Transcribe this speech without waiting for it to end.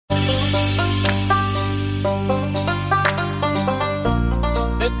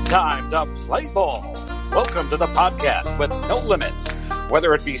time to play ball. Welcome to the podcast with no limits.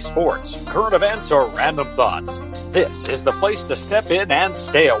 Whether it be sports, current events, or random thoughts, this is the place to step in and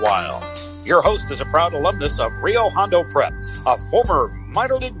stay a while. Your host is a proud alumnus of Rio Hondo Prep, a former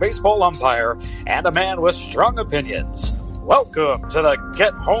minor league baseball umpire, and a man with strong opinions. Welcome to the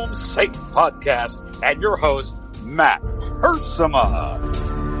Get Home Safe podcast and your host, Matt Hersema.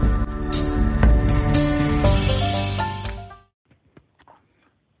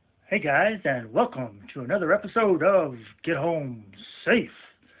 Hey guys, and welcome to another episode of Get Home Safe.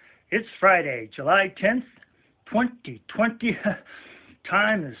 It's Friday, July 10th, 2020.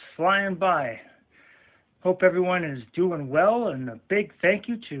 Time is flying by. Hope everyone is doing well, and a big thank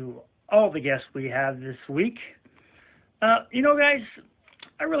you to all the guests we have this week. Guys,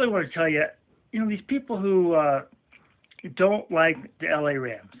 I really want to tell you, these people who don't like the LA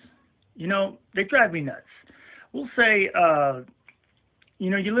Rams, they drive me nuts. We'll say,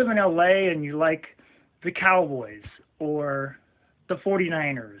 you live in LA and you like the Cowboys or the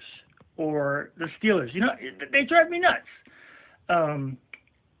 49ers or the Steelers. They drive me nuts. The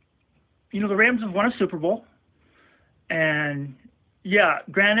Rams have won a Super Bowl. And, yeah,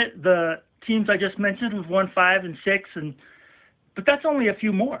 granted, the teams I just mentioned have won 5 and 6, but that's only a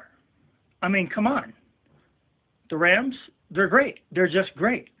few more. I mean, come on. The Rams, they're great. They're just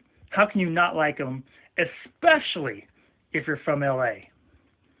great. How can you not like them, especially if you're from LA?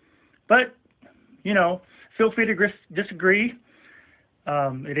 But, feel free to disagree.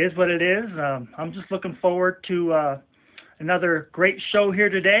 It is what it is. I'm just looking forward to another great show here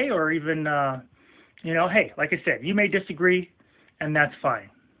today, or even, hey, like I said, you may disagree, and that's fine.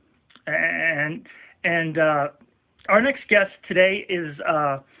 And our next guest today is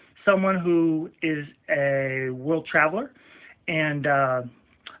someone who is a world traveler and a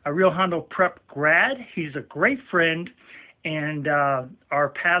Rio Hondo Prep grad. He's a great friend. And our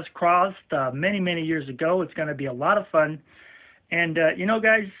paths crossed many, many years ago. It's going to be a lot of fun. And,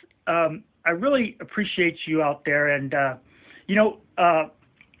 guys, I really appreciate you out there. And,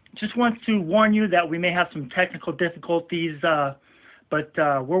 just want to warn you that we may have some technical difficulties, but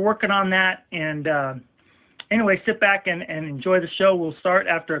we're working on that. And anyway, sit back and enjoy the show. We'll start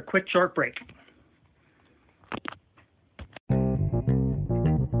after a quick, short break.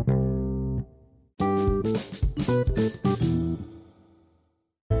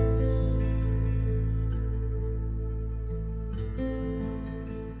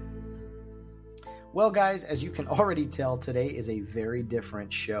 Well, guys, as you can already tell, today is a very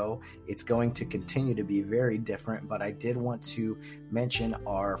different show. It's going to continue to be very different, but I did want to mention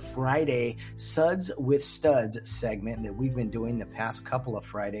our Friday Suds with Studs segment that we've been doing the past couple of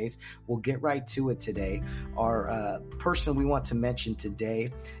Fridays. We'll get right to it today. Our person we want to mention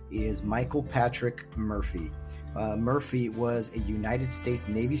today is Michael Patrick Murphy. Murphy was a United States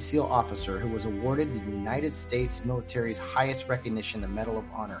Navy SEAL officer who was awarded the United States military's highest recognition, the Medal of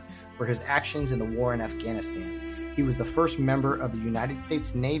Honor, for his actions in the war in Afghanistan. He was the first member of the United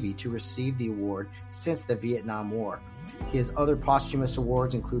States Navy to receive the award since the Vietnam War. His other posthumous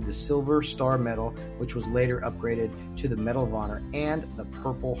awards include the Silver Star Medal, which was later upgraded to the Medal of Honor, and the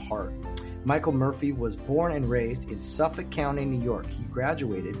Purple Heart. Michael Murphy was born and raised in Suffolk County, New York. He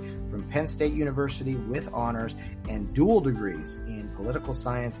graduated from Penn State University with honors and dual degrees in political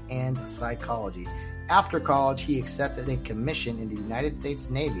science and psychology. After college, he accepted a commission in the United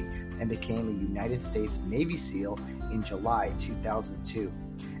States Navy and became a United States Navy SEAL in July 2002.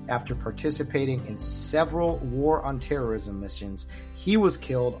 After participating in several war on terrorism missions, he was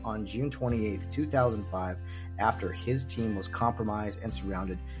killed on June 28, 2005, after his team was compromised and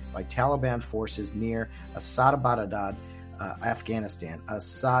surrounded by Taliban forces near Afghanistan.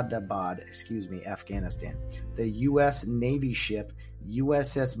 The U.S. Navy ship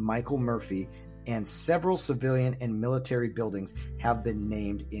USS Michael Murphy and several civilian and military buildings have been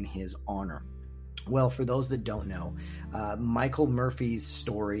named in his honor. Well, for those that don't know, Michael Murphy's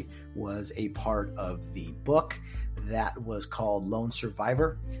story was a part of the book that was called Lone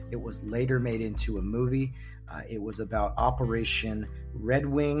Survivor. It was later made into a movie. It was about Operation Red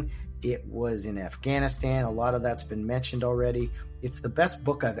Wing. It was in Afghanistan. A lot of that's been mentioned already. It's the best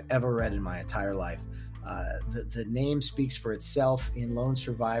book I've ever read in my entire life. The name speaks for itself. In Lone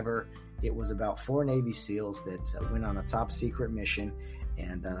Survivor, it was about 4 Navy SEALs that went on a top secret mission.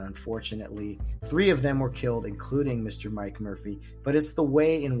 And unfortunately, 3 of them were killed, including Mr. Mike Murphy. But it's the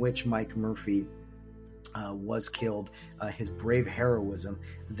way in which Mike Murphy was killed, his brave heroism,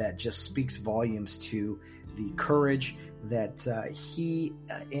 that just speaks volumes to the courage that he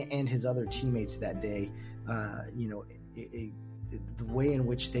and his other teammates that day, the way in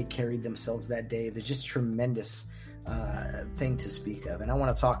which they carried themselves that day, the just tremendous thing to speak of. And I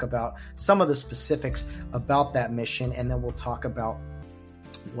want to talk about some of the specifics about that mission, and then we'll talk about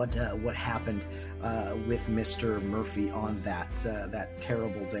what happened with Mr. Murphy on that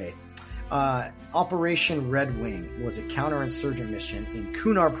terrible day. Operation Red Wing was a counterinsurgent mission in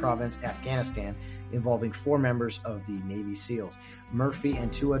Kunar Province, Afghanistan, involving 4 members of the Navy SEALs. Murphy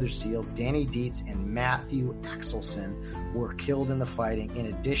and 2 other SEALs, Danny Dietz and Matthew Axelson, were killed in the fighting, in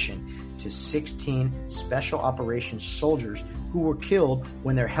addition to 16 Special Operations soldiers who were killed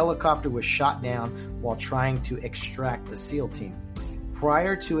when their helicopter was shot down while trying to extract the SEAL team.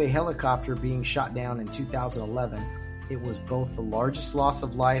 Prior to a helicopter being shot down in 2011, it was both the largest loss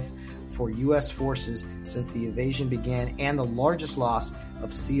of life for U.S. forces since the invasion began and the largest loss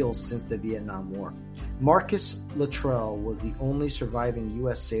of SEALs since the Vietnam War. Marcus Luttrell was the only surviving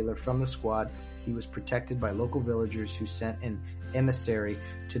U.S. sailor from the squad. He was protected by local villagers who sent an emissary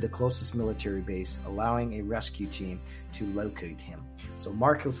to the closest military base, allowing a rescue team to locate him. So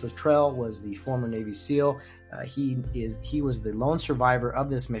Marcus Luttrell was the former Navy SEAL. He was the lone survivor of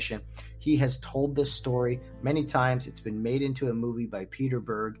this mission. He has told this story many times. It's been made into a movie by Peter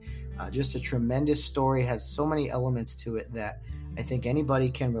Berg. Just a tremendous story, has so many elements to it that I think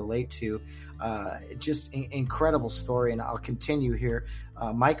anybody can relate to. Just an incredible story, and I'll continue here.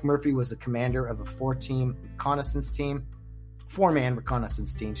 Mike Murphy was the commander of a 4-man reconnaissance team.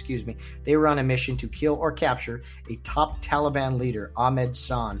 They were on a mission to kill or capture a top Taliban leader, Ahmed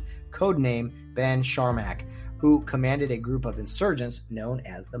San, codename Ben Sharmak, who commanded a group of insurgents known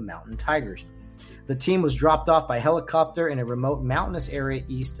as the Mountain Tigers. The team was dropped off by helicopter in a remote mountainous area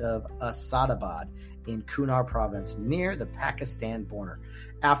east of Asadabad in Kunar Province, near the Pakistan border.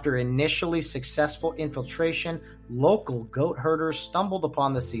 After initially successful infiltration, local goat herders stumbled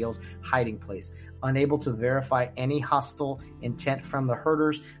upon the SEALs' hiding place. Unable to verify any hostile intent from the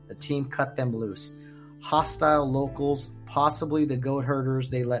herders, the team cut them loose. Hostile locals, possibly the goat herders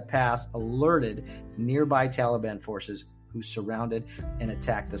they let pass, alerted nearby Taliban forces, who surrounded and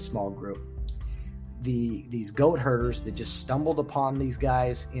attacked the small group. These goat herders that just stumbled upon these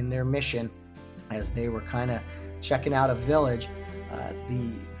guys in their mission as they were kind of checking out a village.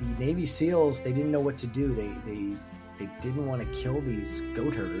 The Navy SEALs, they didn't know what to do. They didn't want to kill these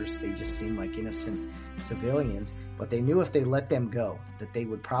goat herders. They just seemed like innocent civilians, but they knew if they let them go, that they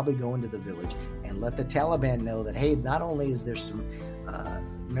would probably go into the village and let the Taliban know that, hey, not only is there some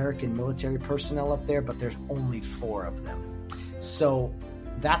American military personnel up there, but there's only 4 of them. So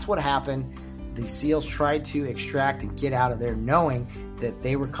that's what happened. The SEALs tried to extract and get out of there knowing that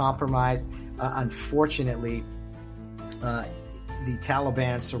they were compromised. Unfortunately, the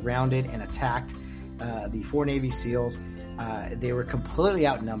Taliban surrounded and attacked the 4 Navy SEAls. They were completely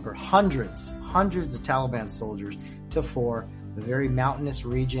outnumbered, hundreds of Taliban soldiers to 4. A very mountainous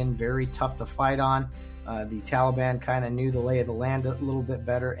region, very tough to fight on. The Taliban kind of knew the lay of the land a little bit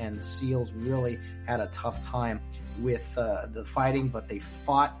better, and the SEALs really had a tough time with the fighting, but they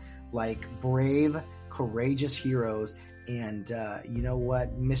fought like brave, courageous heroes. And you know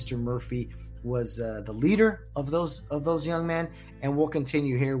what? Mr. Murphy was the leader of those young men, and we'll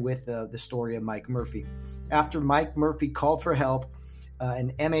continue here with the story of Mike Murphy. After Mike Murphy called for help,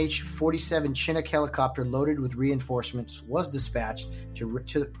 an MH-47 Chinook helicopter loaded with reinforcements was dispatched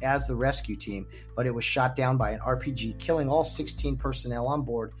as the rescue team, but it was shot down by an RPG, killing all 16 personnel on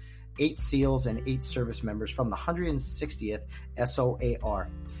board, 8 SEALs and 8 service members from the 160th SOAR.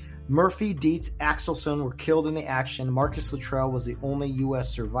 Murphy, Dietz, Axelson were killed in the action. Marcus Luttrell was the only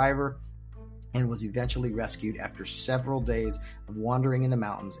U.S. survivor and was eventually rescued after several days of wandering in the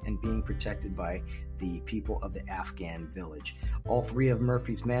mountains and being protected by the people of the Afghan village. All 3 of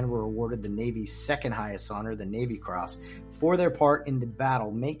Murphy's men were awarded the Navy's second highest honor, the Navy Cross, for their part in the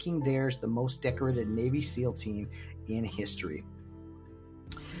battle, making theirs the most decorated Navy SEAL team in history.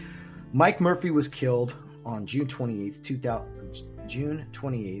 Mike Murphy was killed on June 28th,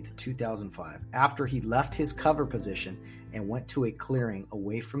 2005, after he left his cover position and went to a clearing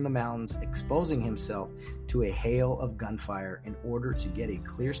away from the mountains, exposing himself to a hail of gunfire in order to get a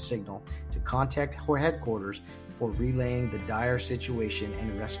clear signal to contact headquarters for relaying the dire situation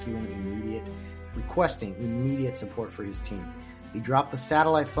and requesting immediate support for his team. He dropped the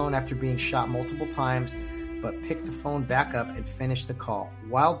satellite phone after being shot multiple times, but picked the phone back up and finished the call.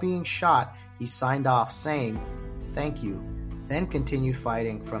 While being shot, he signed off saying, "Thank you," then continued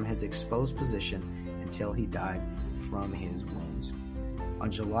fighting from his exposed position until he died from his wounds. On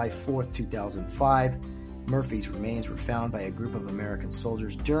July 4th, 2005, Murphy's remains were found by a group of American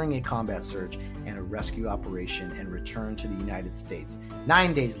soldiers during a combat search and a rescue operation and returned to the United States.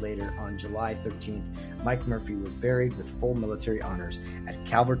 9 days later, on July 13th, Mike Murphy was buried with full military honors at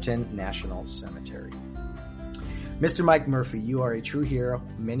Calverton National Cemetery. Mr. Mike Murphy, you are a true hero.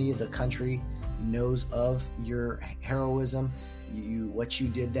 Many of the country knows of your heroism, what you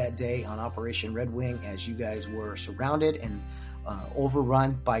did that day on Operation Red Wing as you guys were surrounded and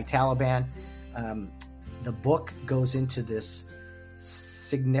overrun by Taliban. The book goes into this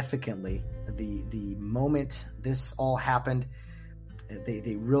significantly. The moment this all happened,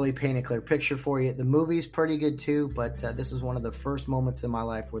 they really paint a clear picture for you. The movie's pretty good too, but this is one of the first moments in my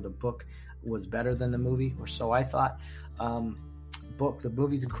life where the book was better than the movie, or so I thought. The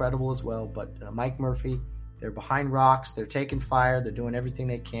movie's incredible as well, but Mike Murphy, they're behind rocks, they're taking fire, they're doing everything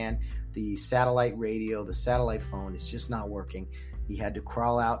they can. The satellite radio, the satellite phone is just not working. He had to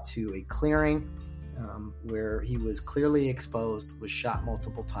crawl out to a clearing where he was clearly exposed, was shot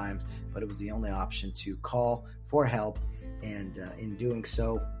multiple times, but it was the only option to call for help. And in doing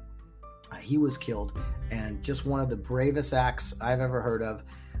so, he was killed. And just one of the bravest acts I've ever heard of.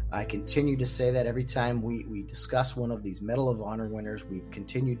 I continue to say that every time we discuss one of these Medal of Honor winners. We've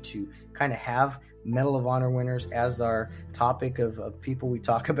continued to kind of have Medal of Honor winners as our topic of people we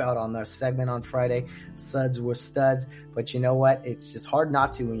talk about on our segment on Friday, Suds with Studs. But you know what? It's just hard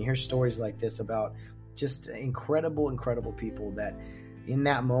not to when you hear stories like this about just incredible, incredible people that in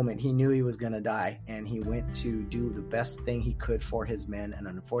that moment, he knew he was going to die, and he went to do the best thing he could for his men. And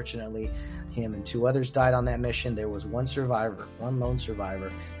unfortunately, him and 2 others died on that mission. There was one survivor, one lone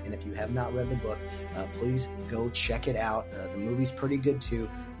survivor. And if you have not read the book, please go check it out. The movie's pretty good too.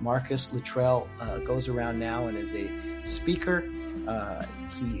 Marcus Luttrell goes around now and is a speaker.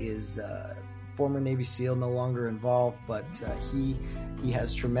 He is former Navy SEAL, no longer involved, but he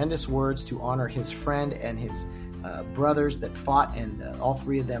has tremendous words to honor his friend and his brothers that fought, and all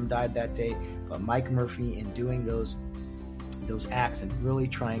 3 of them died that day. But Mike Murphy, in doing those acts and really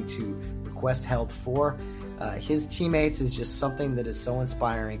trying to request help for his teammates, is just something that is so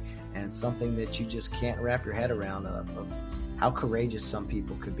inspiring and something that you just can't wrap your head around of how courageous some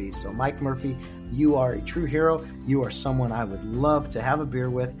people could be. So Mike Murphy, you are a true hero. You are someone I would love to have a beer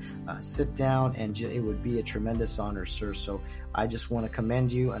with, sit down, and it would be a tremendous honor, sir. So I just want to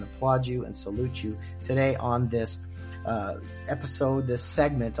commend you and applaud you and salute you today on this episode, this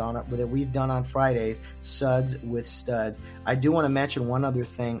segment that we've done on Fridays, Suds with Studs. I do want to mention one other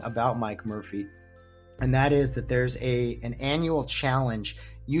thing about Mike Murphy, and that is that there's an annual challenge,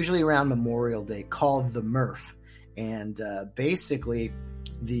 usually around Memorial Day, called the Murph. And basically,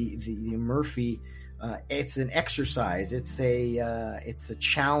 the Murphy, it's an exercise. It's a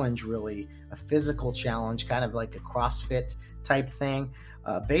challenge, really, a physical challenge, kind of like a CrossFit type thing,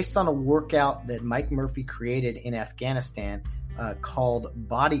 based on a workout that Mike Murphy created in Afghanistan called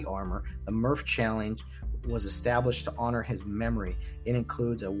Body Armor. The Murph Challenge was established to honor his memory. It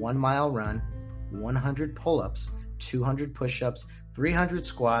includes a 1-mile run, 100 pull-ups, 200 push-ups, 300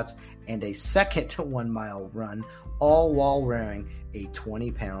 squats, and a second 1-mile run, all while wearing a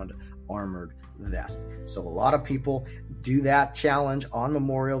 20-pound armored vest. So a lot of people do that challenge on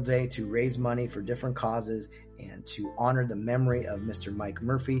Memorial Day to raise money for different causes and to honor the memory of Mr. Mike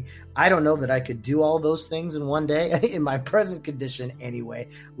Murphy. I don't know that I could do all those things in one day in my present condition anyway,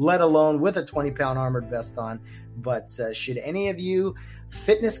 let alone with a 20-pound armored vest on. But should any of you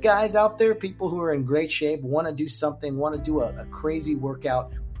fitness guys out there, people who are in great shape, want to do something, want to do a crazy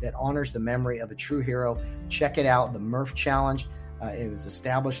workout that honors the memory of a true hero, check it out, the Murph Challenge. It was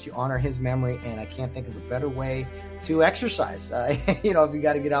established to honor his memory, and I can't think of a better way to exercise. If you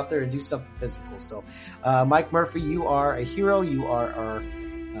got to get out there and do something physical. So, Mike Murphy, you are a hero. You are our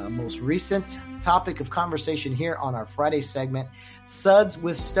most recent topic of conversation here on our Friday segment. Suds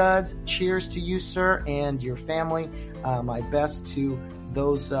with Studs. Cheers to you, sir, and your family. My best to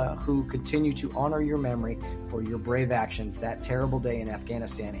those who continue to honor your memory for your brave actions that terrible day in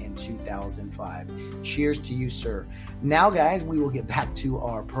Afghanistan in 2005. Cheers to you, sir. Now, guys, we will get back to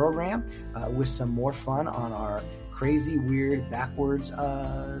our program with some more fun on our crazy, weird, backwards,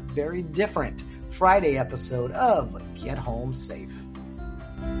 very different Friday episode of Get Home Safe.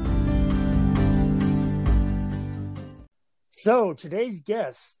 So today's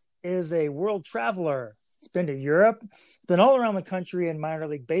guest is a world traveler. He's been to Europe, been all around the country in minor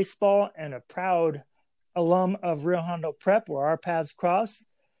league baseball, and a proud alum of Rio Hondo Prep, where our paths cross.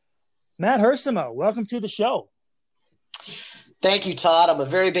 Matt Hersema, welcome to the show. Thank you, Todd. I'm a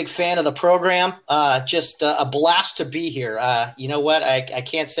very big fan of the program. Just a blast to be here. You know what? I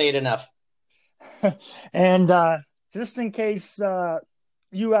can't say it enough. And just in case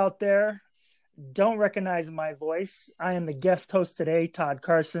you out there don't recognize my voice, I am the guest host today, Todd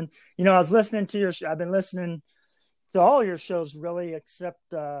Carson. I was listening to your show. I've been listening to all your shows, really,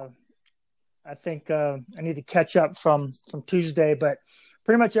 except I think I need to catch up from Tuesday. But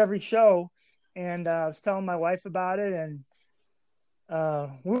pretty much every show, and I was telling my wife about it, and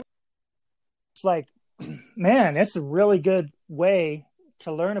it's like, man, it's a really good way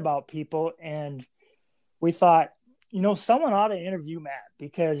to learn about people. And we thought, someone ought to interview Matt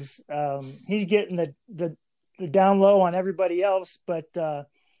because he's getting the down low on everybody else, but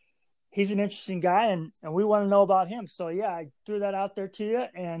he's an interesting guy, and we want to know about him. So yeah, I threw that out there to you,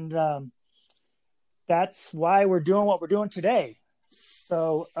 and that's why we're doing what we're doing today.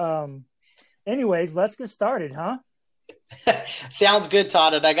 So anyways, let's get started, huh? Sounds good,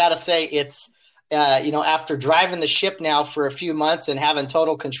 Todd. And I got to say, it's, after driving the ship now for a few months and having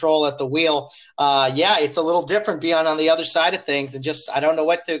total control at the wheel, it's a little different being on the other side of things, and just, I don't know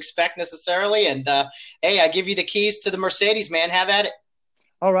what to expect necessarily. And hey, I give you the keys to the Mercedes, man. Have at it.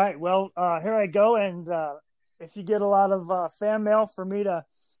 All right. Well, here I go. And if you get a lot of fan mail for me to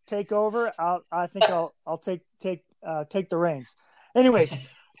take over, I think I'll take the reins.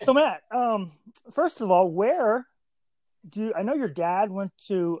 Anyways, so Matt, first of all, I know your dad went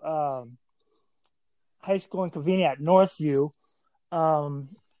to high school in Covina at Northview.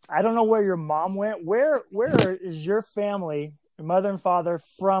 I don't know where your mom went. Where is your family, your mother and father,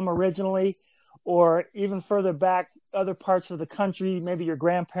 from originally, or even further back, other parts of the country, maybe your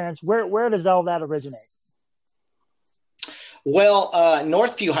grandparents? Where does all that originate? Well,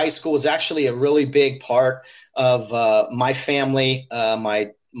 Northview High School is actually a really big part of my family.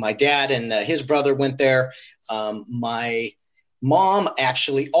 My dad and his brother went there. My mom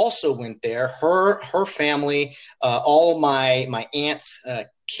actually also went there. Her family, all my aunt's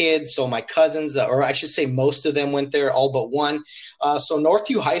kids, so my cousins, or I should say most of them went there, all but one. So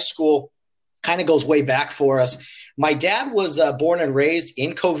Northview High School kind of goes way back for us. My dad was born and raised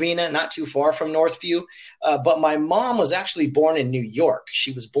in Covina, not too far from Northview, but my mom was actually born in New York.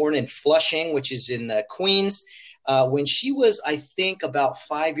 She was born in Flushing, which is in Queens. When she was, I think, about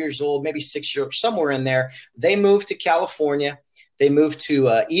 5 years old, maybe 6 years, somewhere in there, they moved to California. They moved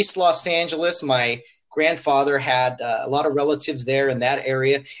to East Los Angeles. My grandfather had a lot of relatives there in that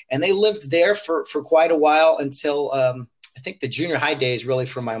area, and they lived there for quite a while until I think the junior high days really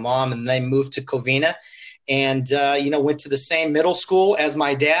for my mom, and they moved to Covina and, went to the same middle school as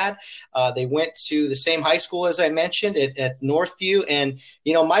my dad. They went to the same high school, as I mentioned, at Northview. And,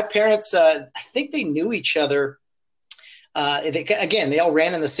 my parents, I think they knew each other. They all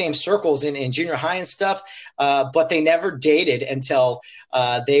ran in the same circles in junior high and stuff, but they never dated until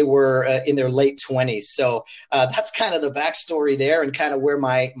they were in their late 20s. So that's kind of the backstory there, and kind of where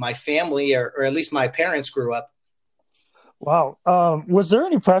my family, or at least my parents, grew up. Wow. Was there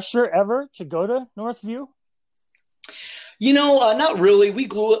any pressure ever to go to Northview? Not really. We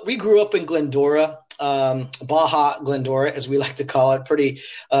grew up in Glendora. Baja Glendora, as we like to call it, pretty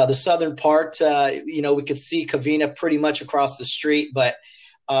the southern part. We could see Covina pretty much across the street, but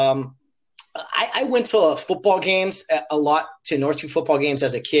I went to football games a lot, to Northview football games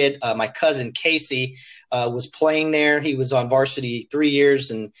as a kid. My cousin Casey was playing there. He was on varsity 3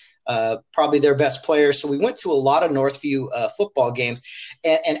 years and probably their best player. So we went to a lot of Northview football games.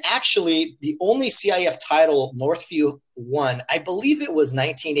 And actually, the only CIF title Northview won, I believe it was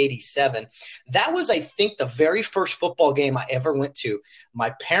 1987. That was, I think, the very first football game I ever went to.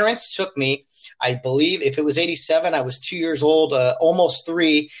 My parents took me. I believe if it was 87, I was 2 years old, almost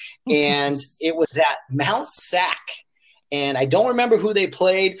 3, and it was at Mount Sac. And I don't remember who they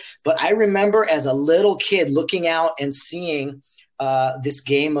played, but I remember as a little kid looking out and seeing this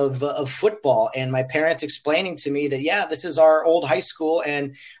game of football, and my parents explaining to me that, yeah, this is our old high school,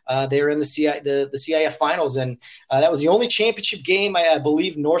 and they were in the CIF finals, and that was the only championship game I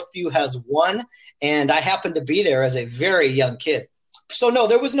believe Northview has won, and I happened to be there as a very young kid. So no,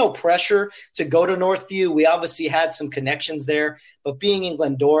 there was no pressure to go to Northview. We obviously had some connections there, but being in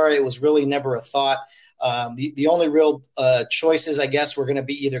Glendora, it was really never a thought. The only real choices, I guess, were going to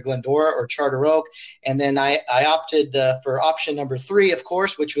be either Glendora or Charter Oak. And then I opted for option number 3, of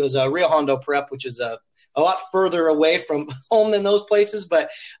course, which was Rio Hondo Prep, which is a lot further away from home than those places,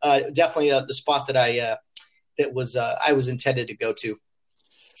 but definitely the spot that I was intended to go to.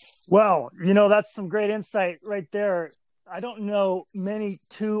 Well, that's some great insight right there. I don't know many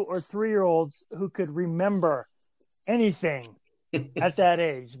 2 or 3-year-olds who could remember anything at that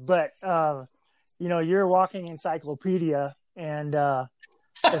age, but you're a walking encyclopedia, and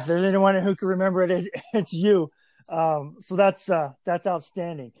if there's anyone who can remember it, it's you. So that's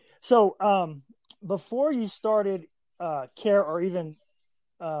outstanding. So before you started care, or even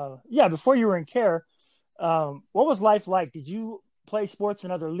before you were in care, what was life like? Did you play sports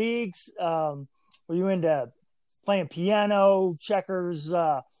in other leagues? Were you into playing piano, checkers?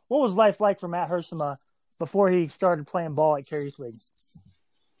 What was life like for Matt Hersema before he started playing ball at Carey's League?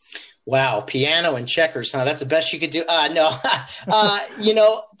 Wow, piano and checkers, huh? That's the best you could do. No,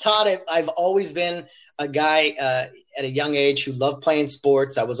 Todd, I've always been a guy at a young age who loved playing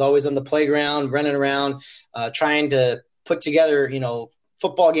sports. I was always on the playground, running around, trying to put together,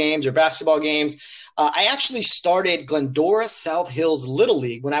 football games or basketball games. I actually started Glendora South Hills Little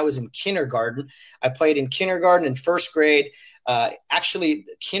League when I was in kindergarten. I played in kindergarten and first grade. Actually,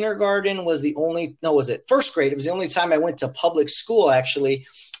 kindergarten was first grade? It was the only time I went to public school, actually.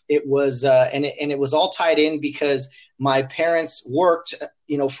 It was, and it was all tied in because my parents worked,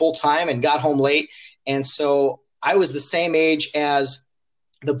 full time and got home late. And so I was the same age as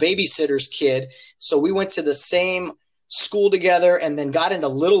the babysitter's kid. So we went to the same school together and then got into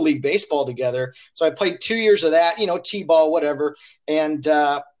Little League baseball together. So I played 2 years of that, T-ball, whatever. And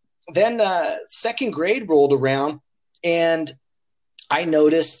then second grade rolled around and I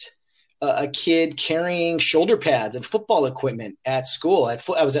noticed a kid carrying shoulder pads and football equipment at school.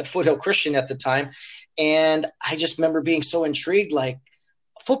 I was at Foothill Christian at the time. And I just remember being so intrigued, like,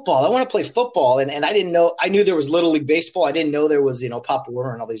 football, I want to play football. And I didn't know, I knew there was Little League baseball. I didn't know there was, Papa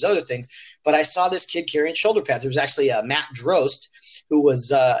Warner and all these other things, but I saw this kid carrying shoulder pads. There was actually Matt Drost, who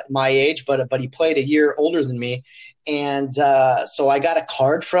was my age, but he played a year older than me. And so I got a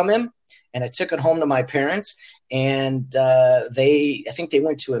card from him and I took it home to my parents. And I think they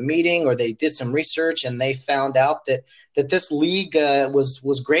went to a meeting or they did some research and they found out that this league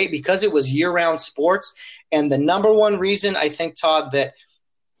was great because it was year-round sports. And the number one reason I think, Todd, that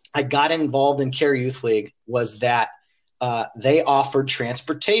I got involved in Care Youth League was that they offered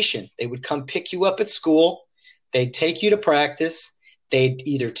transportation. They would come pick you up at school. They'd take you to practice. They'd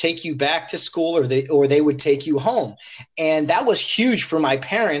either take you back to school or they would take you home. And that was huge for my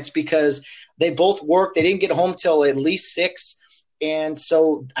parents because they both worked. They didn't get home till at least 6. And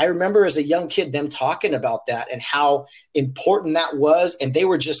so I remember as a young kid them talking about that and how important that was. And they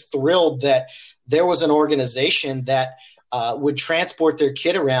were just thrilled that there was an organization that would transport their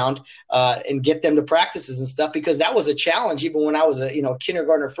kid around and get them to practices and stuff, because that was a challenge even when I was a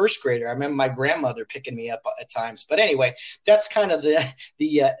kindergartner, first grader. I remember my grandmother picking me up at times. But anyway, that's kind of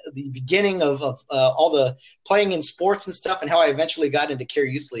the beginning of all the playing in sports and stuff and how I eventually got into Care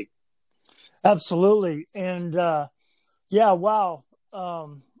Youth League. Absolutely. And wow.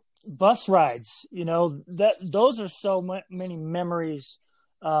 Bus rides, those are so many memories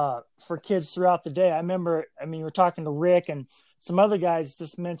for kids throughout the day. I remember, we're talking to Rick and some other guys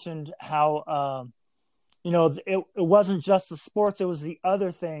just mentioned how, it wasn't just the sports, it was the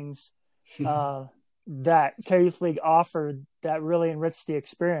other things that Care Youth League offered that really enriched the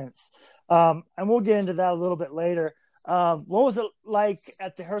experience. And we'll get into that a little bit later. What was it like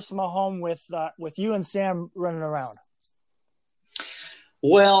at the Hersema home with you and Sam running around?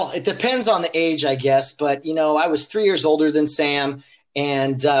 Well, it depends on the age, I guess. But, I was 3 years older than Sam.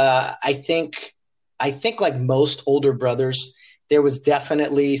 And I think like most older brothers, there was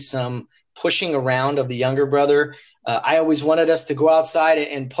definitely some pushing around of the younger brother. I always wanted us to go outside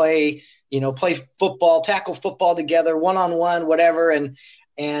and play football, tackle football together, one-on-one, whatever. And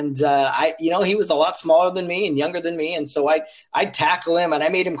he was a lot smaller than me and younger than me. And so I'd tackle him and I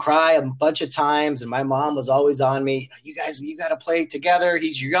made him cry a bunch of times. And my mom was always on me. You got to play together.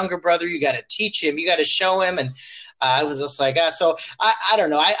 He's your younger brother. You got to teach him. You got to show him. And I was just like, so I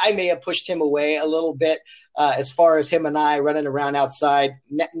don't know. I may have pushed him away a little bit as far as him and I running around outside.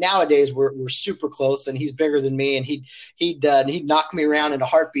 Nowadays we're super close and he's bigger than me and he'd knock me around in a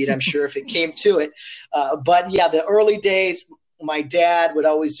heartbeat, I'm sure, if it came to it. But yeah, the early days, my dad would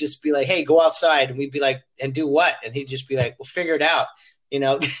always just be like, hey, go outside. And we'd be like, and do what? And he'd just be like, well, figure it out.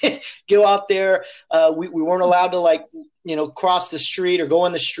 Go out there. We weren't allowed to cross the street or go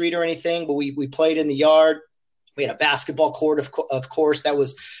in the street or anything, but we played in the yard. We had a basketball court, of course. That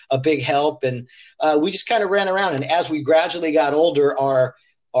was a big help. And we just kind of ran around. And as we gradually got older, our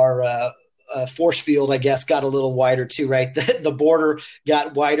force field, I guess, got a little wider too, right? The border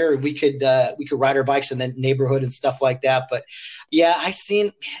got wider and we could ride our bikes in the neighborhood and stuff like that. But yeah,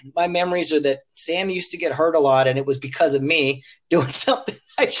 my memories are that Sam used to get hurt a lot and it was because of me doing something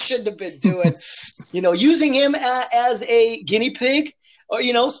I shouldn't have been doing, using him as a guinea pig or,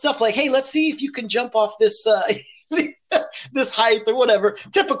 stuff like, hey, let's see if you can jump off this, this height or whatever,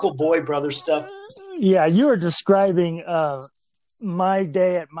 typical boy brother stuff. Yeah. You were describing, my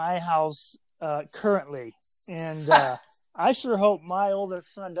day at my house currently, and I sure hope my older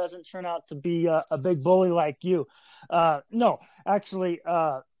son doesn't turn out to be a big bully like you. No, actually,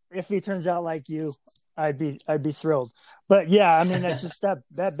 if he turns out like you, I'd be thrilled. But yeah, I mean, that's just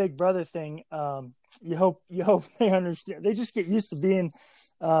that big brother thing. You hope they understand. They just get used to being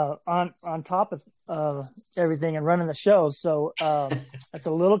on top of everything and running the show. So that's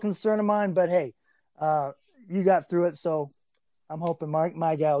a little concern of mine. But hey, you got through it, so I'm hoping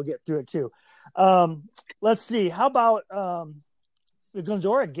my guy will get through it too. Let's see. How about the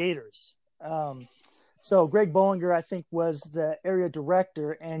Glendora Gators? So Greg Bollinger, I think, was the area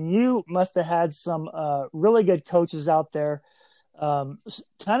director, and you must have had some really good coaches out there. Kind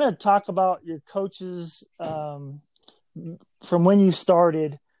of talk about your coaches from when you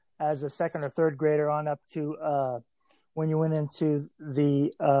started as a second or third grader on up to when you went into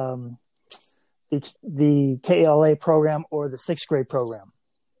the KLA program or the sixth grade program.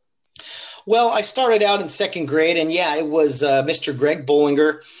 Well, I started out in second grade, and yeah, it was Mr. Greg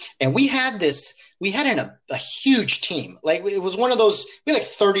Bollinger, and we had a huge team. Like, it was one of those, we had like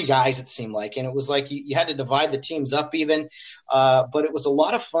 30 guys, it seemed like, and it was like you had to divide the teams up even, but it was a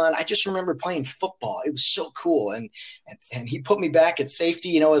lot of fun. I just remember playing football. It was so cool, and he put me back at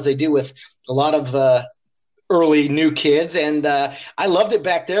safety, as they do with a lot of early new kids, and I loved it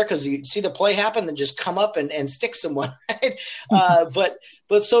back there because you see the play happen and just come up and stick someone, right?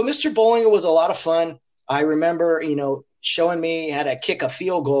 But so Mr. Bollinger was a lot of fun. I remember, showing me how to kick a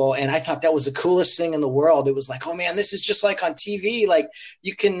field goal, and I thought that was the coolest thing in the world. It was like, oh man, this is just like on TV. Like,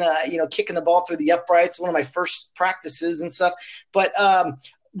 you can, kicking the ball through the uprights, one of my first practices and stuff. But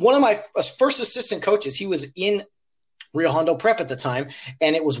one of my first assistant coaches, he was in Rio Hondo Prep at the time,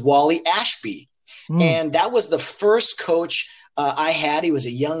 and it was Wally Ashby. And that was the first coach I had. He was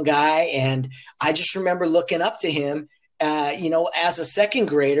a young guy, and I just remember looking up to him. As a second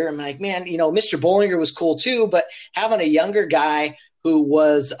grader, I'm like, man, Mr. Bollinger was cool too, but having a younger guy who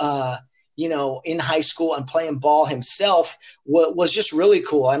was, in high school and playing ball himself was just really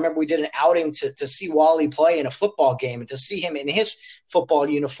cool. I remember we did an outing to see Wally play in a football game, and to see him in his football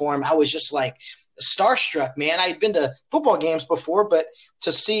uniform, I was just like starstruck, man. I'd been to football games before, but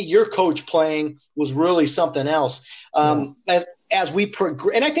to see your coach playing was really something else. As we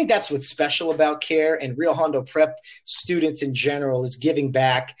progress, and I think that's what's special about CARE and Rio Hondo Prep students in general is giving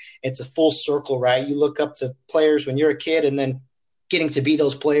back. It's a full circle, right? You look up to players when you're a kid, and then getting to be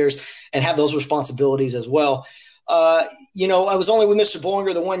those players and have those responsibilities as well. I was only with Mr.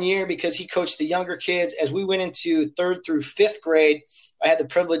 Bollinger the 1 year because he coached the younger kids. As we went into third through fifth grade, I had the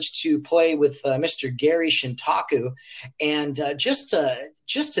privilege to play with Mr. Gary Shintaku, and just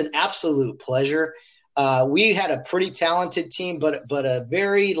an absolute pleasure. We had a pretty talented team, but a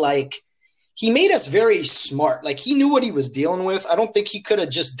very, he made us very smart. Like, he knew what he was dealing with. I don't think he could have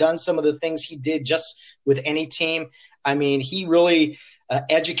just done some of the things he did just with any team. I mean, he really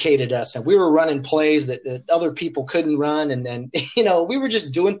educated us, and we were running plays that other people couldn't run. And we were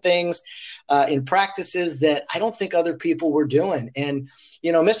just doing things in practices that I don't think other people were doing. And,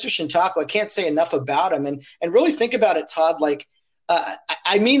 Mr. Shintaku, I can't say enough about him, and really think about it, Todd, like,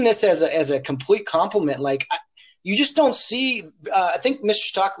 I mean this as a complete compliment. Like, you just don't see I think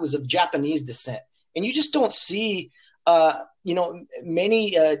Mr. Shintaku was of Japanese descent, and you just don't see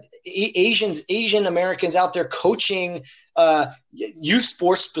many Asian Americans out there coaching youth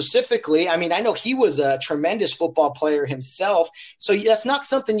sports specifically. I mean, I know he was a tremendous football player himself, so that's not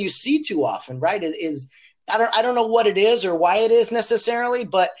something you see too often, right? I don't know what it is or why it is necessarily,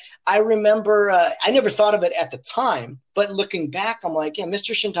 but I remember I never thought of it at the time, but looking back, I'm like, yeah,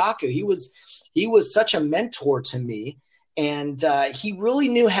 Mr. Shintaku, he was such a mentor to me, and he really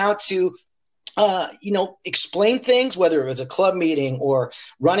knew how to explain things, whether it was a club meeting or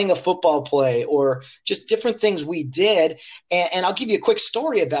running a football play or just different things we did. And I'll give you a quick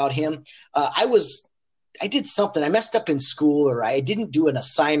story about him. I did something. I messed up in school, or I didn't do an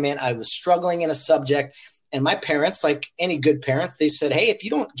assignment. I was struggling in a subject, and my parents, like any good parents, they said, hey, if you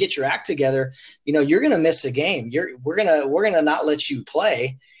don't get your act together, you're going to miss a game. We're going to not let you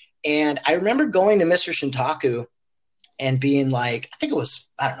play. And I remember going to Mr. Shintaku and being like, I think it was,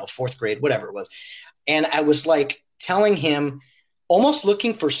 I don't know, fourth grade, whatever it was. And I was like telling him, almost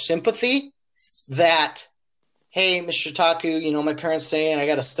looking for sympathy, that, hey, Mr. Taku, my parents saying I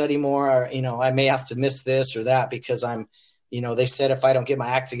got to study more, or, I may have to miss this or that because I'm, they said if I don't get my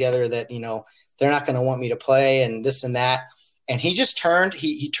act together that, they're not going to want me to play and this and that. And he just turned,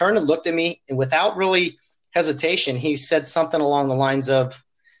 he turned and looked at me, and without really hesitation, he said something along the lines of,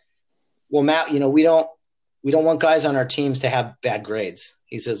 well, Matt, we don't want guys on our teams to have bad grades.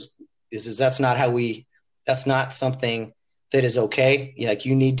 He says, that's not something that is okay. Like,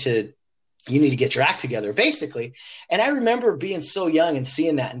 you need to get your act together, basically. And I remember being so young and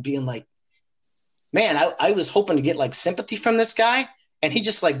seeing that and being like, man, I was hoping to get like sympathy from this guy. And he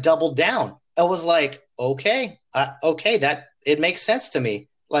just like doubled down. I was like, okay, that it makes sense to me.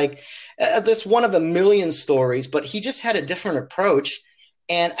 Like this one of a million stories, but he just had a different approach.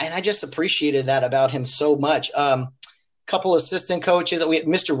 And I just appreciated that about him so much. Couple assistant coaches. We had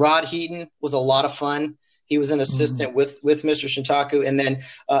Mr. Rod Heaton was a lot of fun. He was an assistant with Mr. Shintaku. And then,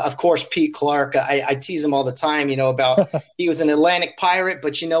 of course, Pete Clark. I tease him all the time, about he was an Atlantic Pirate,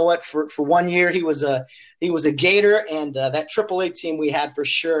 but you know what? For 1 year, he was a Gator, and that AAA team we had for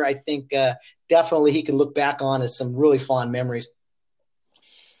sure, I think definitely he can look back on as some really fond memories.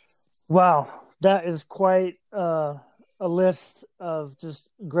 Wow, that is quite a list of just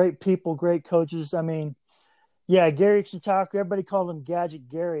great people, great coaches. I mean, yeah, Gary Shintaku, everybody called him Gadget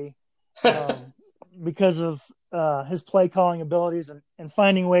Gary because of his play calling abilities and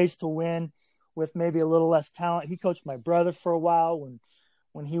finding ways to win with maybe a little less talent. He coached my brother for a while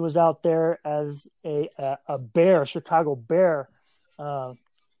when he was out there as a Bear, Chicago Bear,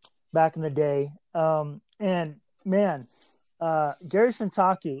 back in the day. And man, Gary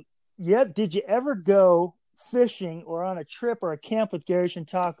Shintaku, did you ever go fishing or on a trip or a camp with Gary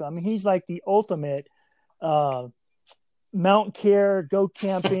Shintaku? I mean, he's like the ultimate Mount Care, go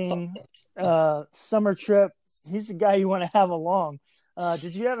camping, summer trip. He's the guy you want to have along.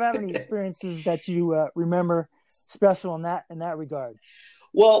 Did you ever have any experiences that you remember special in that regard?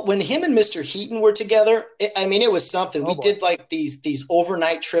 Well, when him and Mr. Heaton were together, it was something. We did like these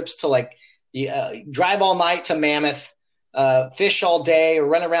overnight trips to like drive all night to Mammoth, fish all day or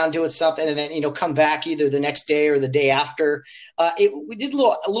run around doing something, and then come back either the next day or the day after. We did a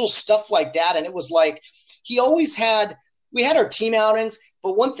little stuff like that, and it was like we had our team outings,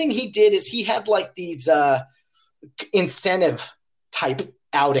 but one thing he did is he had like these incentive type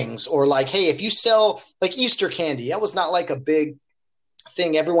outings, or like, hey, if you sell like Easter candy, that was not like a big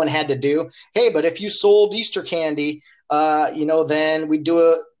thing everyone had to do. Hey, but if you sold Easter candy, then we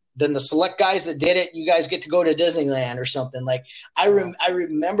do then the select guys that did it, you guys get to go to Disneyland or something. Like I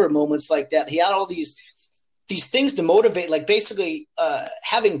remember moments like that. He had all these things to motivate, like basically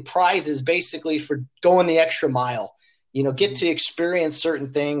having prizes basically for going the extra mile, get to experience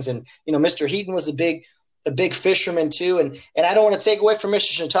certain things. And, Mr. Heaton was a big fisherman too. And I don't want to take away from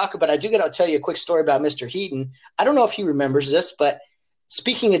Mr. Shintaku, but I do got to tell you a quick story about Mr. Heaton. I don't know if he remembers this, but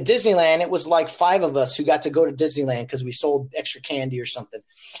speaking of Disneyland, it was like 5 of us who got to go to Disneyland because we sold extra candy or something.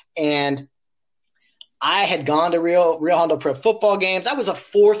 And I had gone to Rio Hondo Prep football games. I was a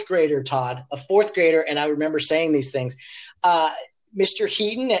 4th grader, Todd, and I remember saying these things. Mr.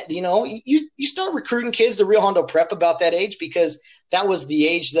 Heaton, you start recruiting kids to Rio Hondo Prep about that age because that was the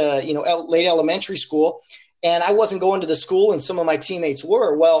age, late elementary school, and I wasn't going to the school, and some of my teammates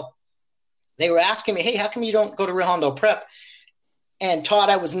were. Well, they were asking me, hey, how come you don't go to Rio Hondo Prep? And Todd,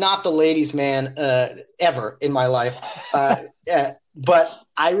 I was not the ladies' man ever in my life. But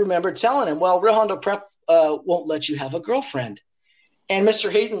I remember telling him, well, Rio Hondo Prep won't let you have a girlfriend. And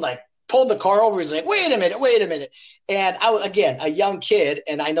Mr. Heaton pulled the car over. He's like, wait a minute. And I was, again, a young kid.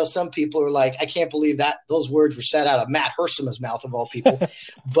 And I know some people are like, I can't believe that those words were said out of Matt Hersima's mouth of all people.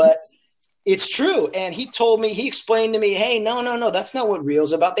 But it's true. And he explained to me, hey, no, that's not what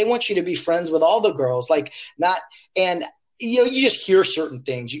Rio's about. They want you to be friends with all the girls, you just hear certain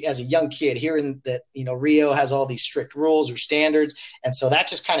things as a young kid, hearing that, Rio has all these strict rules or standards. And so that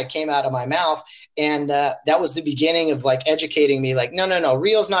just kind of came out of my mouth. And that was the beginning of educating me, no,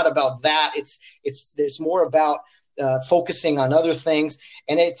 Rio's not about that. There's more about focusing on other things.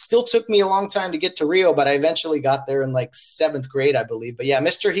 And it still took me a long time to get to Rio, but I eventually got there in 7th grade, I believe. But yeah,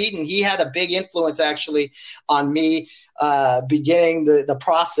 Mr. Heaton, he had a big influence actually on me beginning the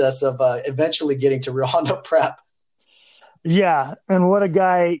process of eventually getting to Rio Hondo Prep. Yeah, and what a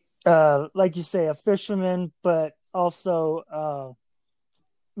guy, like you say, a fisherman, but also,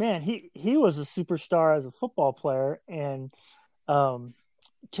 man, he was a superstar as a football player, and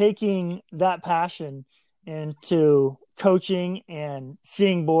taking that passion into coaching and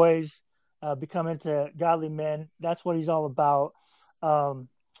seeing boys become into godly men, that's what he's all about. But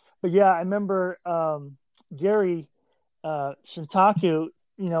yeah, I remember Gary Shintaku,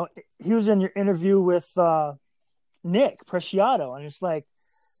 he was in your interview with Nick Preciado, and it's like,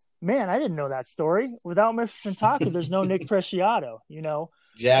 man, I didn't know that story. Without Mr. Shintaku, there's no Nick Preciado,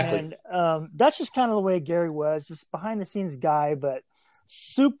 Exactly. And that's just kind of the way Gary was, just behind the scenes guy, but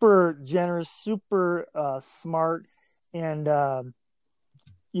super generous, super smart. And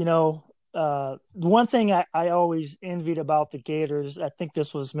one thing I always envied about the Gators, I think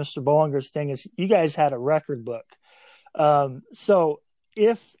this was Mr. Bollinger's thing, is you guys had a record book. So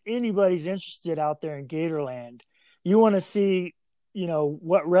if anybody's interested out there in Gatorland, you want to see,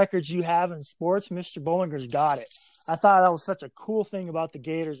 what records you have in sports, Mr. Bollinger's got it. I thought that was such a cool thing about the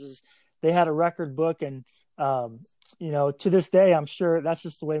Gators is they had a record book, and to this day, I'm sure that's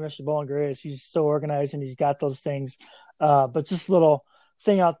just the way Mr. Bollinger is. He's so organized and he's got those things. But just a little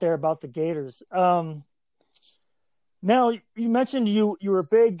thing out there about the Gators. Now you mentioned you were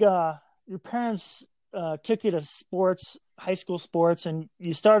big. Your parents took you to sports, high school sports, and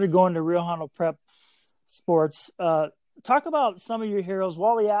you started going to Rio Hondo Prep sports. Talk about some of your heroes.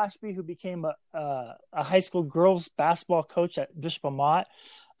 Wally Ashby, who became a high school girls basketball coach at Bishop Amat.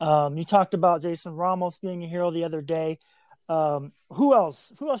 You talked about Jason Ramos being a hero the other day. Who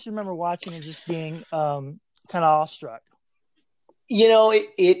else? Who else you remember watching and just being kind of awestruck?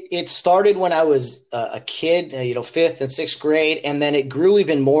 It started when I was a kid, 5th and 6th grade, and then it grew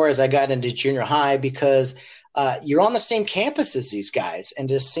even more as I got into junior high because you're on the same campus as these guys and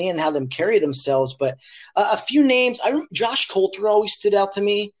just seeing how them carry themselves. But a few names, Josh Coulter always stood out to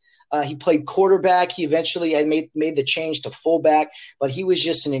me. He played quarterback. He eventually made the change to fullback, but he was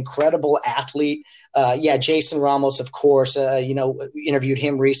just an incredible athlete. Jason Ramos, of course, we interviewed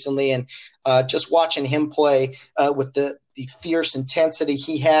him recently, and just watching him play with the fierce intensity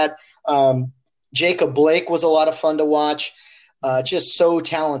he had. Jacob Blake was a lot of fun to watch, just so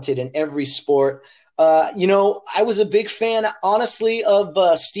talented in every sport. I was a big fan, honestly, of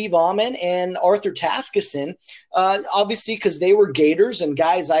Steve Almond and Arthur Taskeson, obviously because they were Gators and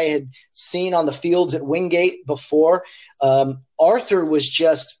guys I had seen on the fields at Wingate before. Arthur was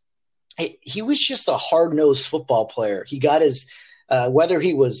just a hard-nosed football player. He got his whether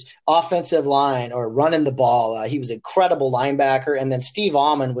he was offensive line or running the ball, he was an incredible linebacker. And then Steve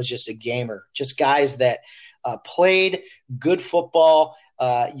Almond was just a gamer, just guys that played good football.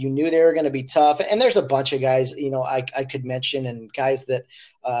 You knew they were going to be tough. And there's a bunch of guys, I could mention, and guys that,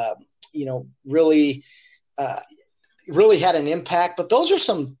 really had an impact. But those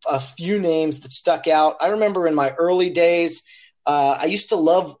are a few names that stuck out. I remember in my early days, I used to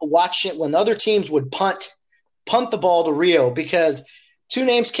love watching when other teams would punt the ball to Rio, because two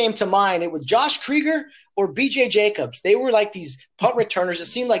names came to mind. It was Josh Krieger or BJ Jacobs. They were like these punt returners. It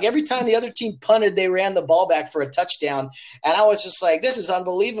seemed like every time the other team punted, they ran the ball back for a touchdown. And I was just like, this is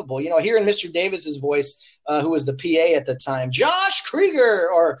unbelievable. Hearing Mr. Davis's voice, who was the PA at the time, Josh Krieger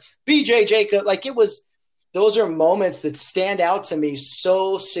or BJ Jacobs, those are moments that stand out to me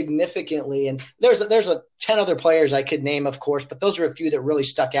so significantly. And there's 10 other players I could name, of course, but those are a few that really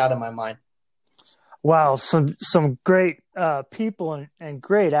stuck out in my mind. Wow, some great people and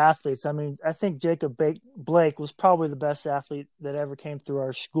great athletes. I mean, I think Jacob Blake was probably the best athlete that ever came through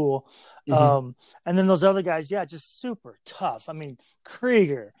our school. Mm-hmm. And then those other guys, just super tough. I mean,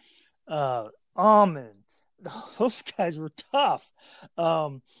 Krieger, Almond, those guys were tough.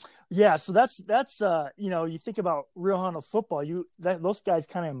 So that's you think about Rio Hondo football, those guys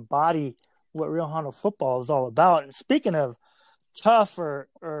kind of embody what Rio Hondo football is all about. And speaking of tough or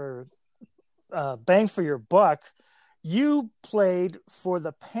bang for your buck, you played for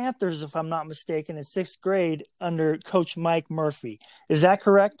the Panthers, if I'm not mistaken, in 6th grade under Coach Mike Murphy. Is that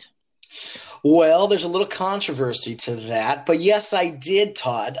correct? Well, there's a little controversy to that, but yes, I did,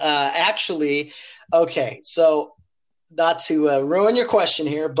 Todd. Okay, so not to ruin your question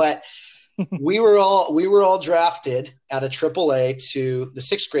here, but we were all drafted out of AAA to the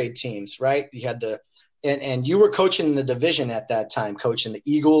 6th grade teams, right? You had and you were coaching the division at that time, coaching the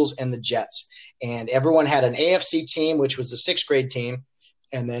Eagles and the Jets. And everyone had an AFC team, which was the 6th grade team,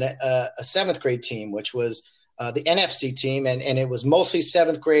 and then a 7th grade team, which was the NFC team. And it was mostly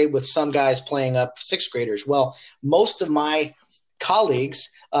 7th grade with some guys playing up 6th graders. Well, most of my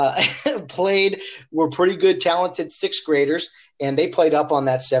colleagues were pretty good, talented 6th graders, and they played up on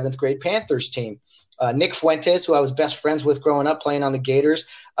that 7th grade Panthers team. Nick Fuentes, who I was best friends with growing up playing on the Gators,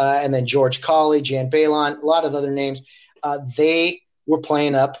 and then George Colley, Jan Balon, a lot of other names. They were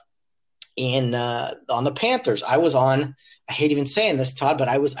playing up on the Panthers. I was on, I hate even saying this, Todd, but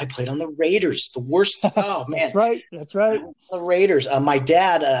I played on the Raiders, the worst. Oh man. That's right. The Raiders. My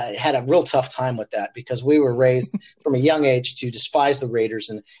dad had a real tough time with that because we were raised from a young age to despise the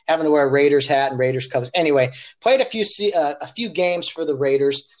Raiders and having to wear a Raiders hat and Raiders colors. Anyway, played a few games for the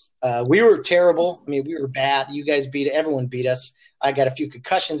Raiders. We were terrible. I mean, we were bad. You guys everyone beat us. I got a few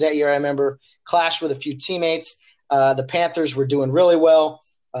concussions that year. I remember clashed with a few teammates. The Panthers were doing really well.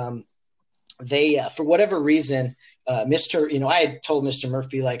 They, for whatever reason, I had told Mr.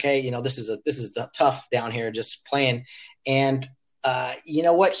 Murphy, like, hey, this is tough down here just playing. And you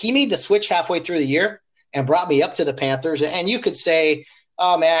know what? He made the switch halfway through the year and brought me up to the Panthers. And you could say,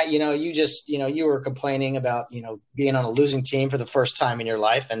 oh, Matt, you were complaining about, being on a losing team for the first time in your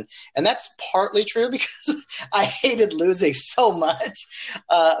life. And that's partly true because I hated losing so much.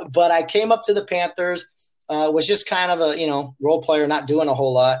 But I came up to the Panthers. was just kind of a, role player, not doing a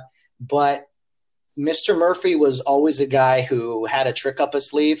whole lot. But Mr. Murphy was always a guy who had a trick up his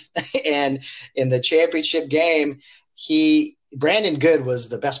sleeve. And in the championship game, Brandon Good was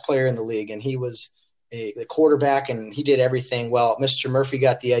the best player in the league, and he was the quarterback, and he did everything well. Mr. Murphy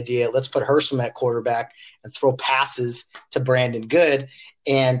got the idea, let's put Hersom at quarterback and throw passes to Brandon Good.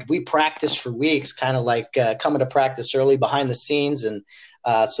 And we practiced for weeks, kind of like coming to practice early behind the scenes, and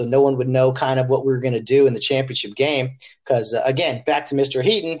so no one would know kind of what we were going to do in the championship game. Because, again, back to Mr.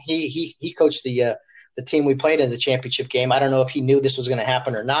 Heaton, he coached the team we played in the championship game. I don't know if he knew this was going to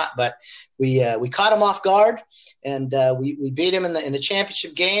happen or not, but we caught him off guard, and we beat him in the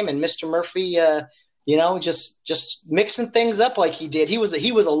championship game. And Mr. Murphy, just mixing things up like he did. He was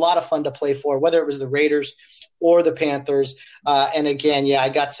a lot of fun to play for, whether it was the Raiders or the Panthers. And again, I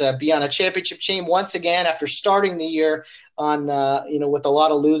got to be on a championship team once again after starting the year on with a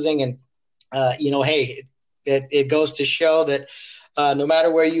lot of losing. And hey, it goes to show that no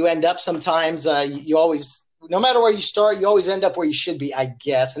matter where you end up, sometimes you always, no matter where you start, you always end up where you should be, I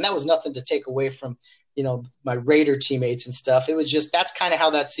guess. And that was nothing to take away from my Raider teammates and stuff. It was just, that's kind of how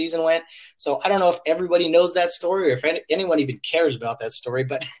that season went. So I don't know if everybody knows that story or if anyone even cares about that story,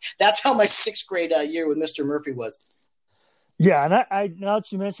 but that's how my sixth grade year with Mr. Murphy was. Yeah. And I now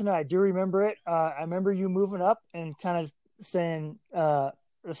that you mentioned it, I do remember it. I remember you moving up and kind of saying a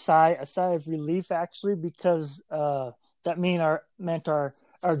sigh of relief, actually, because that meant our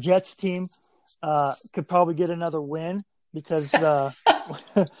Jets team could probably get another win because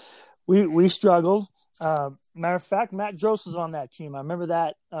we struggled. Matter of fact, Matt Gross was on that team. I remember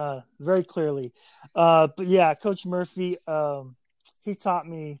that very clearly. But yeah, Coach Murphy, he taught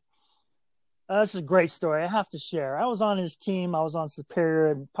me. This is a great story. I have to share. I was on his team. I was on Superior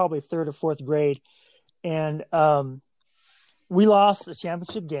in probably third or fourth grade, and we lost a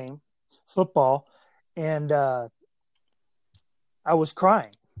championship game, football, and I was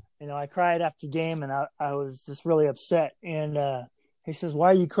crying. I cried after the game, and I was just really upset. And he says,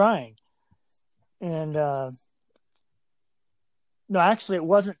 "Why are you crying?" And no, actually, it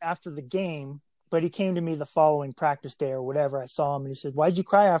wasn't after the game, but he came to me the following practice day or whatever. I saw him, and he said, "Why'd you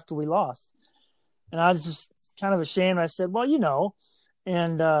cry after we lost?" And I was just kind of ashamed. I said, "Well,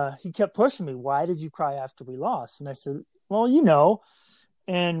 And he kept pushing me. "Why did you cry after we lost?" And I said, "Well,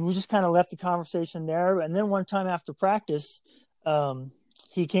 And we just kind of left the conversation there. And then one time after practice,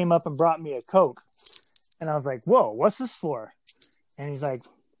 he came up and brought me a Coke. And I was like, "Whoa, what's this for?" And he's like,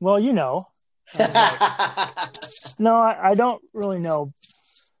 "Well, No, I don't really know."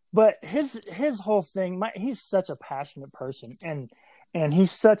 But his whole thing, he's such a passionate person. And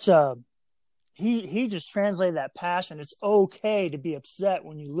he's such he just translated that passion. It's okay to be upset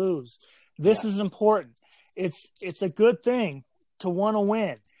when you lose. This is important. It's a good thing to want to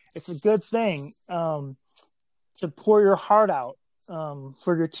win. It's a good thing to pour your heart out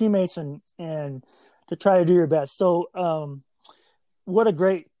for your teammates and to try to do your best. So what a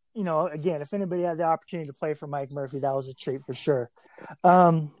great, again, if anybody had the opportunity to play for Mike Murphy, that was a treat for sure.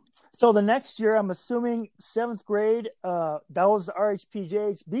 So the next year, I'm assuming seventh grade, that was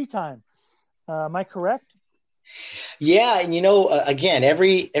RHPJHB time. Am I correct? Yeah. And, again,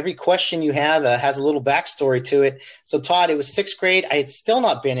 every question you have has a little backstory to it. So, Todd, it was sixth grade. I had still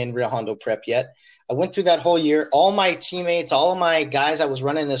not been in Rio Hondo Prep yet. I went through that whole year. All my teammates, all of my guys I was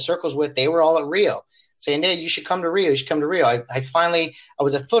running in circles with, they were all at Rio saying, "Hey, you should come to Rio. You should come to Rio." I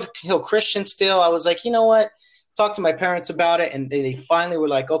was at Foothill Christian still. I was like, you know what? Talked to my parents about it. And they finally were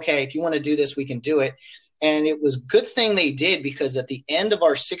like, "Okay, if you want to do this, we can do it." And it was a good thing they did, because at the end of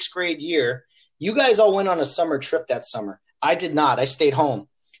our sixth grade year, you guys all went on a summer trip that summer. I did not. I stayed home.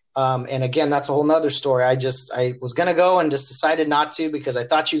 And again, that's a whole nother story. I was going to go and just decided not to, because I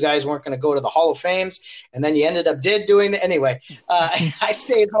thought you guys weren't going to go to the Hall of Fames. And then you ended up doing that. Anyway, I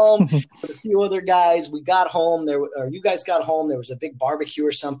stayed home with a few other guys. We got home you guys got home. There was a big barbecue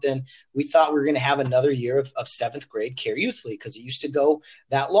or something. We thought we were going to have another year of seventh grade Care Youth League, because it used to go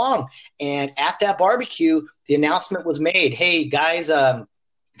that long. And at that barbecue, the announcement was made, "Hey guys,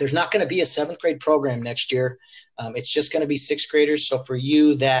 there's not going to be a seventh grade program next year. It's just going to be sixth graders. So for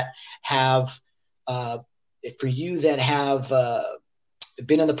you that have been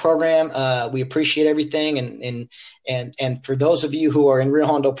in the program, we appreciate everything. And for those of you who are in Rio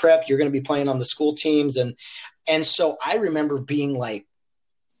Hondo Prep, you're going to be playing on the school teams." And so I remember being like,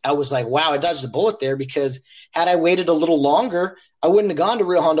 I was like, wow, I dodged a bullet there, because had I waited a little longer, I wouldn't have gone to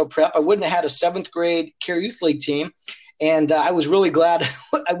Rio Hondo Prep. I wouldn't have had a seventh grade Care Youth League team. And I was really glad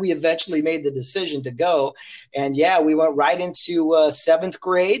we eventually made the decision to go. And, yeah, we went right into seventh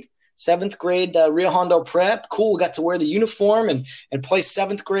grade. seventh grade Rio Hondo Prep. Cool, got to wear the uniform and play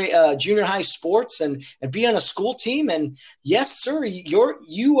seventh grade junior high sports and be on a school team. And yes, sir,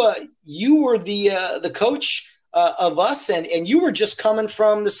 you were the coach of us, and you were just coming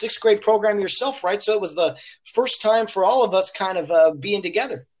from the sixth grade program yourself, right? So it was the first time for all of us kind of being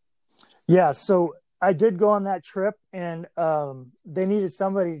together. Yeah, so I did go on that trip, and they needed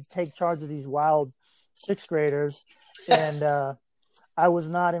somebody to take charge of these wild sixth graders, and I was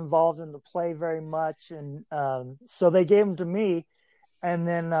not involved in the play very much, and so they gave them to me, and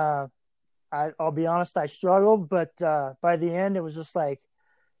then I'll be honest, I struggled, but by the end, it was just like,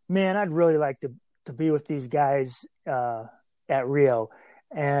 man, I'd really like to be with these guys at Rio,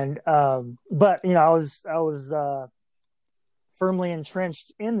 and but I was firmly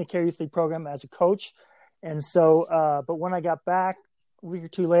entrenched in the Care Youth League program as a coach. And so, but when I got back a week or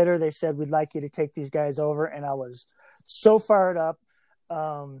two later, they said, we'd like you to take these guys over. And I was so fired up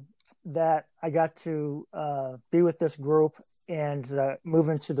that I got to be with this group and move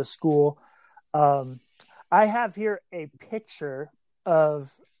into the school. I have here a picture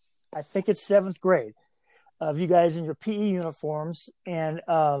of, I think it's seventh grade, of you guys in your PE uniforms. And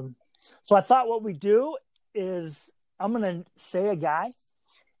so I thought what we do is, I'm going to say a guy,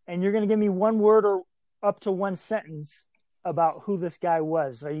 and you're going to give me one word or up to one sentence about who this guy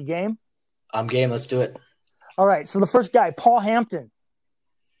was. Are you game? I'm game. Let's do it. All right. So the first guy, Paul Hampton.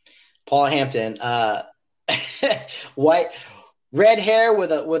 Paul Hampton, white, red hair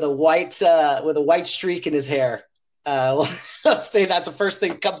with a white streak in his hair. Let's say that's the first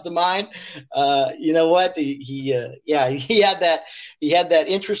thing that comes to mind. You know what? He had that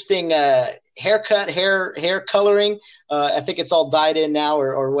interesting haircut, hair coloring. I think it's all dyed in now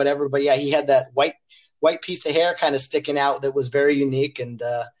or whatever. But yeah, he had that white piece of hair kind of sticking out that was very unique. And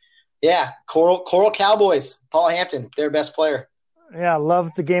Coral Cowboys, Paul Hampton, their best player. Yeah,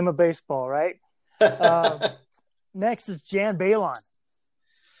 loved the game of baseball, right? Next is Jan Balon.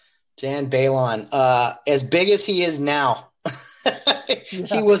 Jan Balon, as big as he is now.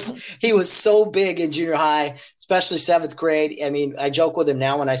 He was so big in junior high, especially seventh grade. I mean, I joke with him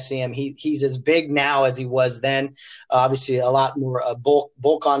now when I see him. He's as big now as he was then. Obviously, a lot more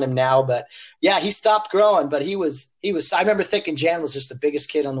bulk on him now. But yeah, he stopped growing. But he was. I remember thinking Jan was just the biggest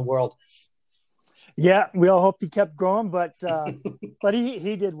kid in the world. Yeah, we all hoped he kept growing, but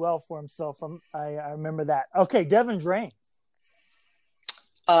he did well for himself. I remember that. Okay, Devin Drain.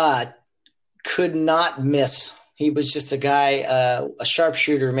 Could not miss. He was just a guy, a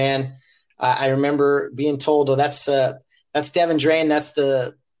sharpshooter, man. I remember being told, "Oh, that's Devin Drain. That's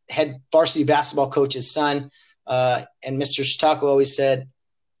the head varsity basketball coach's son." And Mr. Shitako always said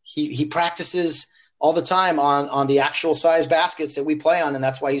he practices all the time on the actual size baskets that we play on, and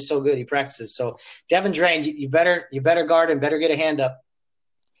that's why he's so good. He practices. So Devin Drain, you better guard him. Better get a hand up.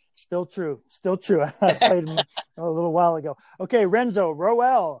 Still true. I played him a little while ago. Okay, Renzo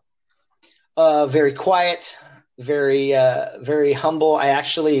Roel. Very quiet, very humble. I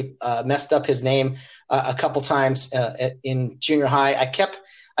actually messed up his name a couple times in junior high. I kept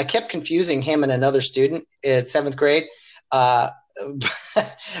confusing him and another student in seventh grade. But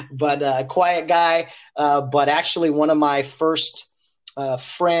a quiet guy, but actually one of my first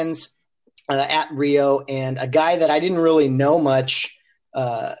friends at Rio, and a guy that I didn't really know much,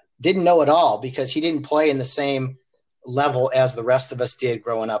 didn't know at all because he didn't play in the same level as the rest of us did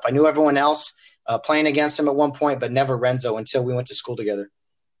growing up. I knew everyone else playing against him at one point, but never Renzo until we went to school together.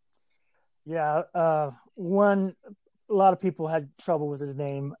 Yeah, a lot of people had trouble with his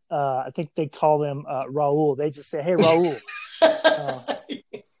name. I think they call him Raul. They just say, "Hey, Raul."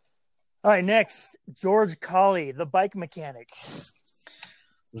 All right, next, George Colley, the bike mechanic.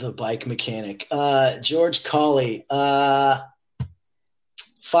 The bike mechanic. George Colley.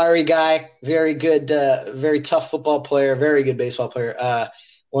 Fiery guy, very good, very tough football player, very good baseball player.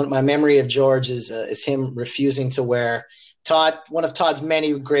 My memory of George is him refusing to wear. Todd, one of Todd's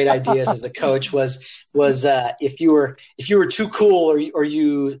many great ideas as a coach was if you were too cool or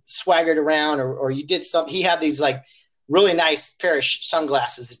you swaggered around or you did something, he had these like really nice pair of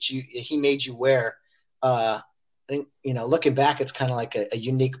sunglasses that he made you wear. Looking back, it's kind of like a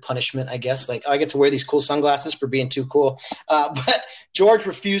unique punishment, I guess. Like, I get to wear these cool sunglasses for being too cool. But George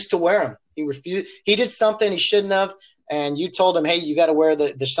refused to wear them. He refused. He did something he shouldn't have. And you told him, "Hey, you got to wear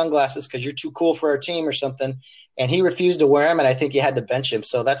the sunglasses because you're too cool for our team," or something. And he refused to wear them. And I think you had to bench him.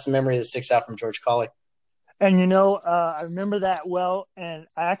 So that's the memory that sticks out from George Colley. And, I remember that well, and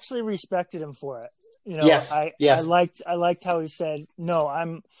I actually respected him for it. Yes. I liked how he said, "No,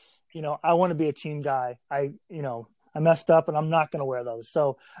 I want to be a team guy. I messed up and I'm not going to wear those."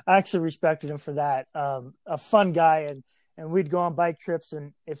 So I actually respected him for that. A fun guy. and we'd go on bike trips.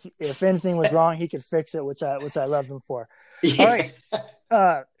 And if anything was wrong, he could fix it, which I loved him for. Yeah. All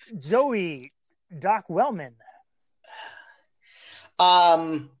right, Joey, Doc Wellman.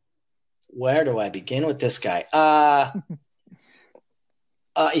 Where do I begin with this guy?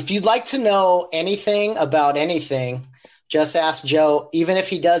 If you'd like to know anything about anything, just ask Joe. Even if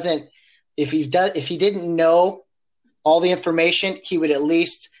he doesn't, if he didn't know all the information, he would at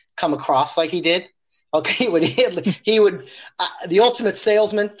least come across like he did. Okay, he would the ultimate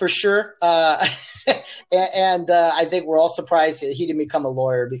salesman for sure. And I think we're all surprised that he didn't become a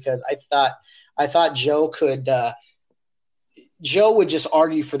lawyer, because I thought Joe could. Joe would just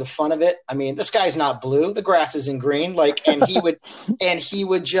argue for the fun of it. I mean, this guy's not blue; the grass isn't green. And he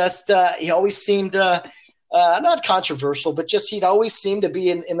would just. He always seemed not controversial, but just he'd always seem to be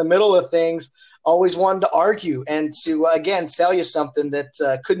in the middle of things. Always wanted to argue and to again sell you something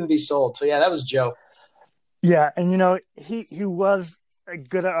that couldn't be sold. So yeah, that was Joe. Yeah, and he was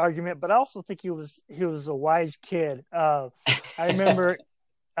good at argument, but I also think he was a wise kid. I remember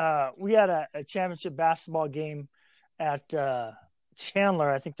we had a championship basketball game at Chandler,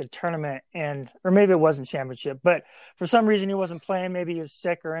 I think the tournament, or maybe it wasn't championship, but for some reason he wasn't playing. Maybe he was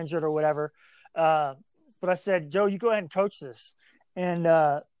sick or injured or whatever. But I said, Joe, you go ahead and coach this. And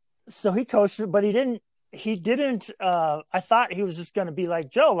so he coached it, but he didn't, I thought he was just going to be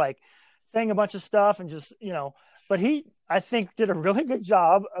like Joe, like saying a bunch of stuff and just, but he, I think, did a really good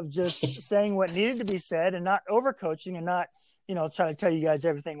job of just saying what needed to be said and not overcoaching and not, trying to tell you guys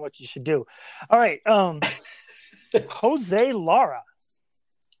everything what you should do. All right. Jose Lara.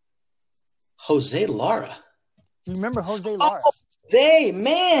 Jose Lara. You remember Jose Lara? Hey,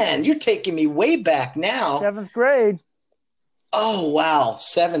 man, you're taking me way back now. 7th grade. Oh, wow.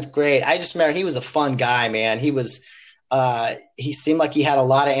 7th grade. I just remember he was a fun guy, man. He seemed like he had a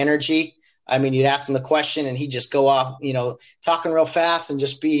lot of energy. I mean, you'd ask him a question and he'd just go off, talking real fast and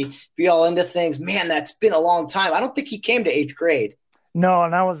just be all into things. Man, that's been a long time. I don't think he came to 8th grade. No,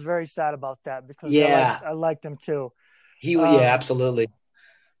 and I was very sad about that because I liked him too. Absolutely.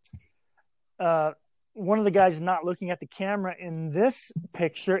 One of the guys not looking at the camera in this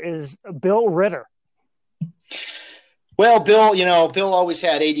picture is Bill Ritter. Well, Bill always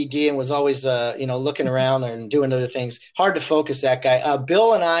had ADD and was always, looking around and doing other things. Hard to focus, that guy.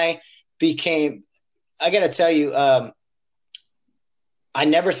 Bill and I I got to tell you, I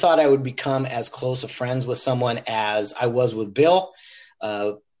never thought I would become as close of friends with someone as I was with Bill.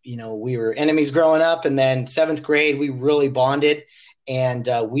 We were enemies growing up, and then 7th grade, we really bonded, and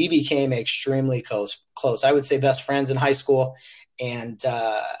we became extremely close. I would say best friends in high school. And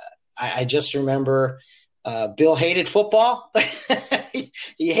I just remember Bill hated football.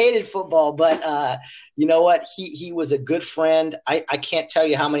 He hated football, but you know what? He was a good friend. I can't tell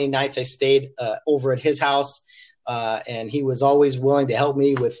you how many nights I stayed over at his house. And he was always willing to help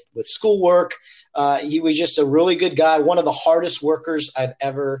me with schoolwork. He was just a really good guy. One of the hardest workers I've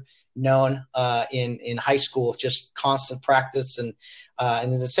ever known in high school, just constant practice. And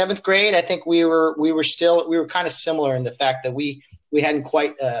in the 7th grade, I think we were kind of similar in the fact that we hadn't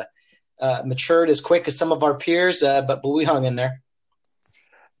quite matured as quick as some of our peers, but we hung in there.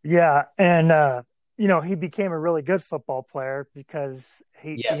 Yeah. And, he became a really good football player because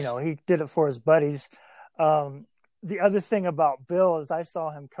he did it for his buddies. The other thing about Bill is I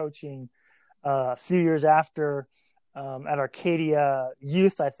saw him coaching a few years after at Arcadia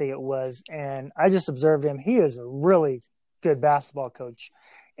Youth, I think it was, and I just observed him. He is a really good basketball coach,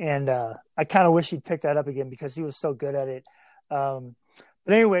 and I kind of wish he'd pick that up again because he was so good at it. But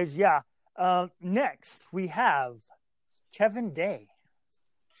anyways, yeah. Next, we have Kevin Day.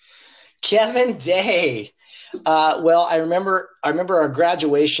 Kevin Day. Well, I remember our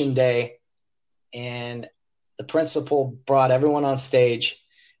graduation day, and the principal brought everyone on stage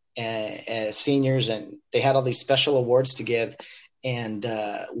as seniors, and they had all these special awards to give. And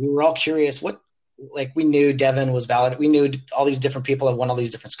we were all curious we knew Devin was valid. We knew all these different people had won all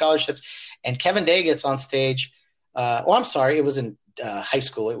these different scholarships, and Kevin Day gets on stage. I'm sorry. It was in high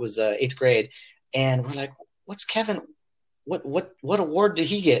school. It was 8th grade. And we're like, what's Kevin? What award did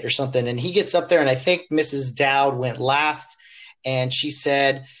he get or something? And he gets up there, and I think Mrs. Dowd went last, and she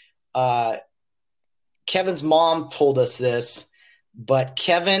said, Kevin's mom told us this, but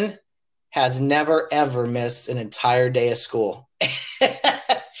Kevin has never, ever missed an entire day of school.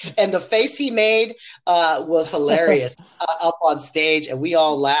 And the face he made was hilarious up on stage. And we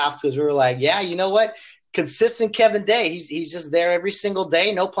all laughed because we were like, yeah, you know what? Consistent Kevin Day. He's just there every single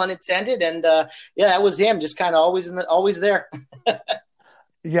day, no pun intended. And that was him, just kind of always there.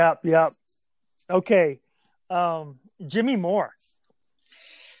 Yep. Okay. Jimmy Moore.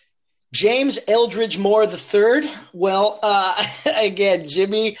 James Eldridge Moore III. Well, again,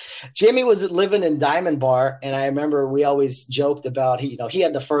 Jimmy was living in Diamond Bar, and I remember we always joked about he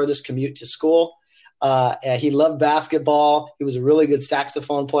had the furthest commute to school. He loved basketball. He was a really good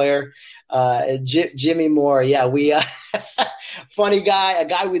saxophone player. Jimmy Moore, yeah, we funny guy, a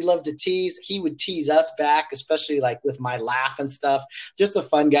guy we'd love to tease. He would tease us back, especially like with my laugh and stuff. Just a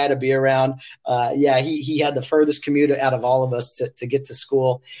fun guy to be around. He had the furthest commute out of all of us to get to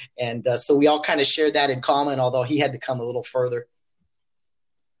school, and so we all kind of shared that in common. Although he had to come a little further.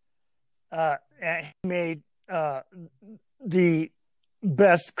 And he made the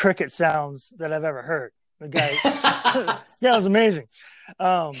best cricket sounds that I've ever heard. The guy, yeah, it was amazing.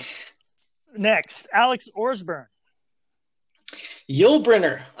 Next, Alex Orsburn.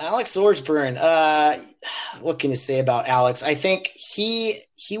 Yulbrenner, Alex Orsburn. What can you say about Alex? I think he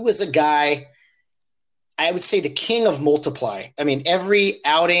was a guy, I would say the king of multiply. I mean, every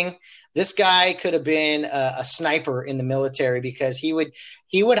outing, this guy could have been a sniper in the military because he would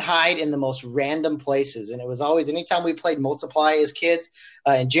hide in the most random places. And it was always, anytime we played multiply as kids,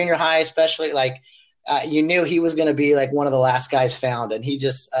 in junior high especially, like you knew he was going to be like one of the last guys found. And he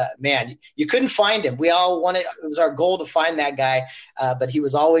just, man, you couldn't find him. We all wanted, it was our goal to find that guy. But he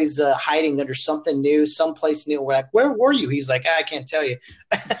was always hiding under something new, someplace new. We're like, where were you? He's like, I can't tell you.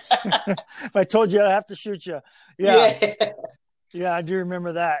 If I told you, I'd have to shoot you. Yeah. Yeah, I do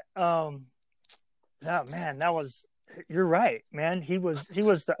remember that. Man, you're right, man. He was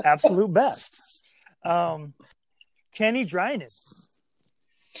the absolute best. Kenny Drynan.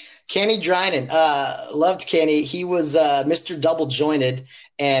 Kenny Drynan, loved Kenny. He was Mr. Double Jointed,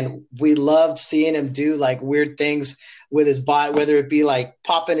 and we loved seeing him do like weird things with his body, whether it be like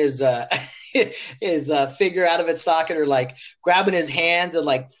popping his his figure out of its socket or like grabbing his hands and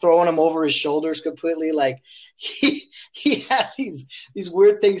like throwing them over his shoulders completely. Like he had these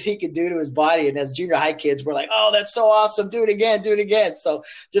weird things he could do to his body, and as junior high kids, we're like, "Oh, that's so awesome! Do it again!" So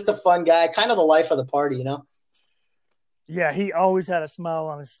just a fun guy, kind of the life of the party, you know. Yeah, he always had a smile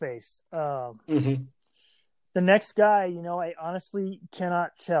on his face. Mm-hmm. The next guy, I honestly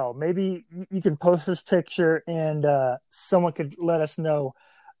cannot tell. Maybe you can post this picture and someone could let us know.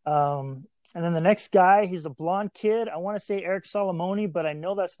 And then the next guy, he's a blonde kid. I want to say Eric Solomoni, but I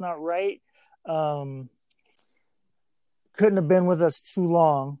know that's not right. Couldn't have been with us too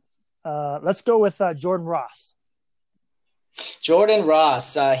long. Let's go with Jordan Ross. Jordan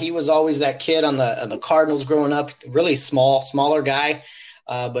Ross, he was always that kid on the Cardinals growing up, really smaller guy.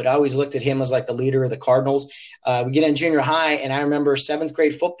 But I always looked at him as like the leader of the Cardinals. We get in junior high, and I remember 7th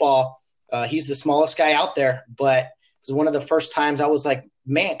grade football. He's the smallest guy out there, but it was one of the first times I was like,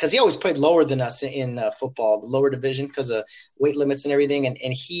 man, because he always played lower than us in football, the lower division because of weight limits and everything. And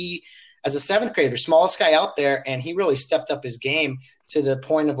he, as a 7th grader, smallest guy out there, and he really stepped up his game to the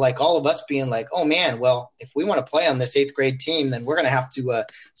point of like all of us being like, oh man, well, if we want to play on this 8th grade team, then we're going to have to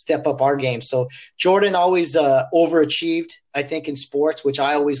step up our game. So Jordan always overachieved, I think, in sports, which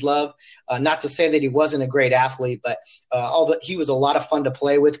I always love. Not to say that he wasn't a great athlete, but he was a lot of fun to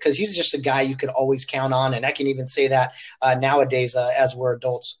play with because he's just a guy you could always count on. And I can even say that nowadays as we're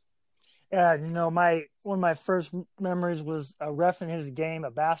adults. Yeah, one of my first memories was a ref in his game,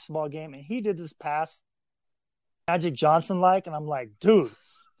 a basketball game, and he did this pass Magic Johnson-like, and I'm like, dude,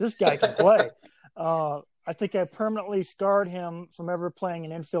 this guy can play. I think I permanently scarred him from ever playing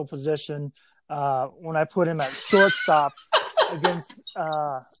an infield position when I put him at shortstop against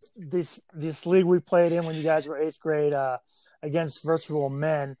this league we played in when you guys were 8th grade against virtual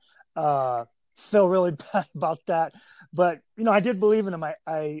men. Feel really bad about that. But, I did believe in him.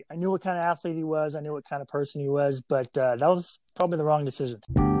 I knew what kind of athlete he was. I knew what kind of person he was. But that was probably the wrong decision.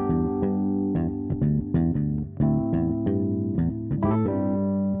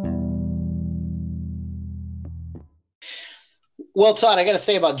 Well, Todd, I got to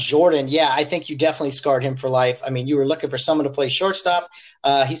say about Jordan, yeah, I think you definitely scarred him for life. I mean, you were looking for someone to play shortstop.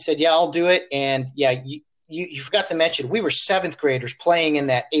 He said, yeah, I'll do it. And, yeah, you forgot to mention we were 7th graders playing in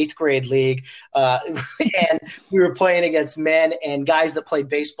that 8th grade league, and we were playing against men and guys that played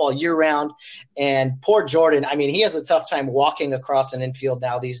baseball year round. And poor Jordan, I mean, he has a tough time walking across an infield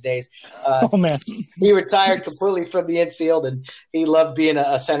now these days. Oh man, he retired completely from the infield, and he loved being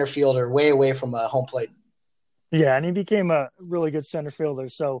a center fielder, way away from home plate. Yeah, and he became a really good center fielder.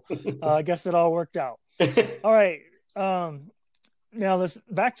 So I guess it all worked out. All right. Now,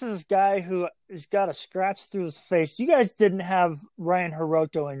 back to this guy who has got a scratch through his face. You guys didn't have Ryan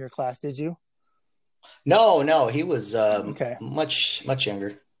Hiroto in your class, did you? No, he was okay. much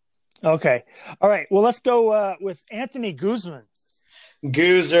younger. Okay. All right. Well, let's go with Anthony Guzman.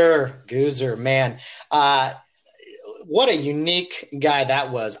 Goozer, man. what a unique guy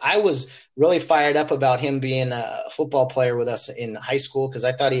that was. I was really fired up about him being a football player with us in high school because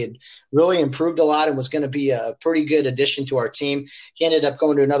I thought he had really improved a lot and was going to be a pretty good addition to our team. He ended up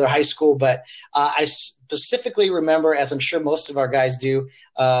going to another high school, but I specifically remember, as I'm sure most of our guys do,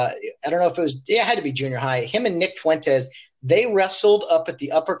 I don't know if it had to be junior high, him and Nick Fuentes, they wrestled up at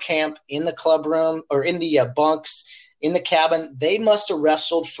the upper camp in the club room or in the bunks in the cabin. They must have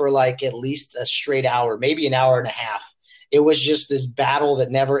wrestled for like at least a straight hour, maybe an hour and a half. It was just this battle that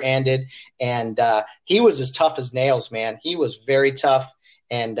never ended. And he was as tough as nails, man. He was very tough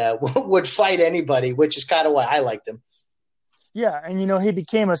and would fight anybody, which is kind of why I liked him. Yeah, and, he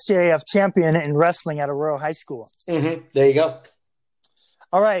became a CAF champion in wrestling at Aurora High School. Mm-hmm. There you go.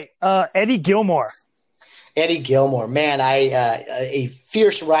 All right, Eddie Gilmore. Eddie Gilmore, man, a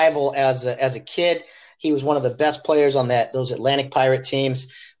fierce rival as a kid. He was one of the best players on those Atlantic Pirate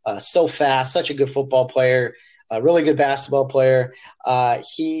teams. So fast, such a good football player, a really good basketball player.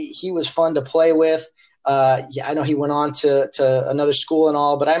 He was fun to play with. I know he went on to another school and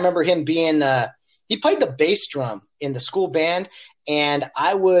all, but I remember him being he played the bass drum in the school band, and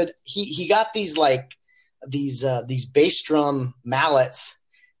he got these bass drum mallets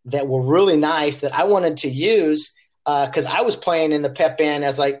that were really nice that I wanted to use because I was playing in the pep band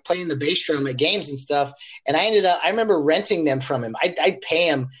as like playing the bass drum at games and stuff. And I remember renting them from him. I'd pay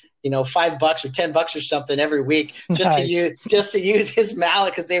him, $5 or $10 or something every week just to use his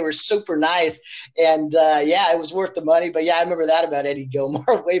mallet because they were super nice. And it was worth the money. But I remember that about Eddie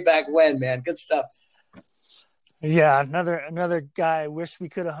Gilmore way back when, man. Good stuff. Yeah, another guy I wish we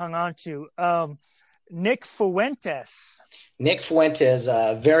could have hung on to. Nick Fuentes. Nick Fuentes,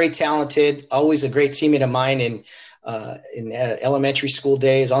 very talented, always a great teammate of mine in elementary school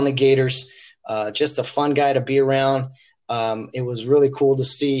days on the Gators. Just a fun guy to be around. It was really cool to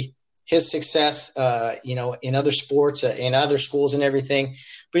see his success, in other sports, in other schools and everything.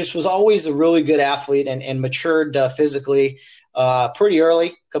 But he was always a really good athlete and matured physically pretty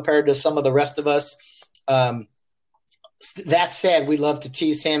early compared to some of the rest of us. That said, we love to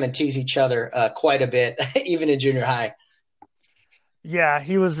tease him and tease each other quite a bit, even in junior high. Yeah,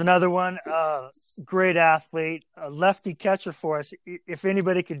 he was another one. Great athlete, a lefty catcher for us. If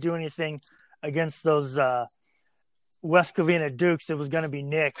anybody could do anything against those West Covina Dukes, it was going to be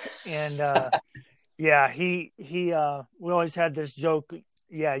Nick. And we always had this joke.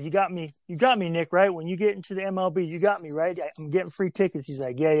 Yeah, you got me, Nick. Right when you get into the MLB, you got me right. I'm getting free tickets. He's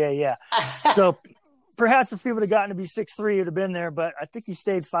like, yeah. So perhaps if he would have gotten to be 6'3", he would have been there. But I think he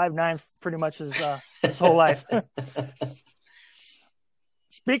stayed 5'9" pretty much his whole life.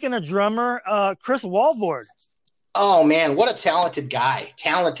 Speaking of drummer, Chris Walvord. Oh, man, what a talented guy,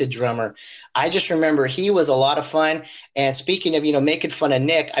 talented drummer. I just remember he was a lot of fun. And speaking of, making fun of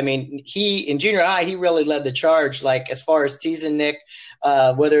Nick, I mean, in junior high, he really led the charge, like as far as teasing Nick,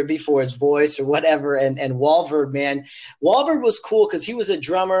 whether it be for his voice or whatever. And Walvord, man, Walvord was cool because he was a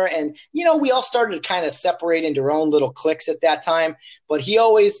drummer. And, we all started to kind of separate into our own little cliques at that time. But he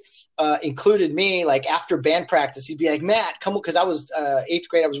always included me, like after band practice, he'd be like, Matt, come on, because I was 8th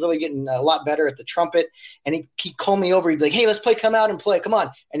grade. I was really getting a lot better at the trumpet, and he'd call me over. He'd be like, hey, let's play, come out and play, come on.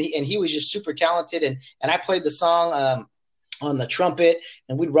 And he was just super talented, and I played the song on the trumpet,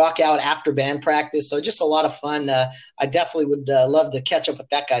 and we'd rock out after band practice. So just a lot of fun. I definitely would love to catch up with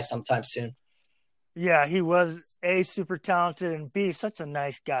that guy sometime soon. Yeah, he was A, super talented, and B, such a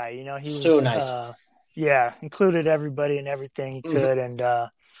nice guy. He was so nice. Included everybody and everything he could. And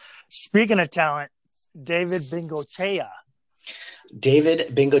speaking of talent, David Bengochea.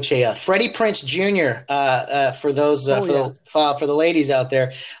 Freddie Prinze Jr. For those for the ladies out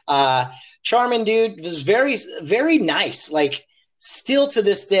there, charming dude, was very, very nice. Like still to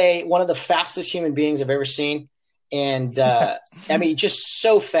this day, one of the fastest human beings I've ever seen. And just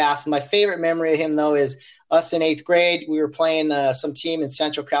so fast. My favorite memory of him though is us in 8th grade. We were playing some team in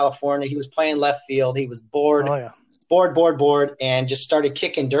Central California. He was playing left field. He was bored. Oh, yeah. Bored, and just started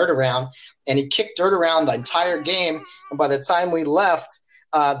kicking dirt around. And he kicked dirt around the entire game. And by the time we left,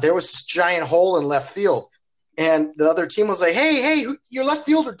 there was this giant hole in left field. And the other team was like, hey, your left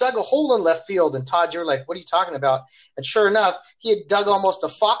fielder dug a hole in left field. And Todd, you're like, what are you talking about? And sure enough, he had dug almost a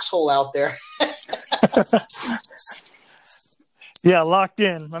foxhole out there. Yeah, locked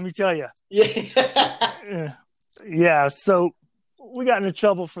in, let me tell you. Yeah, so we got into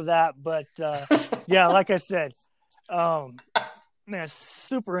trouble for that. But, like I said, man,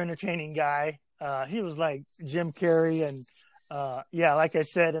 super entertaining guy. He was like Jim Carrey and like I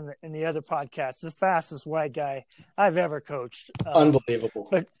said in the other podcast, the fastest white guy I've ever coached. Unbelievable.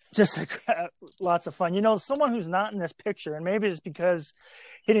 But just lots of fun. Someone who's not in this picture, and maybe it's because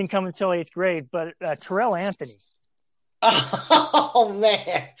he didn't come until 8th grade, but Terrell Anthony. Oh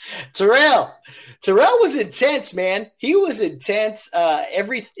man, Terrell was intense, man. He was intense.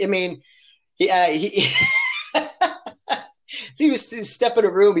 He he was step in a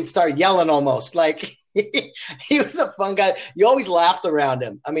room, he'd start yelling almost like he was a fun guy. You always laughed around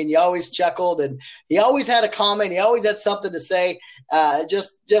him. I mean, you always chuckled, and he always had a comment. He always had something to say.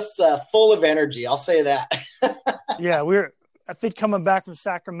 Just full of energy. I'll say that. Yeah, I think coming back from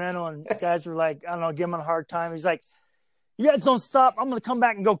Sacramento, and guys were like, I don't know, give him a hard time. He's like, "You guys don't stop. I'm going to come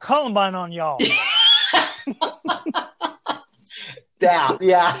back and go Columbine on y'all."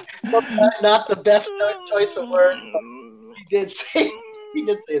 Yeah. Not the best choice of words. He did say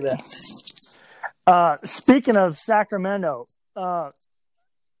that. Speaking of Sacramento,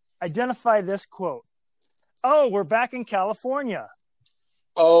 identify this quote. "Oh, we're back in California."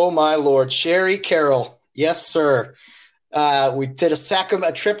 Oh my Lord, Sherry Carroll. Yes, sir. We did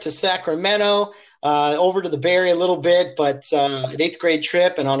a trip to Sacramento, over to the Bay Area a little bit, but an 8th grade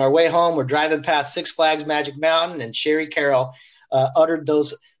trip. And on our way home, we're driving past Six Flags Magic Mountain, and Sherry Carroll uttered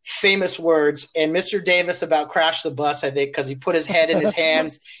those famous words. And Mr. Davis about crashed the bus, I think, because he put his head in his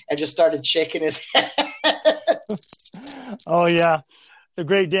hands and just started shaking his head. Oh, yeah. The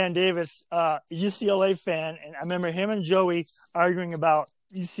great Dan Davis, UCLA fan. And I remember him and Joey arguing about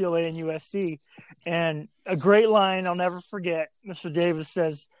UCLA and USC. And a great line I'll never forget. Mr. Davis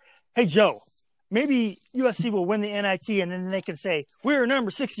says, "Hey, Joe, maybe USC will win the NIT, and then they can say, 'We're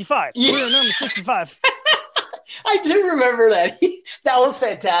number 65. Yeah. We're number 65. I do remember that. That was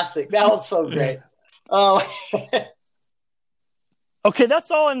fantastic. That was so great. Oh, Okay, that's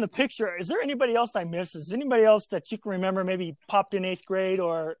all in the picture. Is there anybody else I missed? Is anybody else that you can remember maybe popped in 8th grade,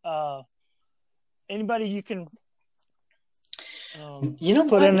 or anybody you can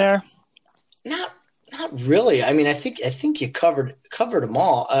put in there? Not really. I mean, I think you covered them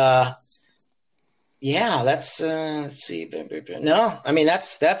all. Yeah, let's see. No, I mean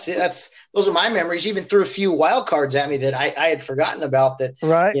that's it. Those are my memories. You even threw a few wild cards at me that I had forgotten about. That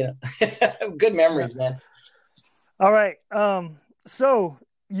right. Good memories, man. All right. So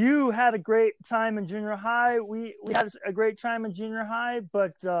you had a great time in junior high. We had a great time in junior high,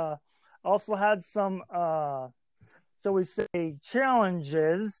 but also had some, shall we say,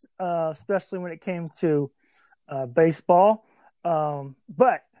 challenges, especially when it came to baseball.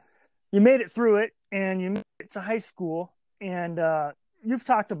 But you made it through it, and you made it to high school. And you've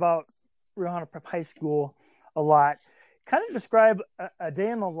talked about Rio Hondo Prep High School a lot. Kind of describe a day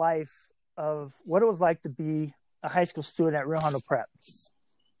in the life of what it was like to be a high school student at Rio Hondo Prep.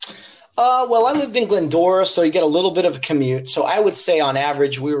 Well, I lived in Glendora, so you get a little bit of a commute. So I would say on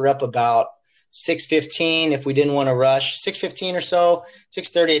average we were up about 6:15 if we didn't want to rush, 6:15 or so,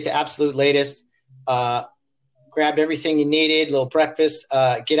 6:30 at the absolute latest. Grabbed everything you needed, little breakfast,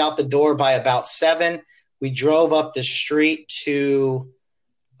 get out the door by about 7. We drove up the street to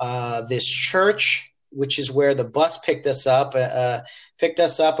this church, which is where the bus picked us up,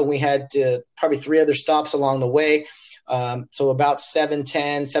 and we had probably 3 other stops along the way. So about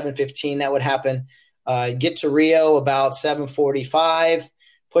 7:10, 7:15, that would happen. Get to Rio about 7:45,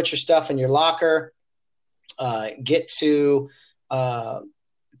 put your stuff in your locker, get to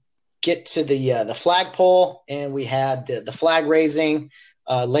the flagpole, and we had the flag raising.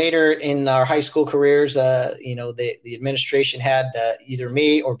 Later in our high school careers, the administration had either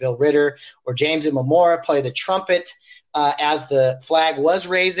me or Bill Ritter or James Imamura play the trumpet as the flag was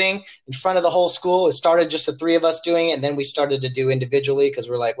raising in front of the whole school. It started just the 3 of us doing it, and then we started to do individually because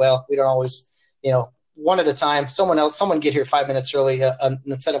we're like, well, we don't always, one at a time. Someone get here 5 minutes early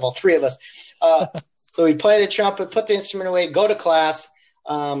instead of all 3 of us. So we play the trumpet, put the instrument away, go to class.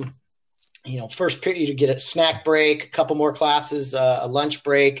 First period you get a snack break, a couple more classes, a lunch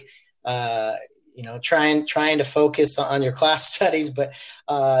break. Trying to focus on your class studies, but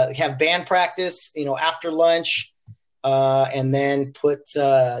have band practice. After lunch. And then go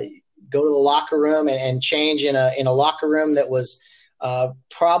to the locker room and change in a locker room that was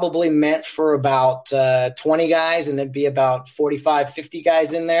probably meant for about 20 guys, and then be about 45, 50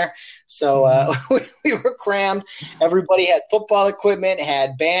 guys in there. So we were crammed. Everybody had football equipment,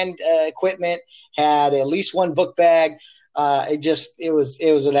 had band equipment, had at least one book bag. It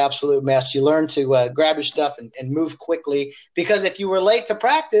was an absolute mess. You learn to grab your stuff and move quickly, because if you were late to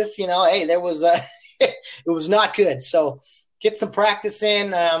practice, hey, there was it was not good. So get some practice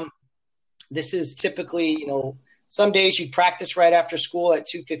in. This is typically, some days you practice right after school at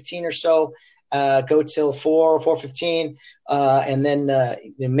 2:15 or so, go till 4 or 4:15, and then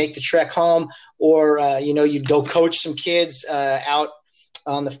make the trek home. Or, you'd go coach some kids out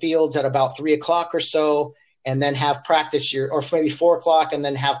on the fields at about 3 o'clock or so. and then have practice or maybe 4 o'clock, and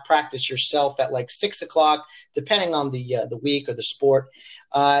then have practice yourself at like 6 o'clock, depending on the week or the sport.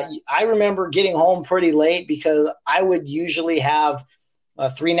 I remember getting home pretty late because I would usually have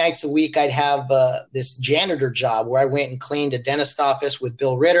 3 nights a week. I'd have this janitor job where I went and cleaned a dentist office with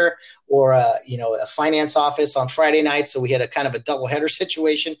Bill Ritter, or a finance office on Friday nights. So we had a kind of a doubleheader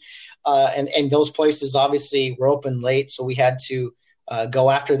situation, and those places obviously were open late, so we had to go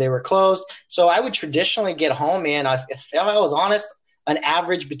after they were closed. So I would traditionally get home, man. If I was honest, an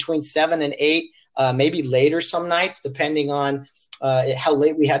average between 7 and 8, maybe later some nights, depending on how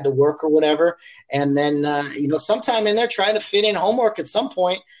late we had to work or whatever. And then, sometime in there trying to fit in homework at some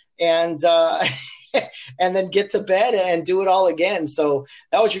point, and and then get to bed and do it all again. So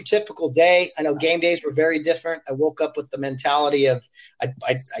that was your typical day. I know game days were very different. I woke up with the mentality of I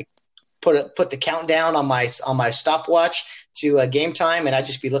put the countdown on my stopwatch to game time, and I'd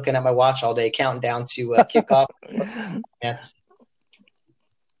just be looking at my watch all day, counting down to kickoff. Yeah.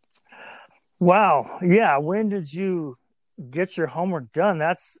 Wow. Yeah. When did you get your homework done?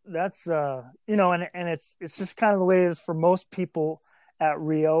 That's and it's just kind of the way it is for most people at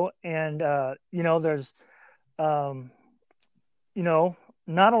Rio. And there's not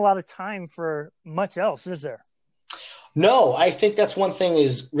a lot of time for much else, is there? No, I think that's one thing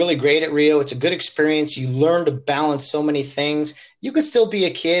is really great at Rio. It's a good experience. You learn to balance so many things. You can still be a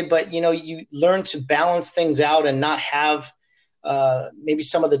kid, but you learn to balance things out and not have maybe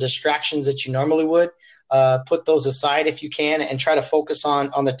some of the distractions that you normally would. Put those aside if you can, and try to focus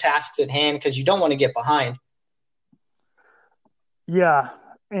on the tasks at hand, because you don't want to get behind. Yeah,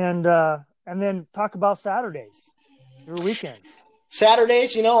 and then talk about Saturdays, your weekends.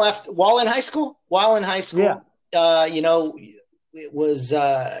 Saturdays, while in high school. Yeah. It was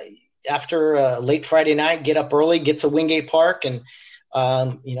after a late Friday night, get up early, get to Wingate Park, and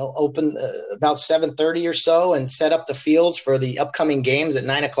open about 7:30 or so, and set up the fields for the upcoming games at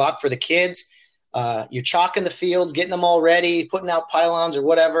 9 o'clock for the kids. You're chalking the fields, getting them all ready, putting out pylons or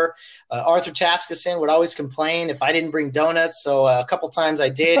whatever. Arthur Taskeson would always complain if I didn't bring donuts. So a couple times I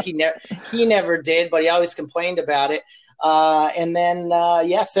did. He never did, but he always complained about it. And then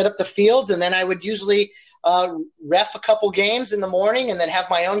set up the fields, and then I would usually ref a couple games in the morning, and then have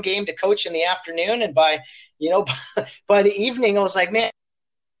my own game to coach in the afternoon. And by the evening, I was like, man.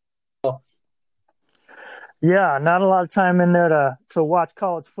 Yeah, not a lot of time in there to watch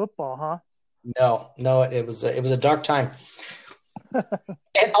college football, huh? No, it was a dark time.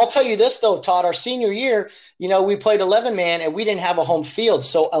 And I'll tell you this though, Todd, our senior year, we played 11-man, and we didn't have a home field.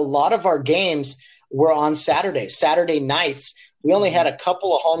 So a lot of our games were on Saturday nights. We only had a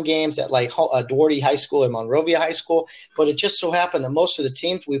couple of home games at like Duarte High School or Monrovia High School, but it just so happened that most of the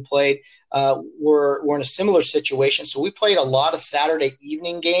teams we played were in a similar situation. So we played a lot of Saturday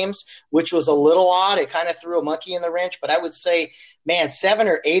evening games, which was a little odd. It kind of threw a monkey in the wrench, but I would say, man, 7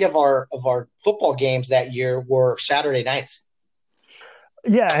 or 8 of our football games that year were Saturday nights.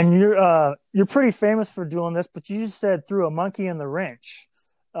 Yeah, and you're pretty famous for doing this, but you just said threw a monkey in the wrench.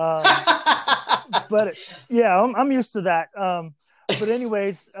 But yeah, I'm used to that. But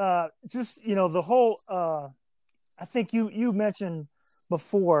anyways, just, the whole, I think you mentioned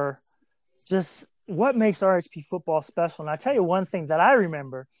before, just what makes RHP football special. And I tell you one thing that I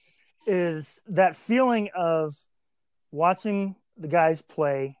remember is that feeling of watching the guys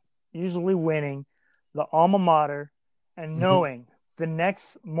play, usually winning, the alma mater, and knowing the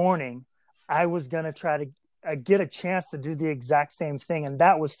next morning I was going to try to get a chance to do the exact same thing. And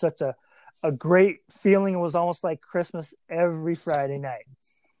that was such a great feeling. It was almost like Christmas every Friday night.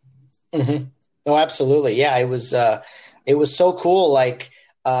 Mm-hmm. Oh, absolutely. Yeah, it was so cool. Like,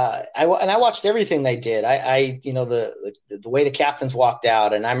 I watched everything they did. The way the captains walked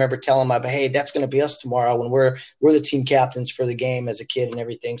out, and I remember telling my, hey, that's going to be us tomorrow when we're the team captains for the game as a kid and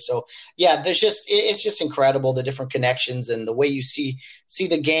everything. So yeah, it's just incredible, the different connections and the way you see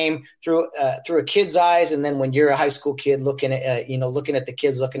the game through a kid's eyes, and then when you're a high school kid looking at the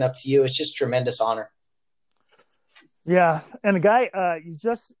kids looking up to you, it's just tremendous honor. Yeah, and the guy you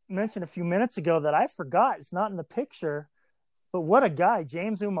just mentioned a few minutes ago that I forgot, it's not in the picture. But what a guy,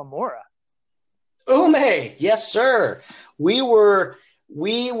 James Umamura. Ume, yes, sir. We were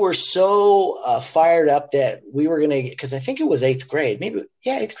so fired up that we were going to, because I think it was 8th grade, maybe,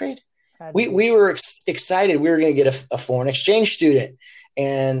 yeah, 8th grade. We were excited we were going to get a foreign exchange student,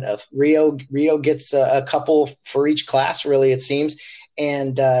 and Rio gets a couple for each class, really, it seems.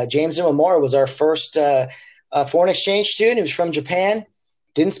 And James Umamura was our first foreign exchange student. He was from Japan,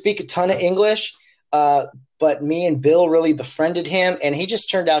 didn't speak a ton of English. But me and Bill really befriended him, and he just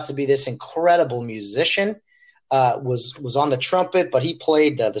turned out to be this incredible musician. was on the trumpet, but he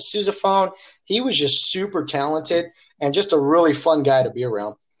played the sousaphone. He was just super talented and just a really fun guy to be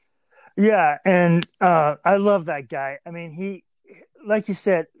around. Yeah, and I love that guy. I mean, he, like you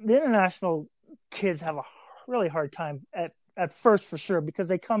said, the international kids have a really hard time at first for sure, because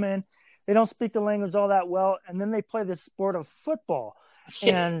they come in, they don't speak the language all that well, and then they play this sport of football.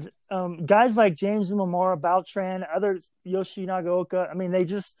 And guys like James Momora, Beltran, others, Yoshi Nagaoka, I mean,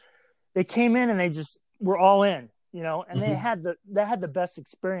 they came in and they just were all in, you know, and they had the best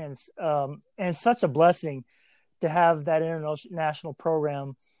experience, and such a blessing to have that international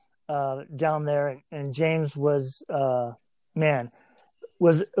program down there. And James was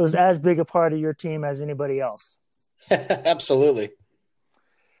was as big a part of your team as anybody else. Absolutely.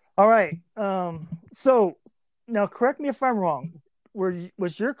 All right. So now correct me if I'm wrong.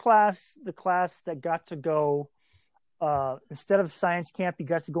 Was your class the class that got to go, instead of science camp, you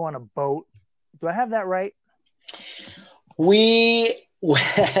got to go on a boat? Do I have that right?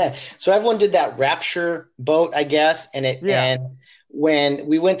 So everyone did that Rapture boat, I guess. And when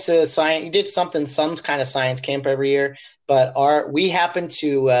we went to science, you did some kind of science camp every year, but we happened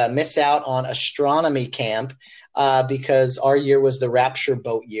to miss out on astronomy camp because our year was the Rapture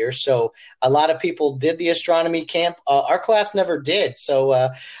boat year. So a lot of people did the astronomy camp. Our class never did. So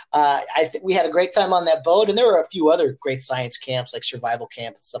I think we had a great time on that boat, and there were a few other great science camps like survival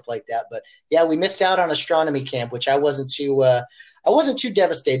camp and stuff like that. But yeah, we missed out on astronomy camp, which I wasn't too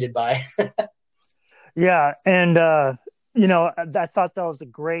devastated by. Yeah, and you know, I thought that was a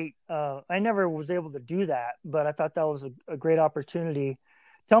great. I never was able to do that, but I thought that was a great opportunity.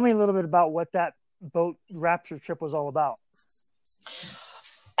 Tell me a little bit about what that boat Rapture trip was all about.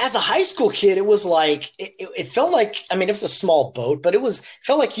 As a high school kid, it was like it felt like, I mean, it was a small boat, but it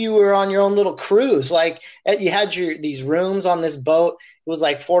felt like you were on your own little cruise. Like you had these rooms on this boat. It was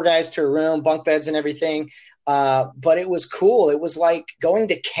like 4 guys to a room, bunk beds and everything. But it was cool. It was like going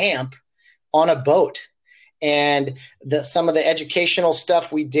to camp on a boat. And some of the educational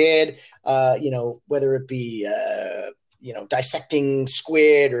stuff we did, you know, whether it be, you know, dissecting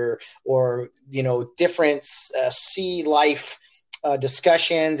squid or you know, different sea life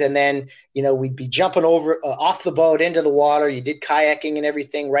discussions. And then, you know, we'd be jumping over off the boat into the water. You did kayaking and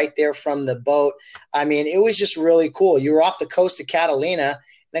everything right there from the boat. I mean, it was just really cool. You were off the coast of Catalina,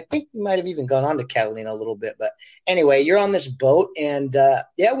 and I think you might have even gone on to Catalina a little bit. But anyway, you're on this boat, and yeah,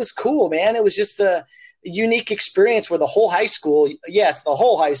 it was cool, man. It was just a unique experience where the whole high school,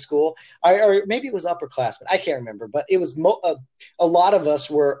 or maybe it was upperclassmen, I can't remember, but it was a lot of us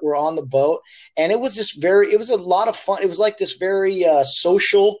were on the boat, and it was just it was a lot of fun. It was like this very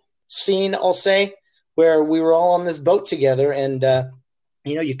social scene, I'll say, where we were all on this boat together, and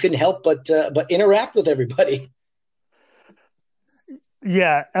you know, you couldn't help but interact with everybody.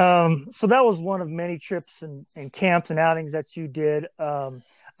 Yeah. So that was one of many trips and camps and outings that you did.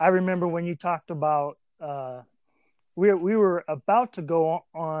 I remember when you talked about, we were about to go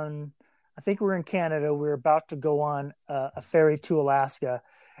on, I think we were in Canada. We were about to go on a ferry to Alaska.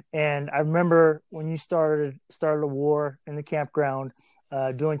 And I remember when you started a war in the campground,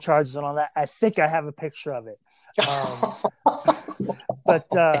 doing charges and all that. I think I have a picture of it. But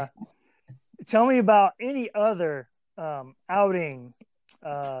tell me about any other outing,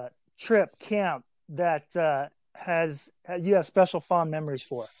 trip, camp that you have special fond memories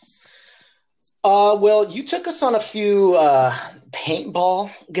for. Well, you took us on a few paintball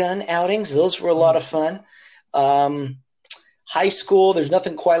gun outings. Those were a lot of fun. High school, there's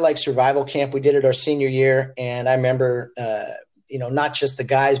nothing quite like survival camp. We did it our senior year, and I remember you know, not just the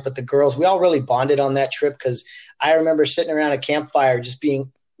guys but the girls, we all really bonded on that trip, because I remember sitting around a campfire just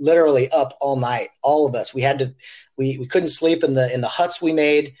being literally up all night. All of us, we couldn't sleep in the huts we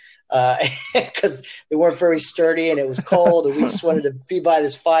made because they weren't very sturdy, and it was cold, and we just wanted to be by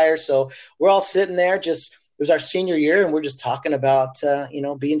this fire. So we're all sitting there, it was our senior year, and we're just talking about you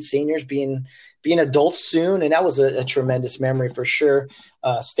know, being seniors, being adults soon. And that was a tremendous memory for sure.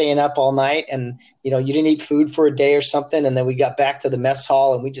 Staying up all night, and you know, you didn't eat food for a day or something, and then we got back to the mess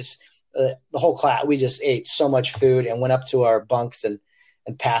hall, and we just the whole class, we just ate so much food and went up to our bunks and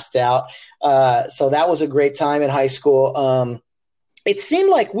passed out. So that was a great time in high school. It seemed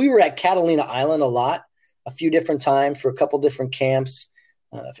like we were at Catalina Island a lot, a few different times for a couple different camps,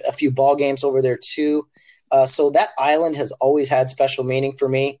 a few ball games over there too. So that island has always had special meaning for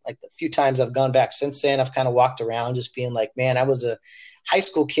me. Like the few times I've gone back since then, I've kind of walked around just being like, man, I was a high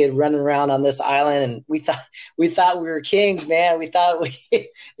school kid running around on this island, and we thought we were kings, man. We thought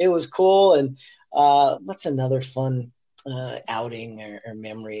it was cool. And what's another fun outing or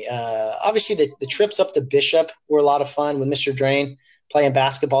memory? Obviously the trips up to Bishop were a lot of fun with Mr. Drain, playing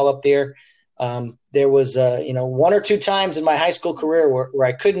basketball up there. there was, one or two times in my high school career where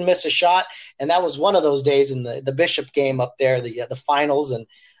I couldn't miss a shot. And that was one of those days in the Bishop game up there, the finals. And,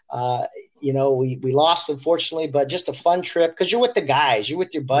 we lost, unfortunately, but just a fun trip because you're with the guys, you're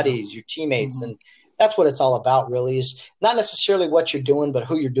with your buddies, your teammates. Mm-hmm. And that's what it's all about, really, is not necessarily what you're doing, but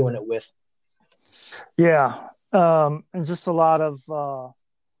who you're doing it with. Yeah. And just a lot of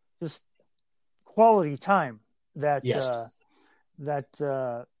just quality time that, yes.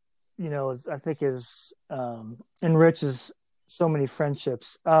 I think is enriches so many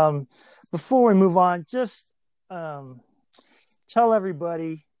friendships. Before we move on, just tell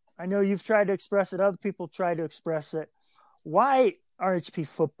everybody, I know you've tried to express it, other people try to express it. Why RHP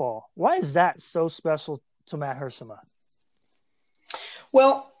football? Why is that so special to Matt Hersema?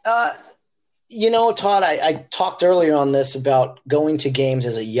 Well, Todd, I talked earlier on this about going to games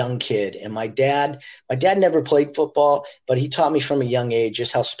as a young kid, and my dad never played football, but he taught me from a young age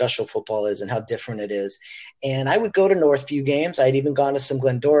just how special football is and how different it is. And I would go to Northview games. I'd even gone to some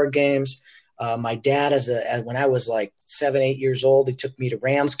Glendora games. My dad, when I was like 7, 8 years old, he took me to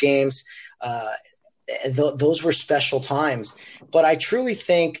Rams games. Those were special times. But I truly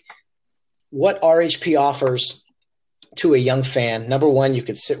think what RHP offers to a young fan, number one, you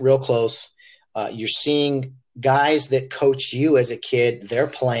could sit real close. You're seeing guys that coached you as a kid, they're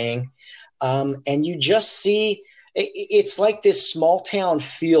playing. And you just see it's like this small town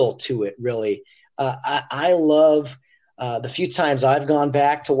feel to it, really. I love the few times I've gone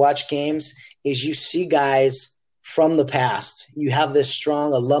back to watch games is you see guys from the past. You have this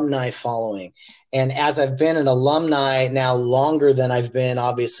strong alumni following. And as I've been an alumni now longer than I've been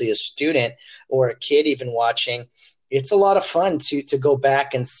obviously a student or a kid even watching, it's a lot of fun to go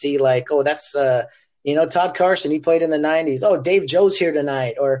back and see like, oh, that's Todd Carson, he played in the 90s. Oh, Dave Joe's here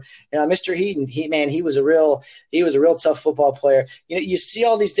tonight. Or Mr. Heaton, he was a real tough football player. You see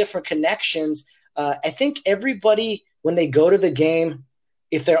all these different connections. I think everybody, when they go to the game,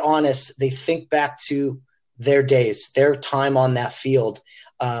 if they're honest, they think back to their days, their time on that field.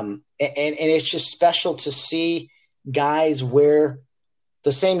 And it's just special to see guys wear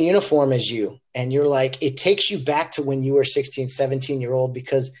the same uniform as you. And you're like, it takes you back to when you were 16, 17-year-old,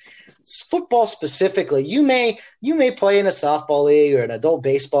 because football specifically, you may play in a softball league or an adult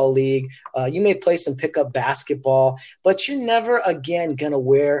baseball league. You may play some pickup basketball, but you're never again going to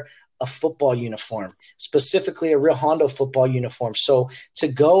wear a football uniform, specifically a Rio Hondo football uniform. So to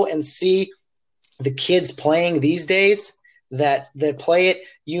go and see the kids playing these days that play it,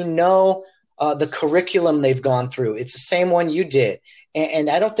 the curriculum they've gone through. It's the same one you did. And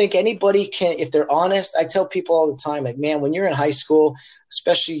I don't think anybody can, if they're honest, I tell people all the time, like, man, when you're in high school,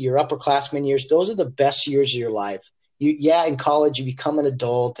 especially your upperclassmen years, those are the best years of your life. In college, you become an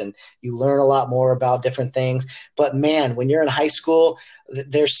adult and you learn a lot more about different things. But man, when you're in high school,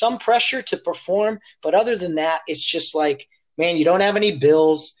 there's some pressure to perform. But other than that, it's just like, man, you don't have any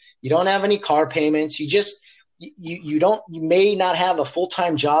bills. You don't have any car payments. You may not have a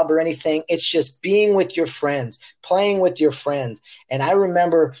full-time job or anything. It's just being with your friends, playing with your friends. And I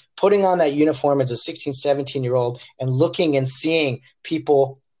remember putting on that uniform as a 16, 17-year-old and looking and seeing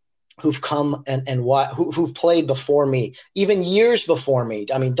people who've come and who've played before me, even years before me.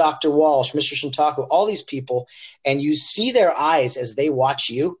 I mean, Dr. Walsh, Mr. Shintaku, all these people. And you see their eyes as they watch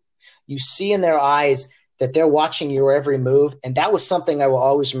you. You see in their eyes that they're watching your every move. And that was something I will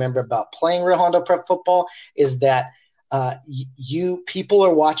always remember about playing Rio Hondo Prep football, is that people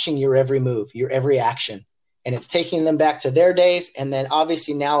are watching your every move, your every action. And it's taking them back to their days. And then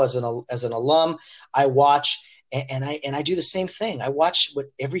obviously now as an alum, I watch and I do the same thing. I watch what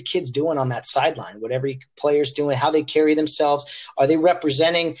every kid's doing on that sideline, what every player's doing, how they carry themselves. Are they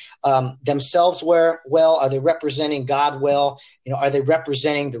representing themselves well? Are they representing God well? Are they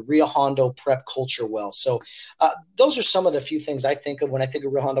representing the Rio Hondo Prep culture well? So those are some of the few things I think of when I think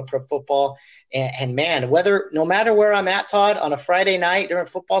of Rio Hondo Prep football. And man, no matter where I'm at, Todd, on a Friday night during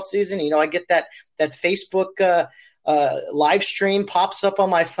football season, I get that Facebook live stream pops up on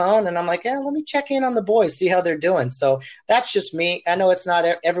my phone and I'm like, let me check in on the boys, see how they're doing. So that's just me. I know it's not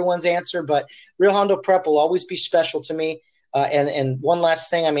everyone's answer, but Rio Hondo Prep will always be special to me. And one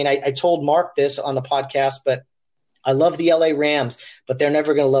last thing, I told Mark this on the podcast, but I love the LA Rams, but they're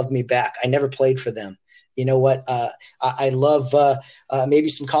never going to love me back. I never played for them. You know what? I love maybe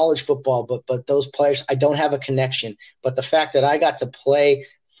some college football, but those players, I don't have a connection. But the fact that I got to play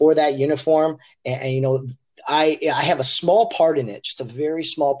for that uniform and I have a small part in it, just a very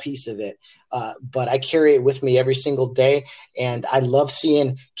small piece of it, but I carry it with me every single day, and I love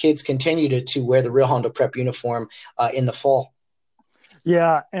seeing kids continue to wear the Rio Hondo Prep uniform in the fall.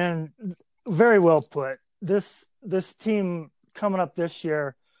 Yeah, and very well put. This team coming up this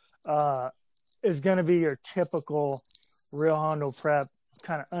year, is going to be your typical Rio Hondo Prep,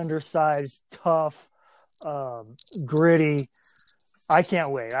 kind of undersized, tough, gritty. I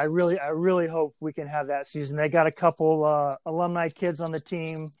can't wait. I really hope we can have that season. They got a couple alumni kids on the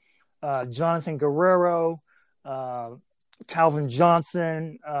team, Jonathan Guerrero, Calvin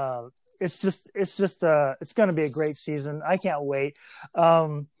Johnson. It's going to be a great season. I can't wait.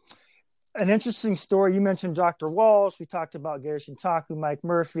 An interesting story. You mentioned Dr. Walsh. We talked about Gary Shintaku, Mike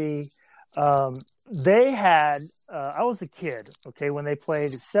Murphy. They had, I was a kid, okay, when they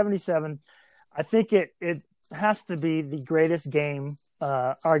played 77. I think it has to be the greatest game,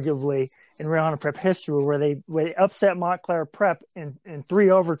 arguably, in Rio Hondo Prep history, where they upset Montclair Prep in 3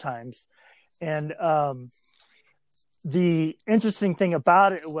 overtimes. And the interesting thing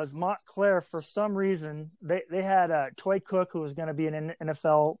about it was Montclair, for some reason, they had Toy Cook, who was going to be an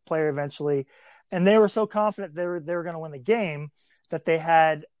NFL player eventually, and they were so confident they were going to win the game that they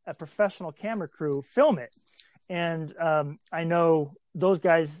had a professional camera crew film it. And I know those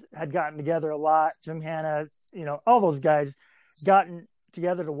guys had gotten together a lot. Jim Hanna, all those guys gotten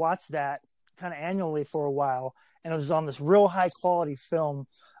together to watch that kind of annually for a while. And it was on this real high quality film.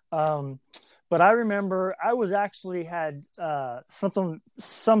 But I remember I was actually had some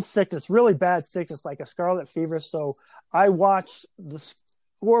sickness, really bad sickness, like a scarlet fever. So I watched the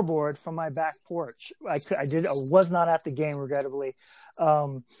scoreboard from my back porch. I was not at the game, regrettably.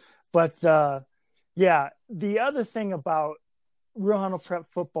 Yeah, the other thing about Rio Hondo Prep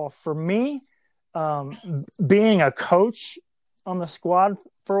football for me, being a coach on the squad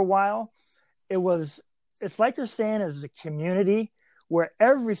for a while, it's like you're saying, as a community where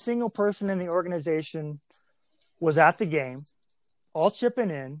every single person in the organization was at the game, all chipping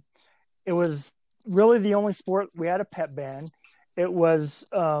in. It was really the only sport we had a pep band. It was,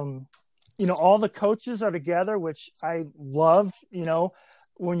 all the coaches are together, which I loved.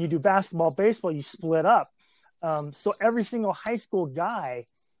 When you do basketball, baseball, you split up. So every single high school guy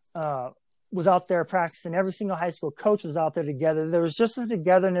was out there practicing. Every single high school coach was out there together. There was just a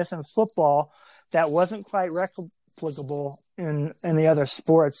togetherness in football that wasn't quite replicable in the other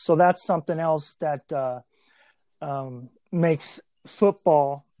sports. So that's something else that makes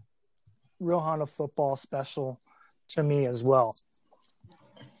football, Rio Hondo football, special to me as well.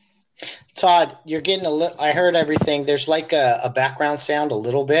 Todd, you're getting I heard everything. There's like a background sound a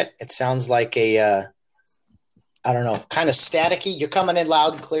little bit. It sounds like I don't know, kind of staticky. You're coming in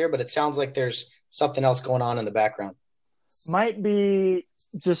loud and clear, but it sounds like there's something else going on in the background. Might be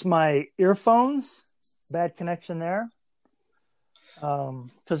just my earphones. Bad connection there.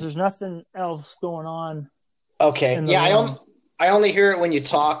 Because there's nothing else going on. Okay. Yeah, I only hear it when you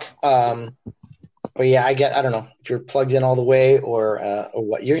talk. But yeah, I don't know if you're plugged in all the way or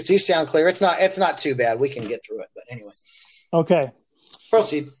what. You sound clear. It's not too bad. We can get through it. But anyway. Okay.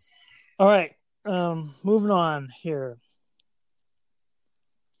 Proceed. All right. Moving on here.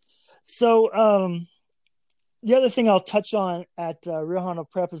 So the other thing I'll touch on at Rio Hondo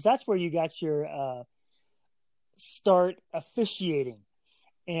Prep is that's where you got your start officiating.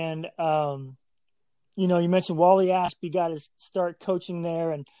 And you mentioned Wally Ashby got his start coaching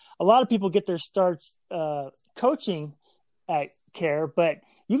there, and a lot of people get their starts coaching at CARE, but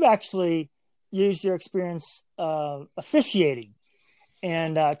you've actually used your experience officiating.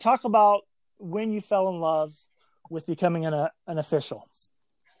 And talk about when you fell in love with becoming an official.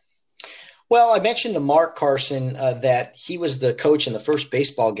 Well, I mentioned to Mark Carson that he was the coach in the first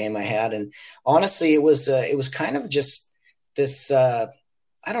baseball game I had, and honestly, it was kind of just this. I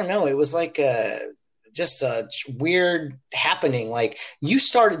don't know. It was like just a weird happening. Like, you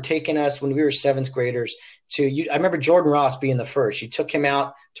started taking us when we were 7th graders I remember Jordan Ross being the first. You took him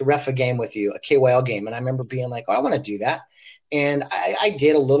out to ref a game with you, a KYL game. And I remember being like, oh, I want to do that. And I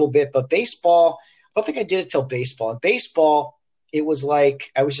did a little bit, but baseball, I don't think I did it till baseball. In baseball, it was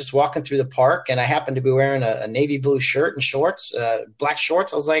like I was just walking through the park and I happened to be wearing a navy blue shirt and shorts, black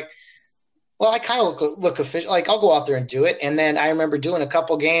shorts. I was like, well, I kind of look official. Like, I'll go out there and do it. And then I remember doing a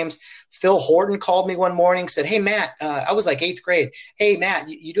couple games. Phil Horton called me one morning, said, hey, Matt, I was like 8th grade. Hey, Matt,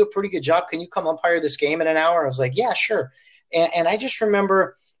 you do a pretty good job. Can you come umpire this game in an hour? I was like, yeah, sure. And I just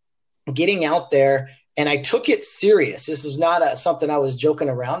remember getting out there, and I took it serious. This was not something I was joking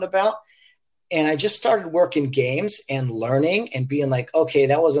around about. And I just started working games and learning and being like, okay,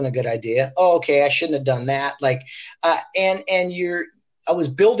 that wasn't a good idea. Oh, okay, I shouldn't have done that. Like, I was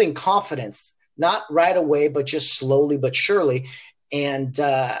building confidence, not right away, but just slowly but surely. And,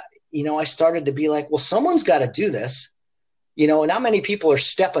 I started to be like, well, someone's got to do this, and not many people are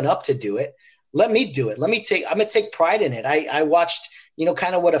stepping up to do it. Let me do it. I'm going to take pride in it. I watched,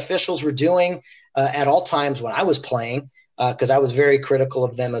 kind of what officials were doing at all times when I was playing. because I was very critical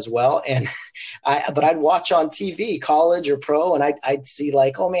of them as well. And but I'd watch on TV, college or pro, and I'd see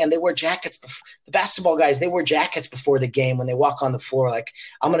like, oh man, they wear jackets. The basketball guys, they wear jackets before the game when they walk on the floor. Like,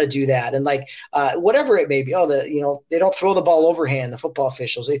 I'm going to do that. And like, whatever it may be. Oh, they don't throw the ball overhand. The football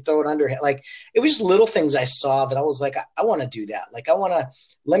officials, they throw it underhand. Like, it was just little things I saw that I was like, I want to do that. Like,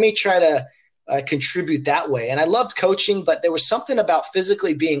 let me try to contribute that way. And I loved coaching, but there was something about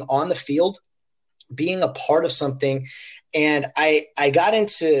physically being on the field, being a part of something. And I got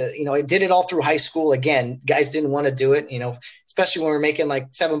into, I did it all through high school. Again, guys didn't want to do it, especially when we're making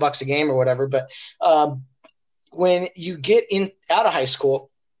like $7 a game or whatever. But when you get out of high school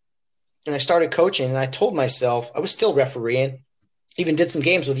and I started coaching, and I told myself, I was still refereeing, even did some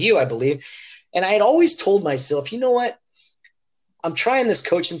games with you, I believe. And I had always told myself, you know what? I'm trying this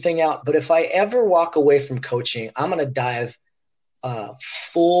coaching thing out, but if I ever walk away from coaching, I'm going to dive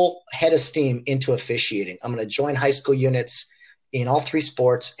full head of steam into officiating. I'm going to join high school units in all 3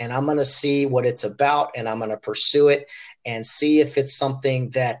 sports, and I'm going to see what it's about, and I'm going to pursue it and see if it's something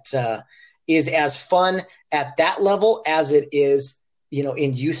that is as fun at that level as it is,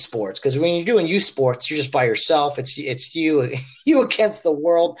 in youth sports. Because when you're doing youth sports, you're just by yourself. It's you against the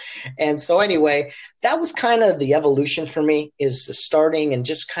world. And so anyway, that was kind of the evolution for me, is starting and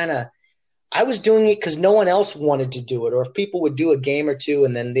just kind of, I was doing it because no one else wanted to do it, or if people would do a game or two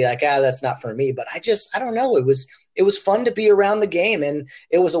and then be like, that's not for me. But I don't know. It was fun to be around the game, and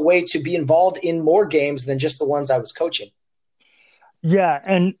it was a way to be involved in more games than just the ones I was coaching. Yeah.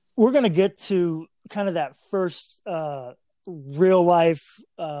 And we're going to get to kind of that first real life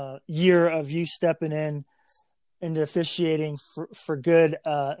year of you stepping into officiating for good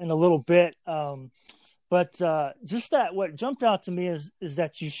in a little bit. But just that, what jumped out to me is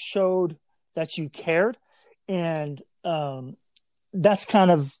that you showed that you cared, and that's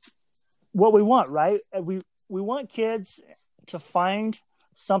kind of what we want, right? We want kids to find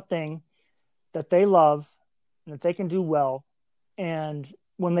something that they love and that they can do well, and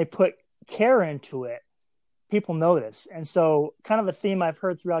when they put care into it, people notice. And so kind of a theme I've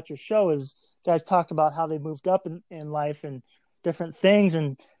heard throughout your show is guys talk about how they moved up in life and different things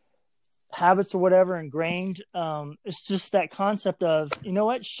and habits or whatever ingrained. It's just that concept of,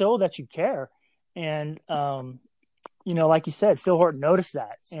 show that you care. And, like you said, Phil Horton noticed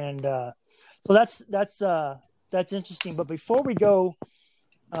that. And so that's interesting. But before we go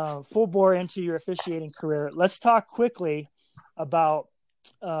full bore into your officiating career, let's talk quickly about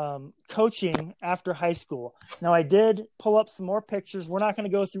coaching after high school. Now, I did pull up some more pictures. We're not going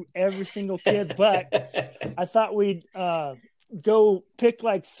to go through every single kid, but I thought we'd go pick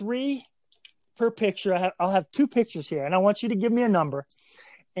like 3 per picture. I'll have 2 pictures here, and I want you to give me a number,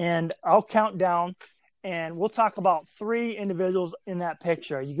 and I'll count down, and we'll talk about 3 individuals in that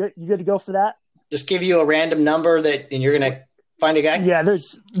picture. You good to go for that? Just give you a random number and you're going to find a guy? Yeah,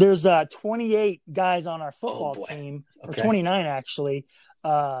 there's 28 guys on our football team, or 29 actually.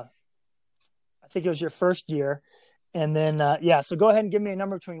 I think it was your first year. And then, so go ahead and give me a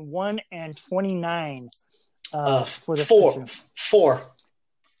number between 1 and 29 for this 4.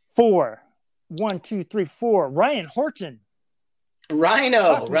 4. 1, 2, 3, 4. Ryan Horton.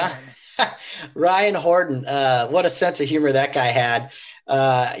 Rhino. Ryan Horton. What a sense of humor that guy had.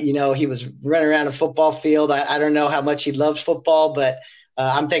 He was running around a football field. I don't know how much he loves football, but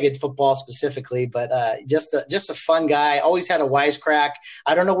I'm thinking football specifically, but just a fun guy. Always had a wisecrack.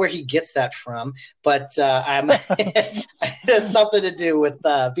 I don't know where he gets that from, but it's something to do with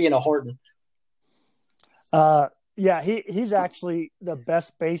being a Horton. He's actually the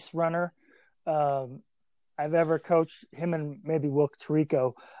best base runner I've ever coached. Him and maybe Will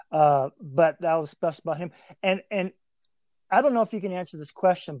Tirico, but that was best about him. And I don't know if you can answer this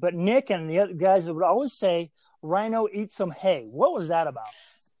question, but Nick and the other guys would always say, Rhino, eat some hay. What was that about?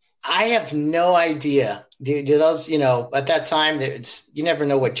 I have no idea. Do those, at that time, you never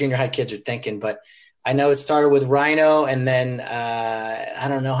know what junior high kids are thinking, but I know it started with Rhino, and then I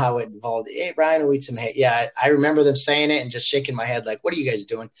don't know how it evolved. Hey, Rhino, eat some hay. Yeah, I remember them saying it and just shaking my head like, what are you guys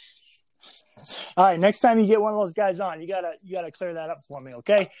doing? All right, next time you get one of those guys on, you gotta clear that up for me,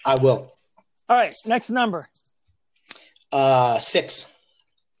 okay? I will. All right, next number. 6.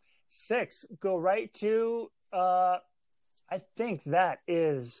 6. Go right to I think that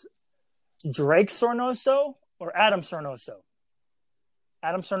is Drake Sornoso or Adam Sornoso.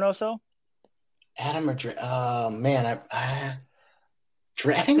 Adam Sornoso? Adam or Drake? Oh man, I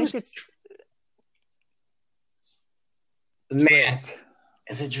think it's man.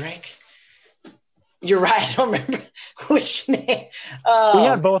 Is it Drake? You're right. I don't remember which name. We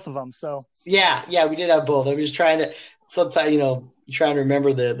had both of them, so yeah, we did have both. I was just trying to sometimes, trying to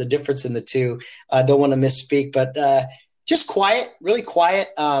remember the difference in the two. I don't want to misspeak, but just quiet, really quiet.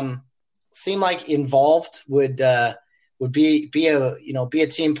 Seemed like involved, would be a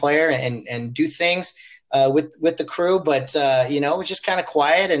team player and do things with the crew, but was just kind of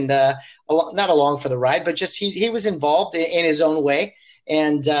quiet and not along for the ride, but just he was involved in his own way,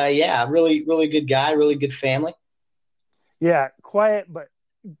 and really really good guy, really good family. Yeah, quiet but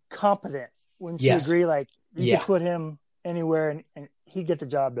competent. Wouldn't you agree? Like you could put him anywhere and he'd get the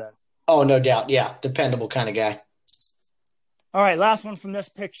job done. Oh, no doubt. Yeah, dependable kind of guy. All right, last one from this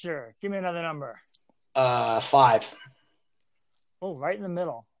picture. Give me another number. 5. Oh, right in the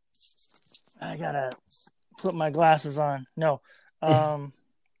middle. I gotta put my glasses on. No, I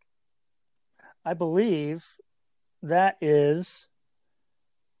believe that is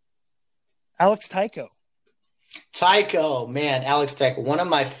Alex Tyko. Tyko, man, Alex Tyko, one of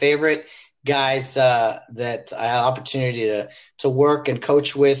my favorite guys that I had opportunity to work and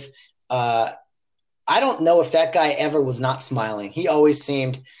coach with. I don't know if that guy ever was not smiling. He always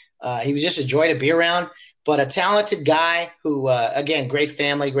seemed he was just a joy to be around, but a talented guy who, again, great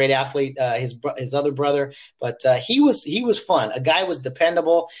family, great athlete, his other brother, but he was fun. A guy was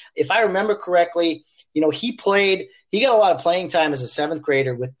dependable. If I remember correctly, he got a lot of playing time as a 7th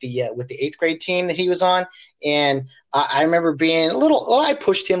grader with the 8th grade team that he was on. And I remember being I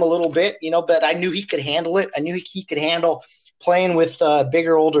pushed him a little bit, but I knew he could handle it. I knew he could handle playing with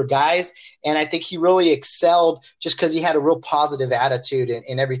bigger, older guys. And I think he really excelled just because he had a real positive attitude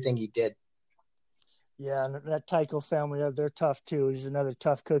in everything he did. Yeah, and that Tycho family, they're tough too. He's another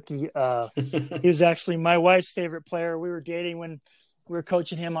tough cookie. He was actually my wife's favorite player. We were dating when we were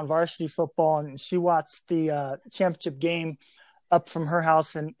coaching him on varsity football, and she watched the championship game up from her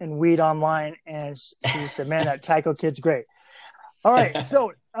house in Weed online, and she said, man, that Tycho kid's great. All right,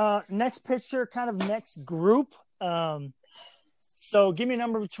 so next picture, kind of next group. So give me a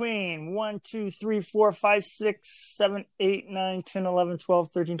number between 1, 2, 3, 4, 5, 6, 7, 8, 9, 10, 11,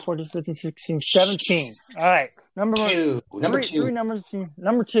 12, 13, 14, 15, 16, 17. All right. Number 2. Three numbers.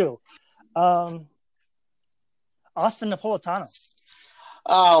 Number 2. Austin Napolitano.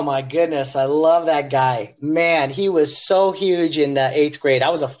 Oh, my goodness. I love that guy. Man, he was so huge in 8th grade.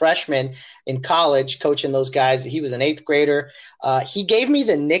 I was a freshman in college coaching those guys. He was an 8th grader. He gave me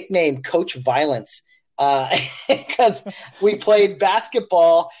the nickname Coach Violence. Because we played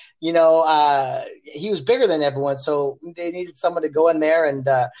basketball, he was bigger than everyone, so they needed someone to go in there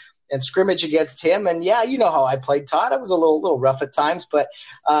and scrimmage against him. And how I played, Todd. I was a little rough at times, but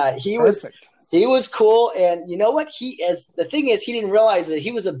he was cool. And you know what? The thing is, he didn't realize that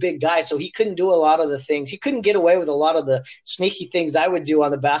he was a big guy, so he couldn't do a lot of the things. He couldn't get away with a lot of the sneaky things I would do on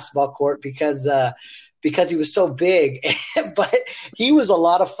the basketball court because he was so big, but he was a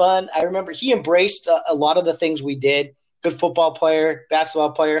lot of fun. I remember he embraced a lot of the things we did. Good football player,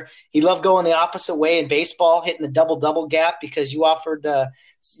 basketball player. He loved going the opposite way in baseball, hitting the double gap because you offered a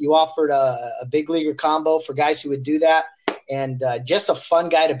big leaguer combo for guys who would do that. And just a fun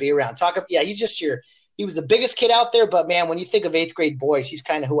guy to be around. He was the biggest kid out there, but man, when you think of 8th grade boys, he's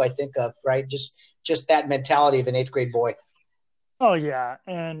kind of who I think of, right? Just that mentality of an 8th grade boy. Oh yeah.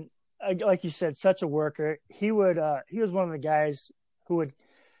 And like you said, such a worker. He was one of the guys who would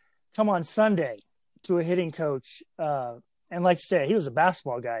come on Sunday to a hitting coach. And like I said, he was a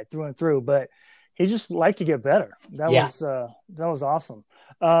basketball guy through and through, but he just liked to get better. That was awesome.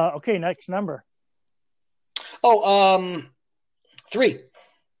 Okay. Next number. 3.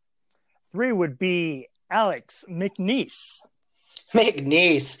 3 would be Alex McNeese.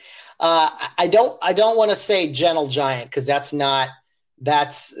 McNeese. I don't want to say gentle giant because that's not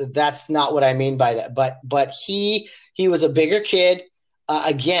what I mean by that. But he was a bigger kid.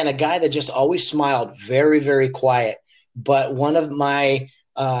 Again, a guy that just always smiled, very, very quiet. But one of my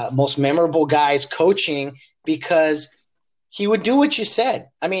most memorable guys coaching because he would do what you said.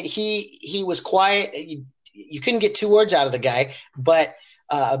 I mean, he was quiet. You couldn't get 2 words out of the guy, but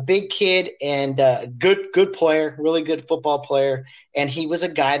a big kid and good player, really good football player. And he was a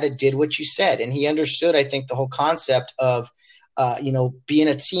guy that did what you said. And he understood, I think, the whole concept of being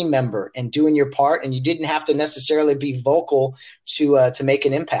a team member and doing your part, and you didn't have to necessarily be vocal to make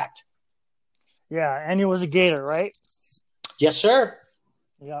an impact. Yeah, and he was a Gator, right? Yes, sir.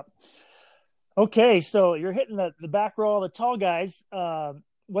 Yep. Okay, so you're hitting the back row of the tall guys.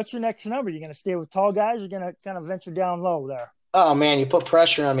 What's your next number? You going to stay with tall guys? Or you're going to kind of venture down low there? Oh, man, you put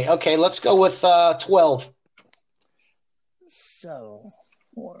pressure on me. Okay, let's go with 12. So,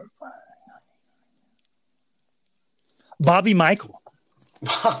 4, 5. Bobby Michael.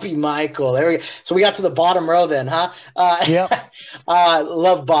 Bobby Michael. There we go. So we got to the bottom row then, huh? Yep.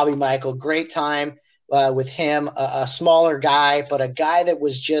 Love Bobby Michael. Great time with him. A smaller guy, but a guy that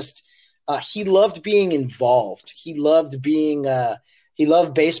was just He loved being involved. He loved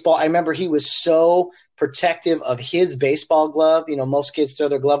baseball. I remember he was so protective of his baseball glove. Most kids throw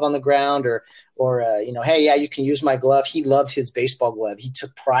their glove on the ground or hey, yeah, you can use my glove. He loved his baseball glove. He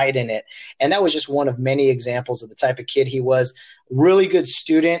took pride in it. And that was just one of many examples of the type of kid he was. Really good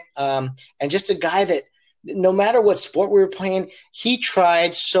student, and just a guy that no matter what sport we were playing, he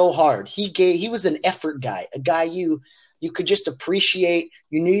tried so hard. He was an effort guy, a guy you could just appreciate.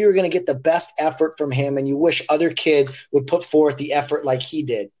 You knew you were going to get the best effort from him, and you wish other kids would put forth the effort like he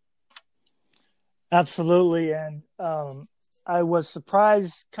did. Absolutely. And I was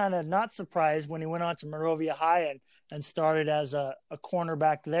surprised, kind of not surprised, when he went on to Monrovia High and started as a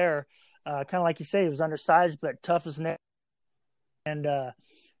cornerback there. Kind of like you say, he was undersized, but tough as nails. And,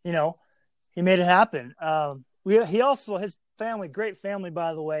 he made it happen. He also, his family, great family,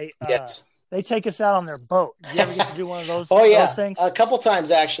 by the way. Yes. They take us out on their boat. Did you ever get to do one of those? Oh yeah, those things? a couple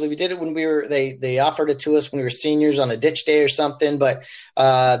times actually. We did it when they offered it to us when we were seniors on a ditch day or something. But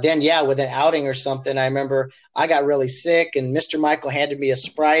then with an outing or something, I remember I got really sick and Mr. Michael handed me a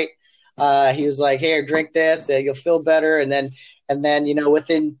Sprite. He was like, "Here, drink this. You'll feel better." And then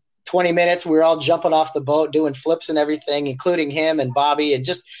within 20 minutes, we were all jumping off the boat, doing flips and everything, including him and Bobby, and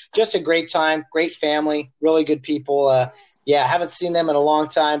just a great time, great family, really good people. Haven't seen them in a long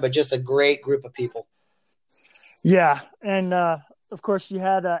time, but just a great group of people. Yeah, and of course you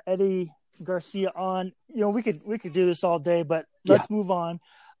had Eddie Garcia on. We could do this all day, but let's move on.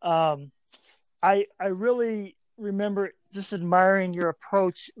 I really remember just admiring your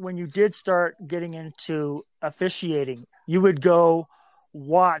approach when you did start getting into officiating. You would go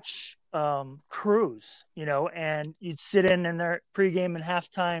watch crews, and you'd sit in their pregame and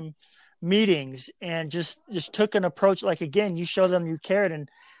halftime meetings and just took an approach. Like, again, you showed them you cared,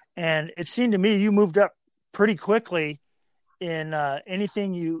 and it seemed to me you moved up pretty quickly in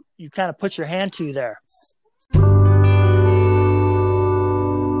anything you kind of put your hand to there.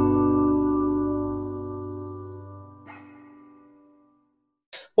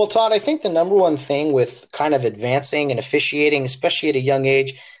 Well, Todd, I think the number one thing with kind of advancing and officiating, especially at a young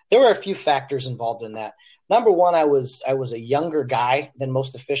age, there were a few factors involved in that. Number one, I was a younger guy than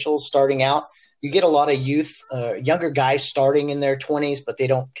most officials starting out. You get a lot of younger guys starting in their 20s, but they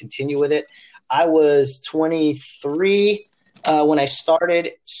don't continue with it. I was 23 when I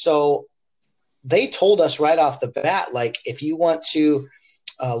started, so they told us right off the bat, like, if you want to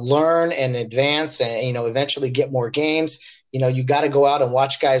learn and advance and eventually get more games, you got to go out and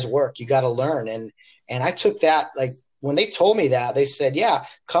watch guys work. You got to learn, and I took that, like, when they told me that, they said, yeah,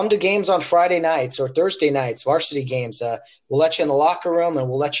 come to games on Friday nights or Thursday nights, varsity games. We'll let you in the locker room and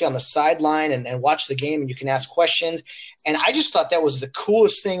we'll let you on the sideline and watch the game, and you can ask questions. And I just thought that was the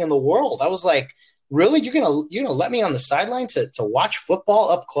coolest thing in the world. I was like, really? You're gonna let me on the sideline to watch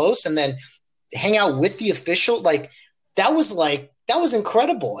football up close and then hang out with the official? That was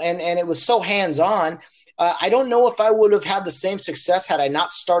incredible. And it was so hands-on. I don't know if I would have had the same success had I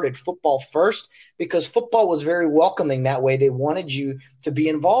not started football first, because football was very welcoming that way. They wanted you to be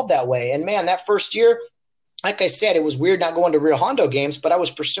involved that way. And, man, that first year, like I said, it was weird not going to Rio Hondo games, but I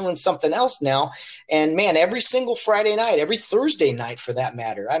was pursuing something else now. And, man, every single Friday night, every Thursday night for that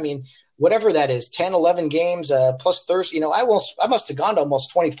matter, I mean, whatever that is, 10, 11 games plus Thursday, I must have gone to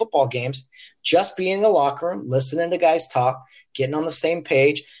almost 20 football games just being in the locker room, listening to guys talk, getting on the same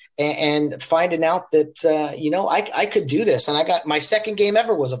page, and finding out that, I could do this. And I got my second game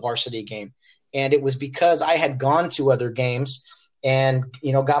ever was a varsity game. And it was because I had gone to other games and,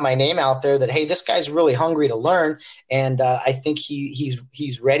 got my name out there that, hey, this guy's really hungry to learn. And I think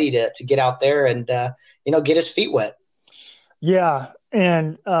he's ready to get out there and, get his feet wet. Yeah.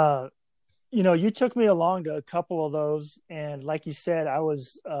 And, you took me along to a couple of those. And like you said, I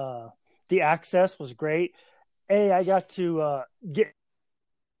was the access was great. A, I got to get –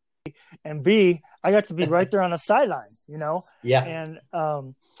 and B, I got to be right there on the sideline, Yeah. And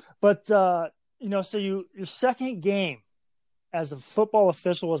so your second game as a football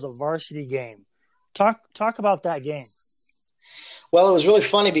official was a varsity game. Talk about that game. Well, it was really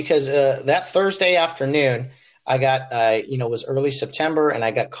funny because that Thursday afternoon, I got it was early September, and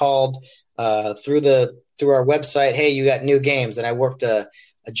I got called through our website. Hey, you got new games, and I worked a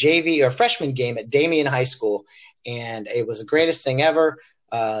JV or freshman game at Damien High School, and it was the greatest thing ever.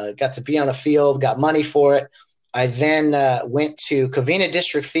 Got to be on a field, got money for it. I then went to Covina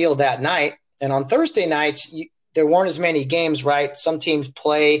District Field that night. And on Thursday nights, there weren't as many games, right? Some teams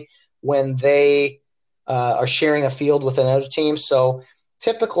play when they are sharing a field with another team. So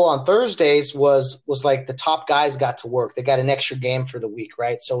typical on Thursdays was like the top guys got to work. They got an extra game for the week,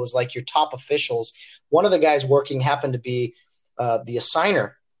 right? So it was like your top officials. One of the guys working happened to be the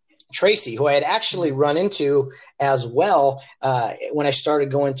assigner. Tracy, who I had actually run into as well when I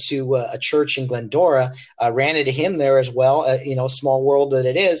started going to a church in Glendora. Ran into him there as well, small world that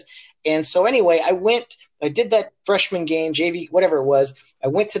it is. And so anyway, I did that freshman game, JV, whatever it was. I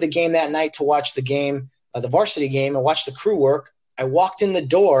went to the game that night to watch the game, the varsity game, and watch the crew work. I walked in the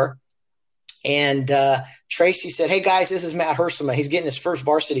door, and Tracy said, "Hey, guys, this is Matt Hersema. He's getting his first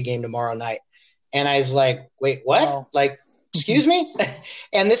varsity game tomorrow night." And I was like, "Wait, what?" Wow. Like, excuse me?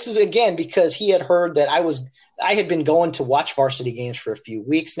 And this is, again, because he had heard that I had been going to watch varsity games for a few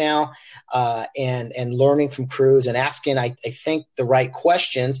weeks now and learning from crews and asking, I think, the right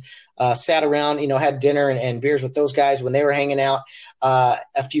questions. Sat around, had dinner and beers with those guys when they were hanging out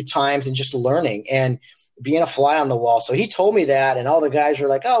a few times and just learning and being a fly on the wall. So he told me that, and all the guys were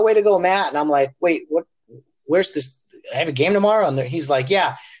like, "Oh, way to go, Matt." And I'm like, "Wait, what? Where's this? I have a game tomorrow?" And he's like,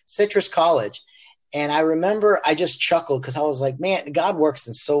 "Yeah, Citrus College." And I remember I just chuckled because I was like, man, God works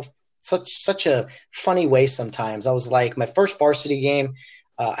in such a funny way sometimes. I was like, my first varsity game,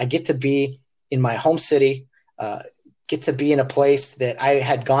 I get to be in my home city, get to be in a place that I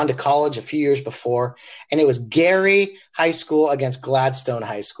had gone to college a few years before. And it was Gary High School against Gladstone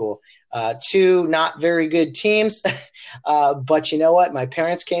High School. Two not very good teams. But you know what? My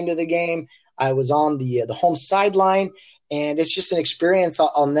parents came to the game. I was on the home sideline. And it's just an experience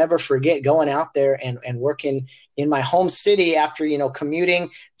I'll never forget, going out there and working in my home city after,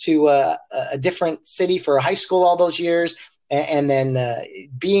 commuting to a different city for high school all those years. And then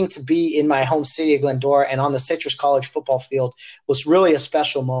being in my home city of Glendora and on the Citrus College football field was really a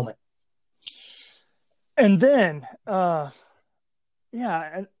special moment. And then, not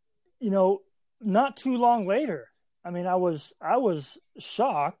too long later, I mean, I was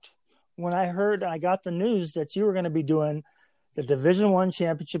shocked when I got the news that you were going to be doing the Division I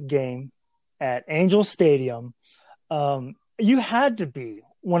championship game at Angel Stadium. You had to be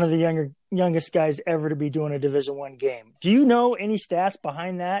one of the youngest guys ever to be doing a Division I game. Do you know any stats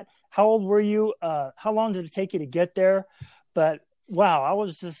behind that? How old were you? How long did it take you to get there? But wow, I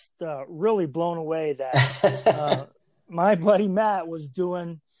was just really blown away that my buddy Matt was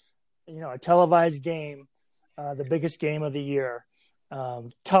doing, a televised game, the biggest game of the year.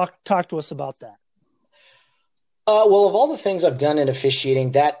 Talk to us about that. Well, of all the things I've done in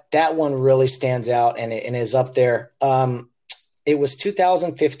officiating, that one really stands out and is up there. It was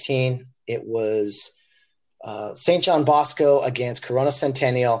 2015. It was St. John Bosco against Corona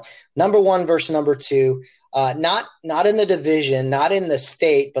Centennial, number 1 versus number 2. Not in the division, not in the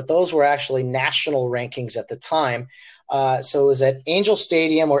state, but those were actually national rankings at the time. So it was at Angel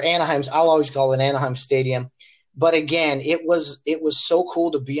Stadium, or Anaheim's. I'll always call it Anaheim Stadium. But again, it was so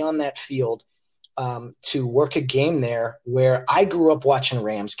cool to be on that field, to work a game there where I grew up watching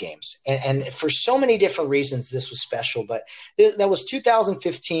Rams games. And for so many different reasons, this was special. But that was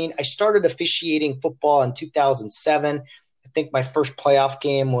 2015. I started officiating football in 2007. I think my first playoff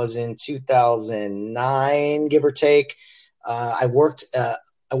game was in 2009, give or take. I worked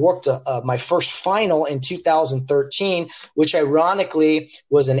my first final in 2013, which ironically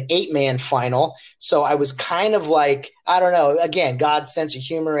was an 8-man final. So I was kind of like, I don't know, again, God's sense of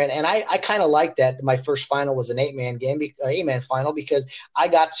humor. And I kind of liked that my first final was an 8-man game, 8-man final, because I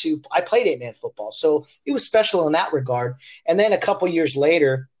played 8-man football. So it was special in that regard. And then a couple years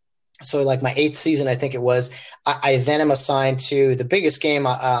later, so like my 8th season, I think it was, I then am assigned to the biggest game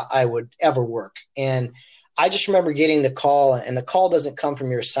I would ever work. And I just remember getting the call, and the call doesn't come from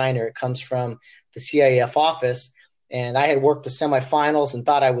your assigner. It comes from the CIF office. And I had worked the semifinals and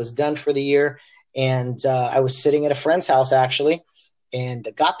thought I was done for the year. And I was sitting at a friend's house, actually, and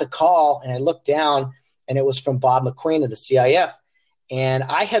got the call. And I looked down, and it was from Bob McQueen of the CIF. And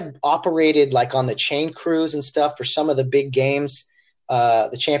I had operated like on the chain crews and stuff for some of the big games,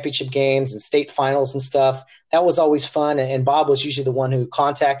 the championship games and state finals and stuff. That was always fun. And Bob was usually the one who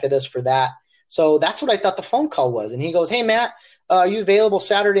contacted us for that. So that's what I thought the phone call was. And he goes, "Hey, Matt, are you available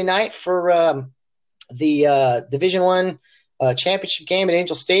Saturday night for the Division I championship game at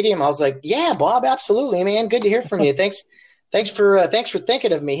Angel Stadium?" I was like, "Yeah, Bob, absolutely, man. Good to hear from you. Thanks for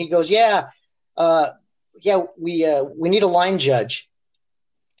thinking of me." He goes, "Yeah, we need a line judge."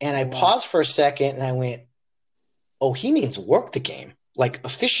 And I paused for a second, and I went, "Oh, he means work the game, like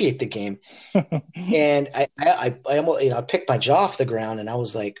officiate the game." And I almost, picked my jaw off the ground, and I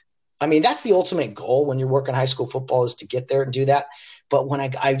was like, I mean, that's the ultimate goal when you're working high school football, is to get there and do that. But when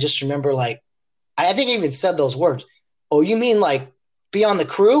I just remember, like, I think I even said those words. "Oh, you mean like be on the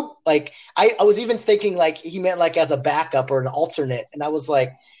crew?" Like I was even thinking like he meant like as a backup or an alternate. And I was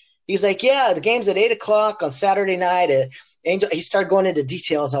like, he's like, "Yeah, the game's at 8:00 on Saturday night at Angel." He started going into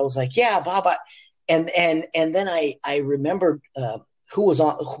details. I was like, "Yeah, Bob." And then I remembered who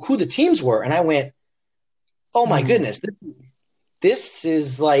the teams were. And I went, oh my goodness, this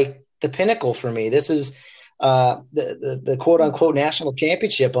is like the pinnacle for me. This is the quote unquote national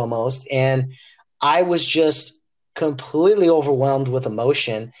championship almost. And I was just completely overwhelmed with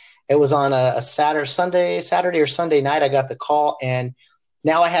emotion. It was on a Saturday or Sunday night. I got the call, and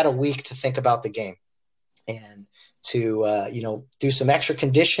now I had a week to think about the game and to, do some extra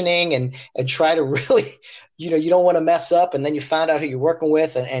conditioning and try to really, you don't want to mess up. And then you found out who you're working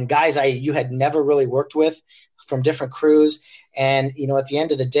with and guys you had never really worked with from different crews. And, at the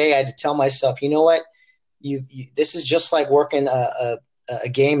end of the day, I had to tell myself, you know what, this is just like working a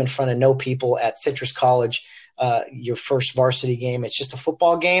game in front of no people at Citrus College, your first varsity game. It's just a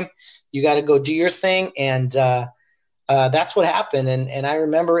football game. You got to go do your thing. And that's what happened. And I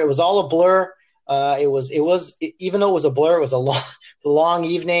remember it was all a blur. It was even though it was a blur, it was a long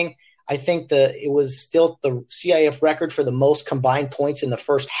evening. I think it was still the CIF record for the most combined points in the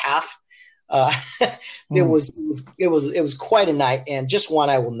first half. It was quite a night, and just one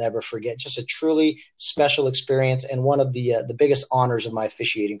I will never forget. Just a truly special experience, and one of the biggest honors of my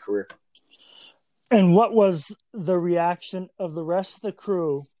officiating career. And what was the reaction of the rest of the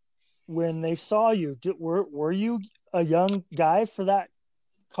crew when they saw you? Were you a young guy for that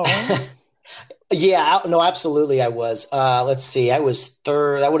calling? Yeah, no, absolutely I was. Let's see, I was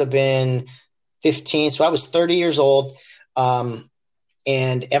third. That would have been 15. So I was 30 years old.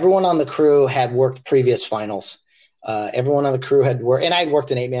 And everyone on the crew had worked previous finals. Everyone on the crew had worked, and I'd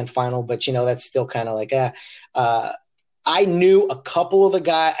worked an 8-man final, but that's still kind of like, I knew a couple of the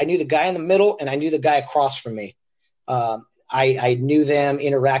guys. I knew the guy in the middle, and I knew the guy across from me. I knew them,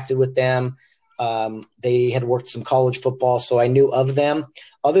 interacted with them. They had worked some college football, so I knew of them.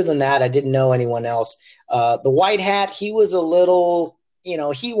 Other than that, I didn't know anyone else. The white hat, he was a little,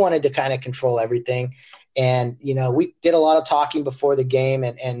 he wanted to kind of control everything. And, we did a lot of talking before the game.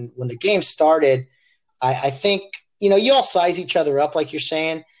 And when the game started, I think, you all size each other up, like you're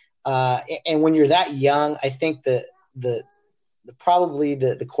saying. And when you're that young, I think probably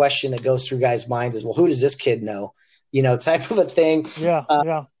the question that goes through guys' minds is, well, who does this kid know? Type of a thing. Yeah.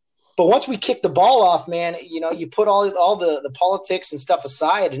 But once we kick the ball off, man, you put all the politics and stuff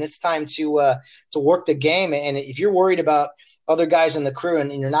aside, and it's time to work the game. And if you're worried about other guys in the crew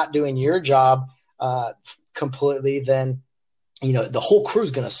and you're not doing your job completely, then the whole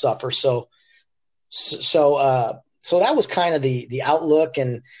crew's going to suffer. So that was kind of the outlook,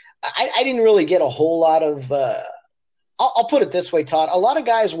 and I didn't really get a whole lot of. I'll put it this way, Todd. A lot of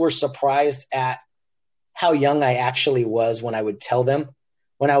guys were surprised at how young I actually was when I would tell them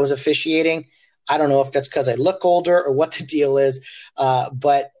when I was officiating. I don't know if that's because I look older or what the deal is,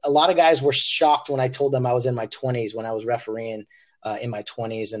 but a lot of guys were shocked when I told them I was in my 20s when I was refereeing in my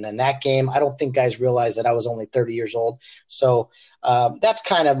 20s. And then that game, I don't think guys realized that I was only 30 years old. So that's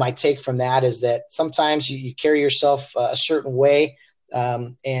kind of my take from that, is that sometimes you carry yourself a certain way,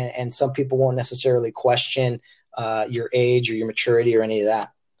 and some people won't necessarily question your age or your maturity or any of that.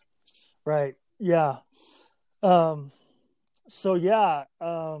 Right. Yeah.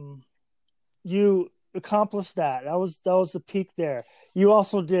 You accomplished that. That was the peak there. You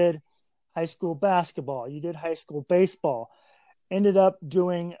also did high school basketball. You did high school baseball. Ended up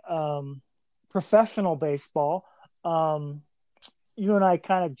doing professional baseball. You and I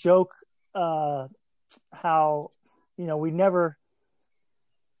kind of joke how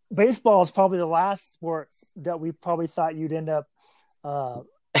baseball is probably the last sport that we probably thought you'd end up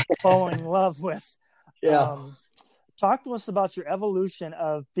falling in love with. Yeah. Talk to us about your evolution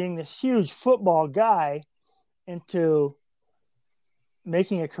of being this huge football guy into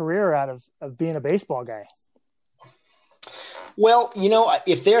making a career out of being a baseball guy. Well,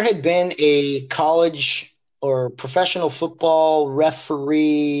 if there had been a college or professional football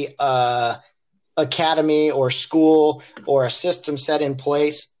referee academy or school or a system set in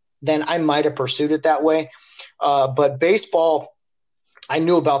place, then I might have pursued it that way. But baseball, I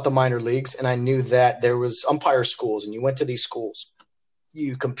knew about the minor leagues, and I knew that there was umpire schools, and you went to these schools.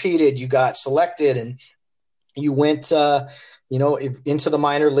 You competed, you got selected, and you went into the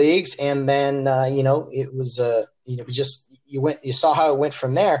minor leagues, and then it was you saw how it went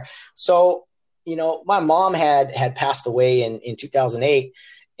from there. So my mom had passed away in 2008,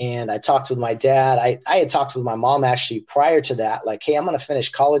 and I talked with my dad. I had talked with my mom actually prior to that, like, hey, I'm going to finish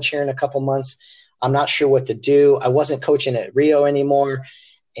college here in a couple months. I'm not sure what to do. I wasn't coaching at Rio anymore,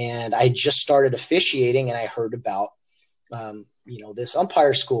 and I just started officiating, and I heard about this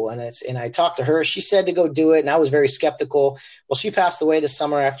umpire school, and I talked to her. She said to go do it, and I was very skeptical. Well, she passed away this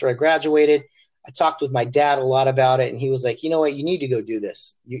summer after I graduated. I talked with my dad a lot about it, and he was like, you know what, you need to go do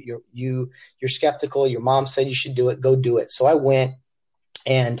this. You're skeptical. Your mom said you should do it. Go do it. So I went,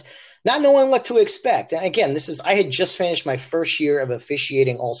 and not knowing what to expect. And again, I had just finished my first year of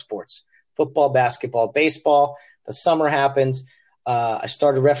officiating all sports, football, basketball, baseball. The summer happens. I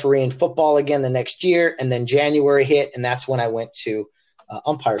started refereeing football again the next year, and then January hit, and that's when I went to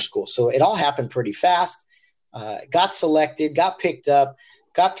umpire school. So it all happened pretty fast. Got selected, got picked up,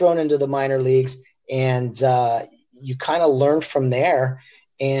 got thrown into the minor leagues, and you kind of learn from there.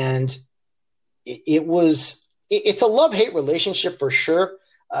 And it's a love-hate relationship for sure.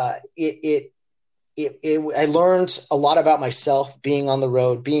 I learned a lot about myself being on the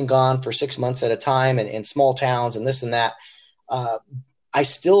road, being gone for 6 months at a time and in small towns and this and that. I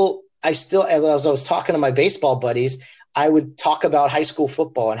still, as I was talking to my baseball buddies, I would talk about high school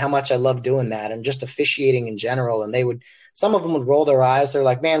football and how much I love doing that and just officiating in general. And some of them would roll their eyes. They're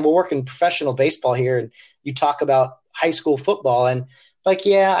like, man, we're working professional baseball here, and you talk about high school football. And like,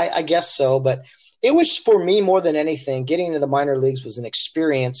 yeah, I guess so. But it was, for me, more than anything, getting into the minor leagues was an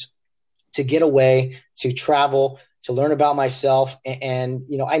experience to get away, to travel, to learn about myself. And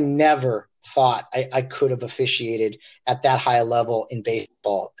I never thought I could have officiated at that high level in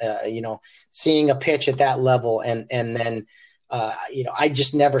baseball, seeing a pitch at that level. And then, I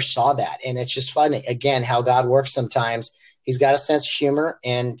just never saw that. And it's just funny, again, how God works sometimes. He's got a sense of humor,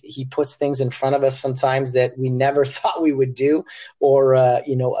 and he puts things in front of us sometimes that we never thought we would do, or,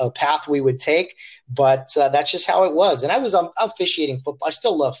 a path we would take. But that's just how it was. And I was officiating football. I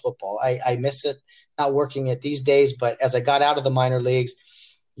still love football. I miss it, not working it these days. But as I got out of the minor leagues,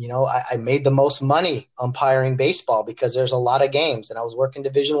 I made the most money umpiring baseball because there's a lot of games, and I was working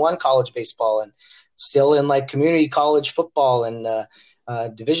Division I college baseball and still in like community college football and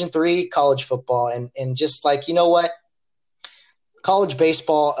Division III college football. And just like, what? College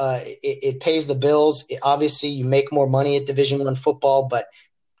baseball, it pays the bills. Obviously, you make more money at Division I football, but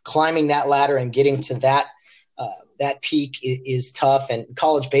climbing that ladder and getting to that peak is tough. And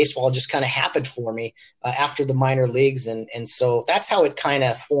college baseball just kind of happened for me after the minor leagues, and so that's how it kind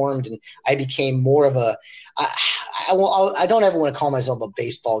of formed. And I became more of a. I don't ever want to call myself a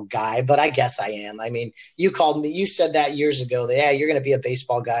baseball guy, but I guess I am. I mean, you said that years ago that, yeah, you're going to be a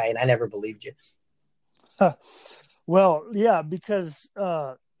baseball guy, and I never believed you. Well, yeah, because,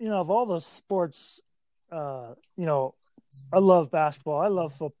 of all the sports, I love basketball. I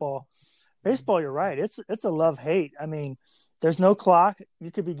love football. Baseball, you're right. It's a love-hate. I mean, there's no clock.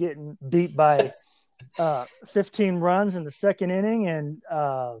 You could be getting beat by 15 runs in the second inning and,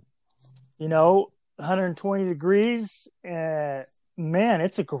 120 degrees. Man,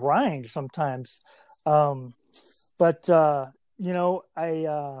 it's a grind sometimes. But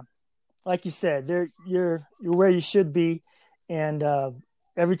like you said, you're where you should be, and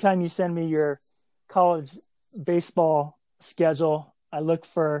every time you send me your college baseball schedule, I look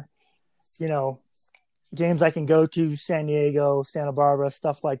for, games I can go to, San Diego, Santa Barbara,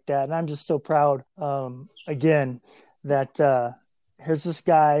 stuff like that, and I'm just so proud, again, that here's this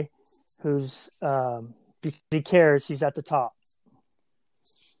guy who's he cares, he's at the top.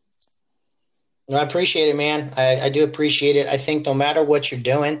 I appreciate it, man. I do appreciate it. I think no matter what you're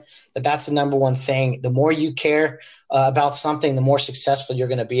doing, that's the number one thing. The more you care about something, the more successful you're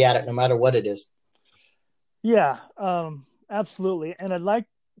going to be at it, no matter what it is. Yeah, absolutely. And I'd like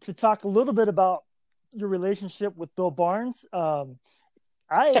to talk a little bit about your relationship with Bill Barnes. I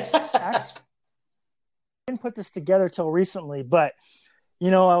actually didn't put this together till recently, but it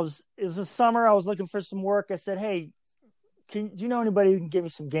was the summer. I was looking for some work. I said, hey, do you know anybody who can give me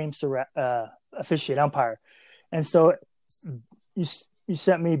some games to officiate umpire? And so you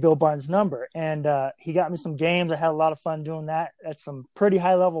sent me Bill Barnes' number, and he got me some games. I had a lot of fun doing that. That's some pretty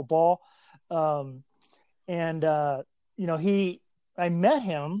high level ball. I met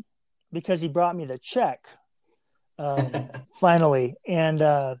him because he brought me the check finally. And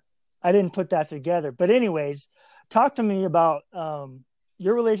I didn't put that together, but anyways, talk to me about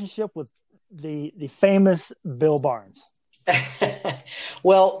your relationship with the famous Bill Barnes.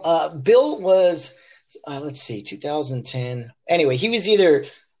 Well, Bill was, 2010. Anyway, he was either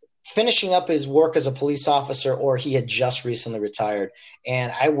finishing up his work as a police officer or he had just recently retired.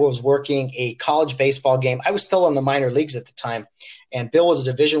 And I was working a college baseball game. I was still in the minor leagues at the time. And Bill was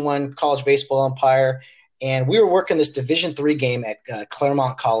a Division I college baseball umpire. And we were working this Division III game at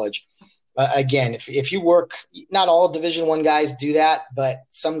Claremont College. Again, if you work, not all Division I guys do that, but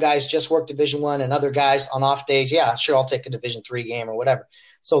some guys just work Division I, and other guys on off days, yeah, sure, I'll take a Division III game or whatever.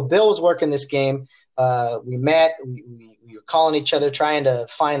 So Bill was working this game. We met. We were calling each other, trying to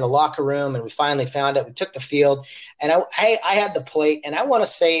find the locker room, and we finally found it. We took the field, and I had the plate, and I want to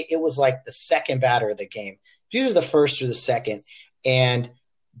say it was like the second batter of the game, either the first or the second. And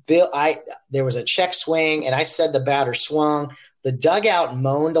there was a check swing, and I said the batter swung. The dugout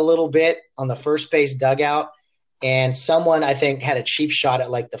moaned a little bit on the first base dugout, and someone, I think, had a cheap shot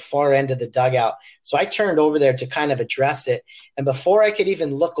at like the far end of the dugout. So I turned over there to kind of address it. And before I could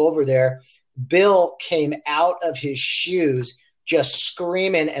even look over there, Bill came out of his shoes just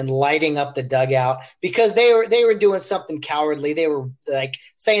screaming and lighting up the dugout because they were doing something cowardly. They were like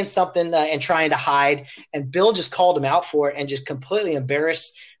saying something and trying to hide. And Bill just called him out for it and just completely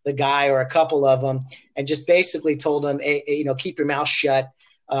embarrassed the guy or a couple of them and just basically told him, hey, keep your mouth shut.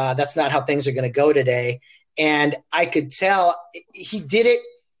 That's not how things are going to go today. And I could tell he did it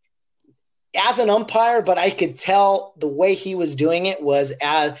as an umpire, but I could tell the way he was doing it was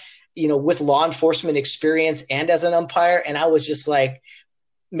as, with law enforcement experience and as an umpire. And I was just like,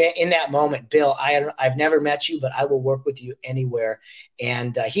 man, in that moment, Bill, I've never met you, but I will work with you anywhere.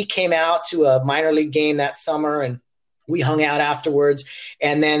 And he came out to a minor league game that summer, and we hung out afterwards.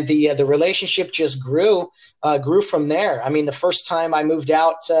 And then the relationship just grew from there. I mean, the first time I moved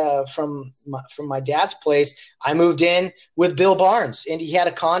out from my dad's place, I moved in with Bill Barnes, and he had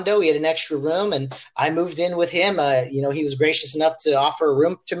a condo. He had an extra room, and I moved in with him. He was gracious enough to offer a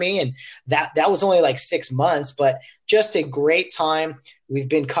room to me, and that was only like 6 months, but just a great time. We've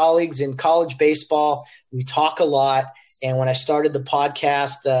been colleagues in college baseball. We talk a lot. And when I started the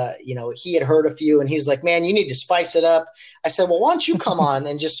podcast, he had heard a few, and he's like, man, you need to spice it up. I said, well, why don't you come on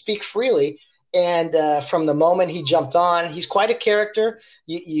and just speak freely? And from the moment he jumped on, he's quite a character.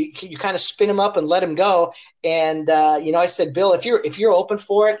 You kind of spin him up and let him go. And, I said, Bill, if you're open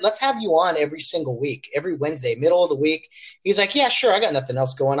for it, let's have you on every single week, every Wednesday, middle of the week. He's like, yeah, sure. I got nothing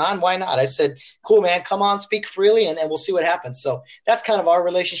else going on. Why not? I said, cool, man, come on, speak freely, and we'll see what happens. So that's kind of our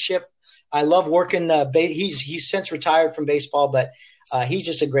relationship. I love working. He's since retired from baseball, but he's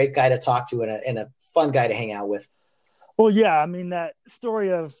just a great guy to talk to and a fun guy to hang out with. Well, yeah, I mean, that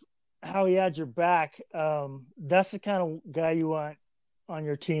story of how he had your back, that's the kind of guy you want on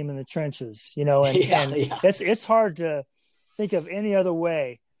your team in the trenches, and it's hard to think of any other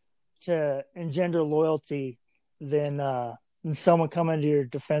way to engender loyalty than someone coming to your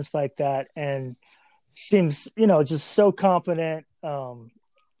defense like that and seems, just so competent.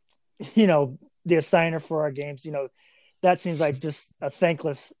 The assigner for our games, that seems like just a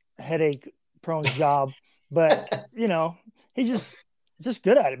thankless, headache prone job, but he's just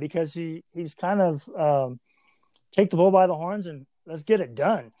good at it because he's kind of take the bull by the horns and let's get it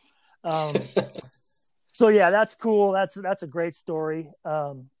done. So yeah, that's cool. That's a great story.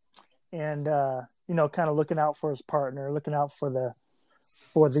 And kind of looking out for his partner, looking out for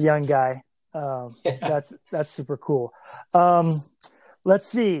the young guy. That's super cool. Let's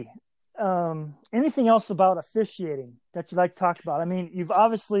see. Anything else about officiating that you'd like to talk about? I mean, you've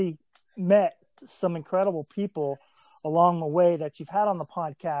obviously met some incredible people along the way that you've had on the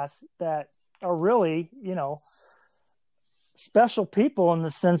podcast that are really, special people in the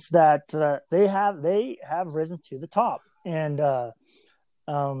sense that they have risen to the top. And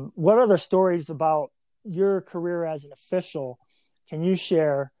what other stories about your career as an official can you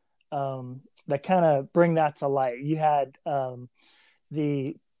share that kind of bring that to light? You had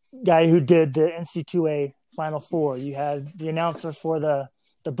the guy who did the NC2A Final Four. You had the announcer for the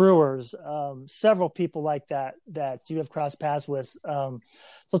Brewers, several people like that you have crossed paths with. So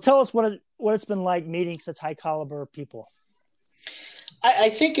tell us what it's been like meeting such high caliber people. I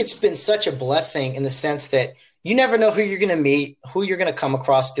think it's been such a blessing in the sense that you never know who you're going to meet, who you're going to come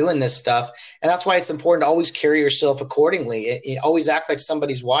across doing this stuff. And that's why it's important to always carry yourself accordingly. You always act like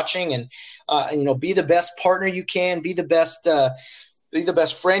somebody's watching and be the best partner you can, be the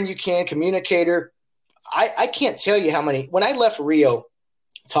best friend you can, communicator. I can't tell you how many – when I left Rio,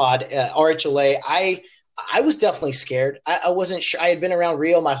 Todd, RHLA, I was definitely scared. I wasn't sure. I had been around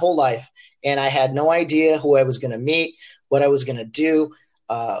Rio my whole life, and I had no idea who I was going to meet, what I was going to do,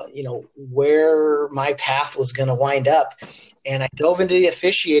 where my path was going to wind up. And I dove into the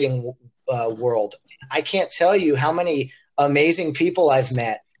officiating world. I can't tell you how many amazing people I've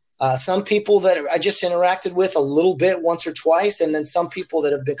met. Some people that I just interacted with a little bit once or twice, and then some people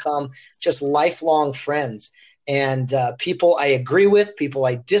that have become just lifelong friends. And people I agree with, people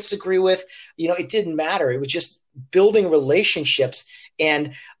I disagree with, it didn't matter. It was just building relationships.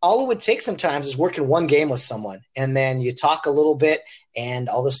 And all it would take sometimes is working one game with someone. And then you talk a little bit and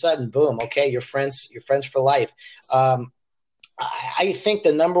all of a sudden, boom, okay, you're friends for life. I think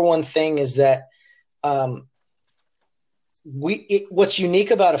the number one thing is that what's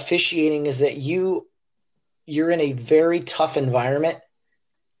unique about officiating is that you're in a very tough environment.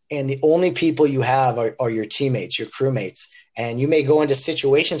 and the only people you have are your teammates, your crewmates. And you may go into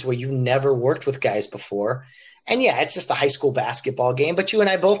situations where you've never worked with guys before. And yeah, it's just a high school basketball game, but you and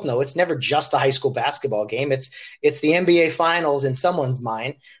I both know it's never just a high school basketball game. It's the NBA finals in someone's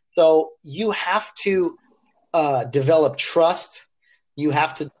mind. So you have to develop trust. You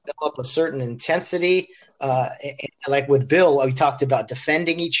have to develop a certain intensity. And like with Bill, we talked about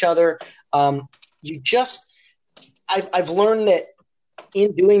defending each other. I've learned that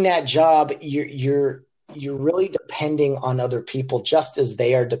in doing that job, you're really depending on other people just as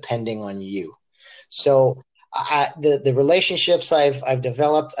they are depending on you. So the relationships I've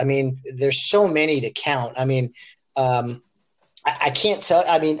developed, I mean, there's so many to count. I mean, I can't tell.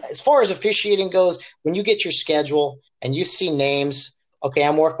 I mean, as far as officiating goes, when you get your schedule and you see names, okay,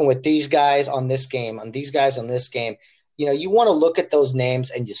 I'm working with these guys on this game, on these guys on this game. You know, you want to look at those names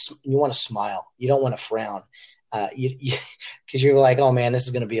and you want to smile. You don't want to frown, because you're like, oh man, this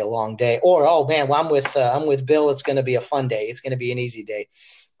is going to be a long day. Or, oh man, well, I'm with Bill. It's going to be a fun day. It's going to be an easy day.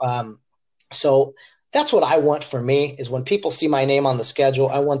 So that's what I want for me is when people see my name on the schedule,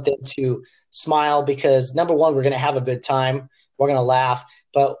 I want them to smile because number one, we're going to have a good time. We're going to laugh,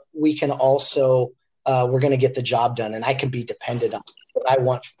 but we can also we're going to get the job done, and I can be dependent on what I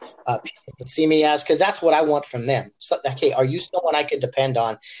want people to see me as, because that's what I want from them. So, okay, are you someone I can depend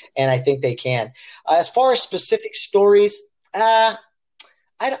on? And I think they can. As far as specific stories, I'm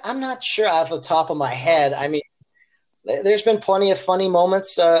not sure off the top of my head. I mean, there's been plenty of funny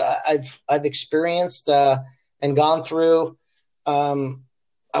moments I've experienced and gone through.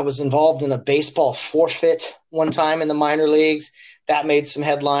 I was involved in a baseball forfeit one time in the minor leagues. That made some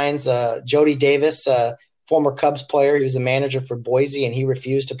headlines. Jody Davis, former Cubs player, he was a manager for Boise, and he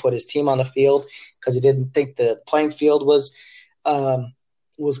refused to put his team on the field because he didn't think the playing field was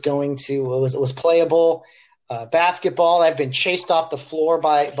playable. Basketball, I've been chased off the floor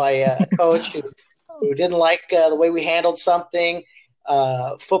by a coach who didn't like the way we handled something.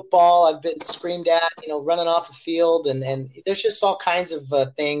 Football, I've been screamed at, running off the field, and there's just all kinds of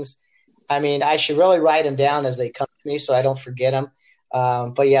things. I mean, I should really write them down as they come to me so I don't forget them.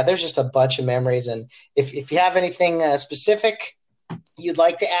 But yeah, there's just a bunch of memories. And if you have anything specific you'd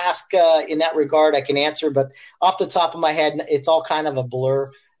like to ask in that regard, I can answer. But off the top of my head, it's all kind of a blur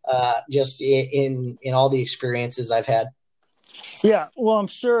just in all the experiences I've had. Yeah, well, I'm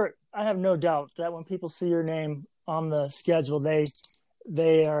sure, I have no doubt that when people see your name on the schedule,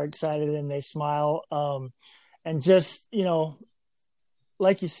 they are excited and they smile. And just,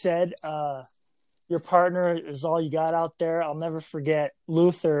 like you said, your partner is all you got out there. I'll never forget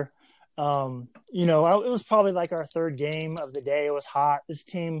Luther. It was probably like our third game of the day. It was hot. This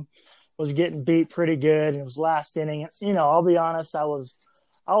team was getting beat pretty good. It was last inning. I'll be honest, I was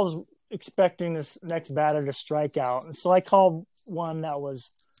expecting this next batter to strike out. And so I called one that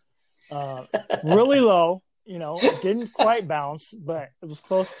was really low. It didn't quite bounce, but it was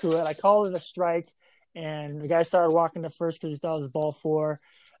close to it. I called it a strike, and the guy started walking to first because he thought it was ball four.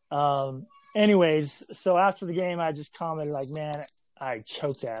 Anyways, so after the game, I just commented like, man, I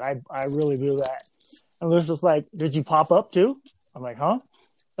choked that. I really blew that. And Lewis was like, did you pop up too? I'm like, huh?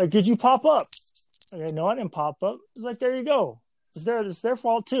 Like, did you pop up? Okay, no, I didn't pop up. It's like, there you go. It's their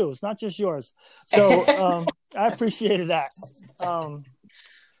fault too. It's not just yours. So I appreciated that.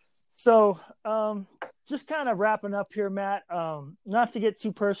 Just kind of wrapping up here, Matt, not to get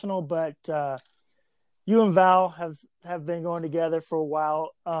too personal, but you and Val have been going together for a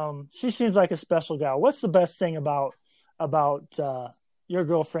while. She seems like a special gal. What's the best thing about your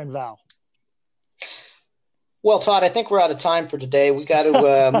girlfriend, Val? Well, Todd, I think we're out of time for today. We got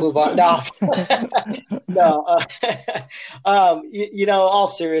to move on. No, all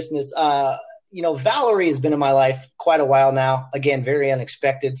seriousness, Valerie has been in my life quite a while now. Again, very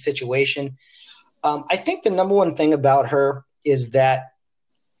unexpected situation. I think the number one thing about her is that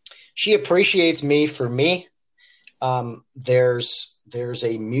she appreciates me for me. There's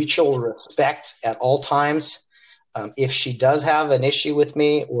a mutual respect at all times. If she does have an issue with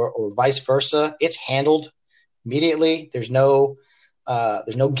me or vice versa, it's handled immediately. There's no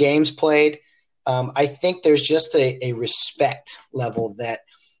games played. I think there's just a respect level that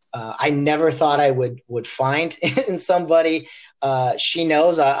I never thought I would find in somebody. She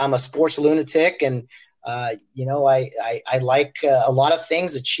knows I'm a sports lunatic, and I like a lot of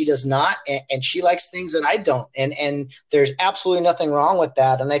things that she does not, and she likes things that I don't, and there's absolutely nothing wrong with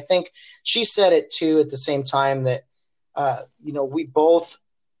that. And I think she said it too at the same time that we both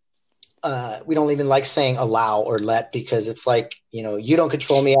we don't even like saying allow or let, because it's like, you don't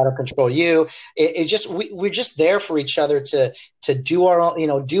control me, I don't control you. We're just there for each other to do our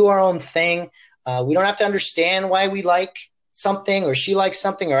own thing. We don't have to understand why we like something, or she likes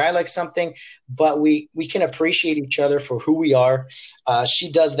something, or I like something, but we can appreciate each other for who we are.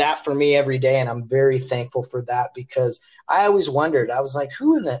 She does that for me every day, and I'm very thankful for that, because I always wondered, I was like,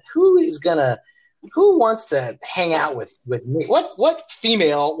 who wants to hang out with me? What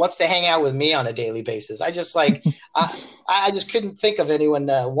female wants to hang out with me on a daily basis? I just like, I just couldn't think of anyone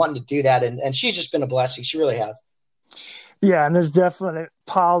wanting to do that. And she's just been a blessing. She really has. Yeah. And there's definitely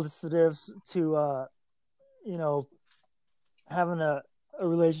positives to, having a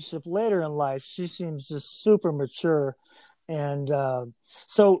relationship later in life. She seems just super mature. And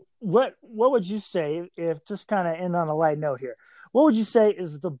so what would you say, if just kind of end on a light note here, what would you say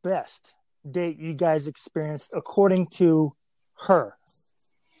is the best date you guys experienced according to her?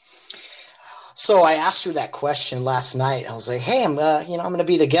 So I asked her that question last night. I was like, "Hey, I'm going to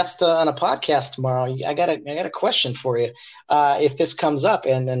be the guest on a podcast tomorrow. I got a question for you, if this comes up."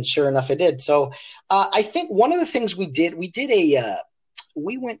 And sure enough, it did. So I think one of the things we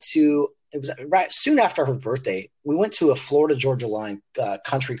went to, it was right soon after her birthday. We went to a Florida Georgia Line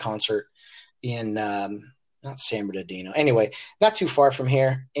country concert in not San Bernardino. Anyway, not too far from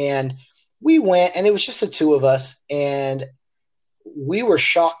here, and we went, and it was just the two of us, and we were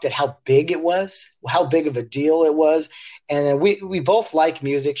shocked at how big it was, how big of a deal it was. And then we both like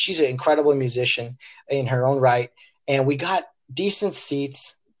music. She's an incredible musician in her own right. And we got decent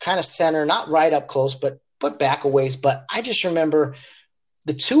seats, kind of center, not right up close, but back a ways. But I just remember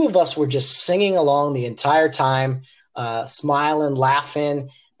the two of us were just singing along the entire time, smiling,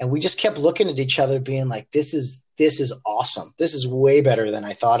 laughing. And we just kept looking at each other being like, this is awesome. This is way better than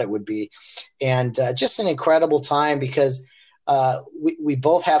I thought it would be. And just an incredible time, because we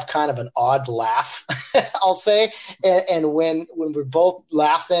both have kind of an odd laugh, I'll say. And when we're both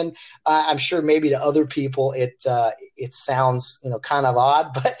laughing, I'm sure maybe to other people it sounds, kind of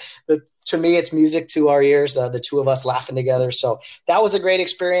odd, but to me, it's music to our ears, the two of us laughing together. So that was a great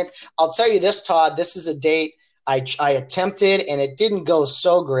experience. I'll tell you this, Todd, this is a date I attempted, and it didn't go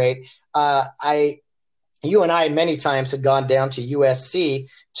so great. You and I many times had gone down to USC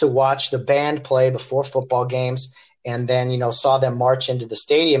to watch the band play before football games, and then, saw them march into the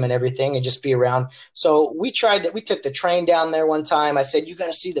stadium and everything and just be around. So we took the train down there one time. I said, you got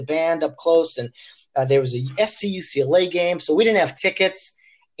to see the band up close. And there was a SC UCLA game, so we didn't have tickets.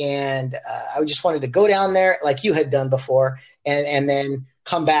 And I just wanted to go down there like you had done before, and then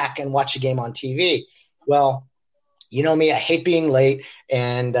come back and watch the game on TV. Well, you know me, I hate being late,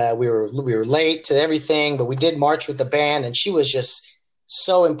 and we were late to everything, but we did march with the band, and she was just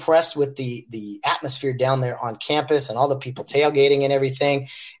so impressed with the atmosphere down there on campus and all the people tailgating and everything.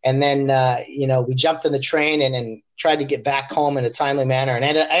 And then, we jumped in the train and tried to get back home in a timely manner. And I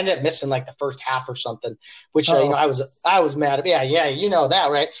ended up missing like the first half or something, which, I was mad at. Yeah, you know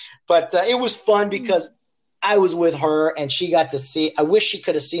that, right? But it was fun because I was with her and she got to see – I wish she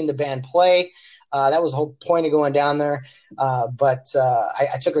could have seen the band play. That was the whole point of going down there. But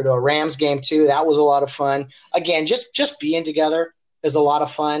I took her to a Rams game too. That was a lot of fun. Again, just being together is a lot of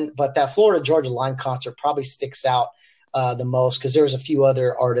fun, but that Florida Georgia Line concert probably sticks out the most, because there was a few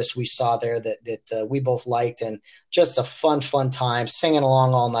other artists we saw there that we both liked, and just a fun time singing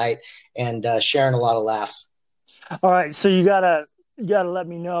along all night and sharing a lot of laughs. All right, so you gotta let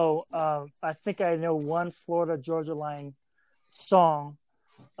me know. I think I know one Florida Georgia Line song.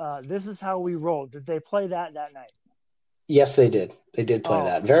 This Is How We Roll. Did they play that night? Yes, they did. They did play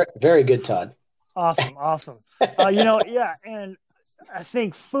that. Very, very good, Todd. Awesome. Yeah, and I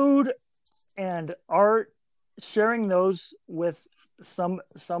think food and art, sharing those with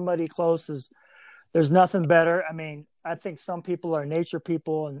somebody close there's nothing better. I mean, I think some people are nature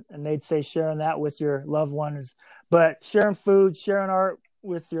people, and they'd say sharing that with your loved one but sharing food, sharing art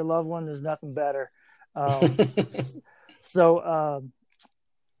with your loved one, there's nothing better.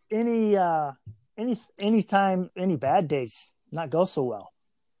 Anytime any bad days not go so well?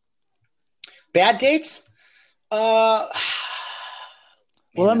 Bad dates?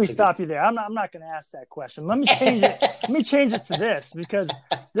 Well, let me stop you there. I'm not going to ask that question. Let me change it. Let me change it to this, because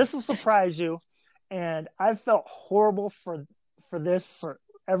this will surprise you. And I've felt horrible for this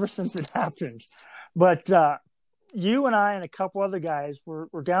ever since it happened. But you and I and a couple other guys were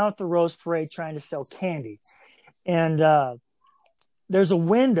down at the Rose Parade trying to sell candy. And there's a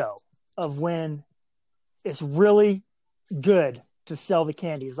window of when it's really good to sell the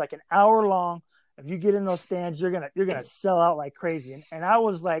candy. It's like an hour long. If you get in those stands, you're gonna sell out like crazy. And I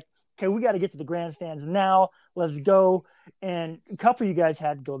was like, okay, we got to get to the grandstands now. Let's go. And a couple of you guys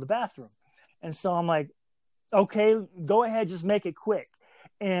had to go to the bathroom, and so I'm like, okay, go ahead, just make it quick.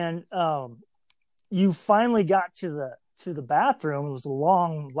 And you finally got to to the bathroom. It was a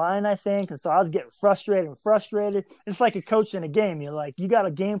long line, I think. And so I was getting frustrated. It's like a coach in a game. You're like, you got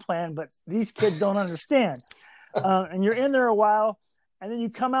a game plan, but these kids don't understand. And you're in there a while, and then you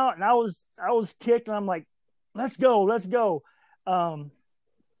come out, and I was ticked, and I'm like, let's go.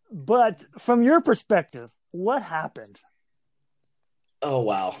 But from your perspective, what happened? Oh,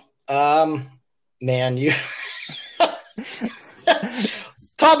 wow. Man, you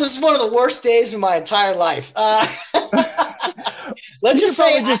Todd, this is one of the worst days of my entire life. Let's just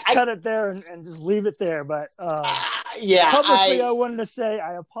say cut it there and just leave it there. But yeah, publicly, I wanted to say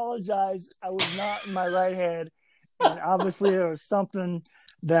I apologize. I was not in my right head, and obviously there was something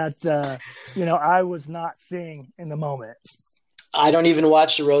that I was not seeing in the moment. I don't even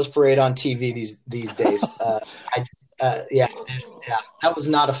watch the Rose Parade on TV these days. Yeah, that was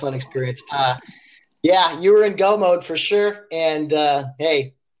not a fun experience. Yeah, you were in go mode for sure. And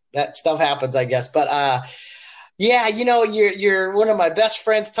hey, that stuff happens, I guess. But yeah, you're one of my best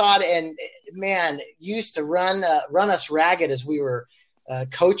friends, Todd. And man, you used to run us ragged as we were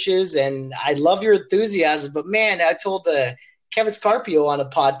coaches. And I love your enthusiasm. But man, I told Kevin Scarpio on a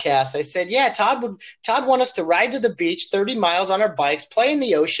podcast, I said, yeah, Todd want us to ride to the beach 30 miles on our bikes, play in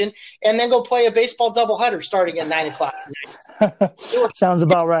the ocean, and then go play a baseball doubleheader starting at 9:00. Sounds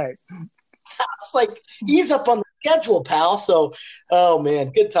about right. It's like, ease up on the schedule, pal. So, oh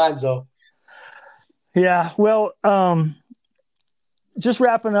man, good times though. Yeah. Well, just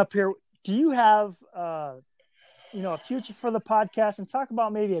wrapping up here. Do you have, a future for the podcast, and talk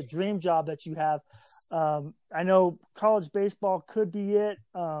about maybe a dream job that you have? I know college baseball could be it,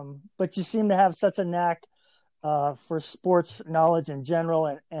 but you seem to have such a knack for sports knowledge in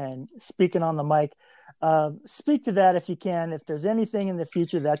general and speaking on the mic. Speak to that if you can, if there's anything in the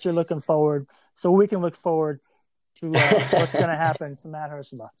future that you're looking forward, so we can look forward to what's going to happen to Matt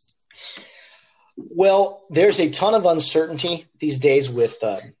Hersema. Well, there's a ton of uncertainty these days with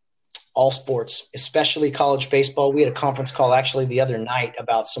all sports, especially college baseball. We had a conference call actually the other night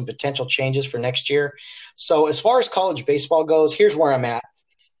about some potential changes for next year. So as far as college baseball goes, here's where I'm at.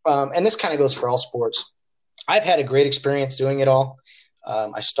 And this kind of goes for all sports. I've had a great experience doing it all.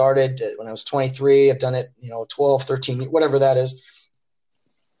 I started when I was 23. I've done it, 12, 13, whatever that is.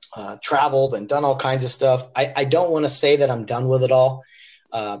 Traveled and done all kinds of stuff. I don't want to say that I'm done with it all.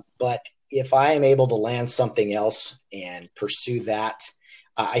 But if I am able to land something else and pursue that,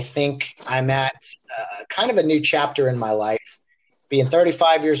 I think I'm at kind of a new chapter in my life. Being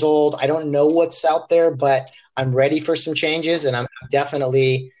 35 years old, I don't know what's out there, but I'm ready for some changes, and I'm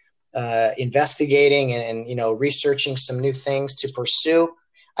definitely investigating and researching some new things to pursue.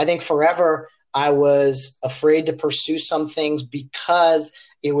 I think forever I was afraid to pursue some things because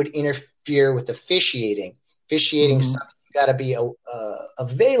it would interfere with officiating. Officiating is something you got to be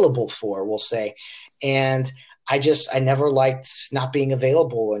available for, we'll say. And I never liked not being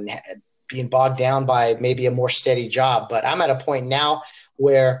available and being bogged down by maybe a more steady job. But I'm at a point now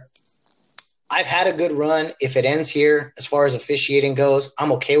where I've had a good run. If it ends here, as far as officiating goes,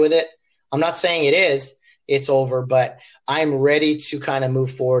 I'm okay with it. I'm not saying it's over, but I'm ready to kind of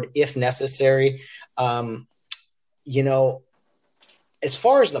move forward if necessary. As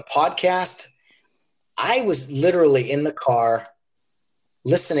far as the podcast, I was literally in the car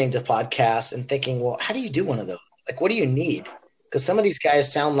listening to podcasts and thinking, well, how do you do one of those? Like, what do you need? Because some of these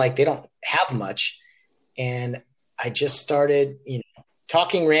guys sound like they don't have much. And I just started,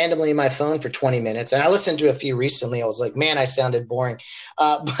 talking randomly in my phone for 20 minutes. And I listened to a few recently. I was like, man, I sounded boring.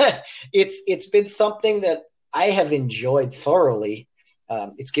 But it's been something that I have enjoyed thoroughly.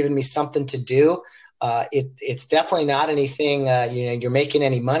 It's given me something to do. It's definitely not anything, you're making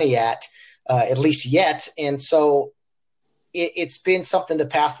any money at least yet. And so it's been something to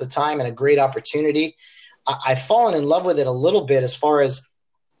pass the time and a great opportunity. I've fallen in love with it a little bit as far as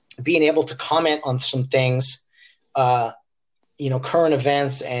being able to comment on some things, current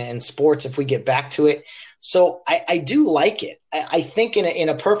events and sports if we get back to it. So I do like it. I think in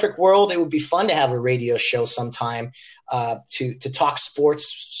a perfect world, it would be fun to have a radio show sometime to talk sports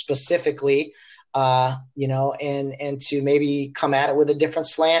specifically, and to maybe come at it with a different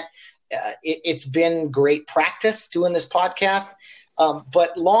slant. It's been great practice doing this podcast.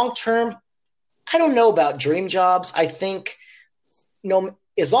 But long term, I don't know about dream jobs. I think,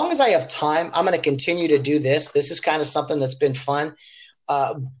 as long as I have time, I'm going to continue to do this. This is kind of something that's been fun.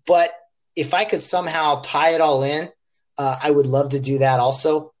 But if I could somehow tie it all in, I would love to do that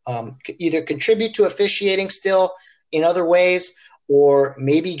also. Either contribute to officiating still in other ways, or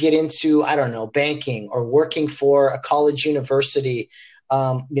maybe get into, I don't know, banking or working for a college university.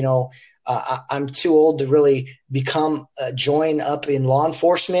 I'm too old to really join up in law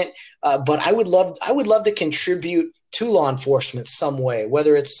enforcement, but I would love to contribute to law enforcement some way,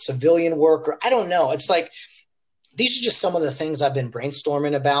 whether it's civilian work or I don't know. It's like these are just some of the things I've been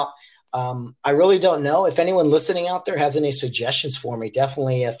brainstorming about. I really don't know. If anyone listening out there has any suggestions for me,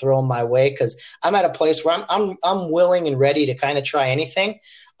 definitely throw them my way, because I'm at a place where I'm willing and ready to kind of try anything.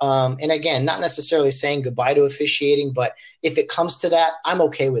 And again, not necessarily saying goodbye to officiating, but if it comes to that, I'm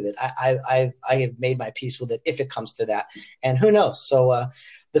okay with it. I have made my peace with it if it comes to that. And who knows? So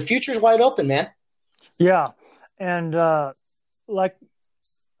the future's wide open, man. Yeah. And like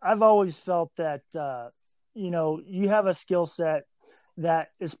I've always felt that, you have a skill set that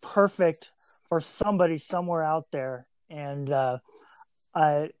is perfect for somebody somewhere out there. And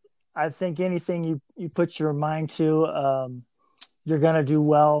I think anything you put your mind to, you're going to do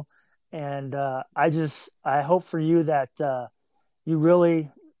well. And I hope for you that you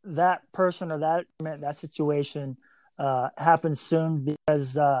really, that person or that situation happens soon,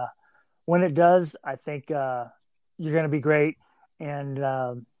 because when it does, I think you're going to be great. And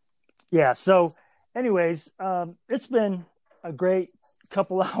so anyways, it's been a great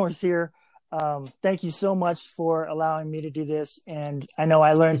couple hours here. Thank you so much for allowing me to do this. And I know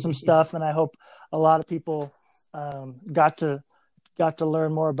I learned some stuff, and I hope a lot of people got to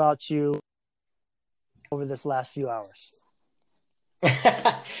learn more about you over this last few hours.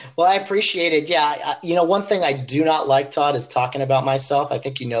 Well, I appreciate it. Yeah. One thing I do not like, Todd, is talking about myself. I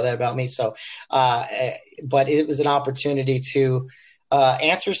think you know that about me. So, but it was an opportunity to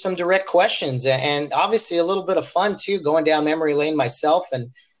answer some direct questions, and obviously a little bit of fun too, going down memory lane myself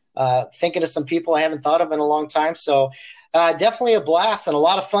and thinking of some people I haven't thought of in a long time. So definitely a blast and a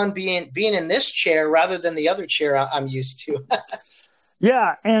lot of fun being in this chair rather than the other chair I'm used to.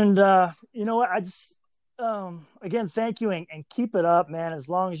 Yeah. And you know what? I just, again, thank you, and keep it up, man, as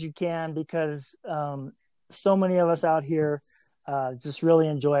long as you can, because so many of us out here just really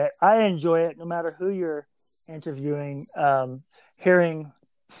enjoy it. I enjoy it no matter who you're interviewing, hearing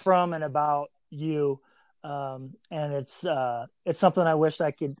from and about you. And it's something I wish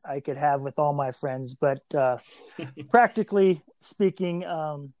I could have with all my friends, but practically speaking,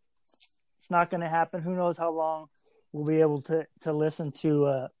 it's not going to happen. Who knows how long we'll be able to listen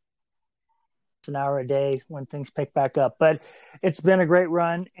to an hour a day when things pick back up. But it's been a great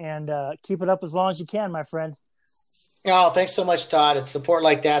run, and keep it up as long as you can, my friend. Oh, thanks so much, Todd. It's support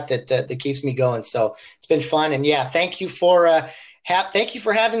like that keeps me going. So it's been fun, and yeah, thank you for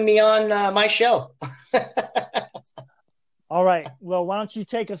having me on my show. All right. Well, why don't you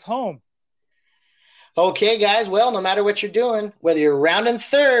take us home? Okay, guys. Well, no matter what you're doing, whether you're rounding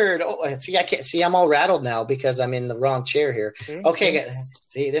third, I can't see. I'm all rattled now because I'm in the wrong chair here. Okay,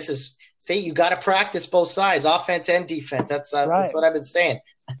 see, you got to practice both sides, offense and defense. That's what I've been saying.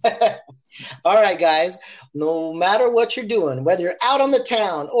 All right, guys. No matter what you're doing, whether you're out on the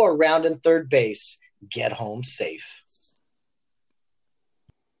town or rounding third base, get home safe.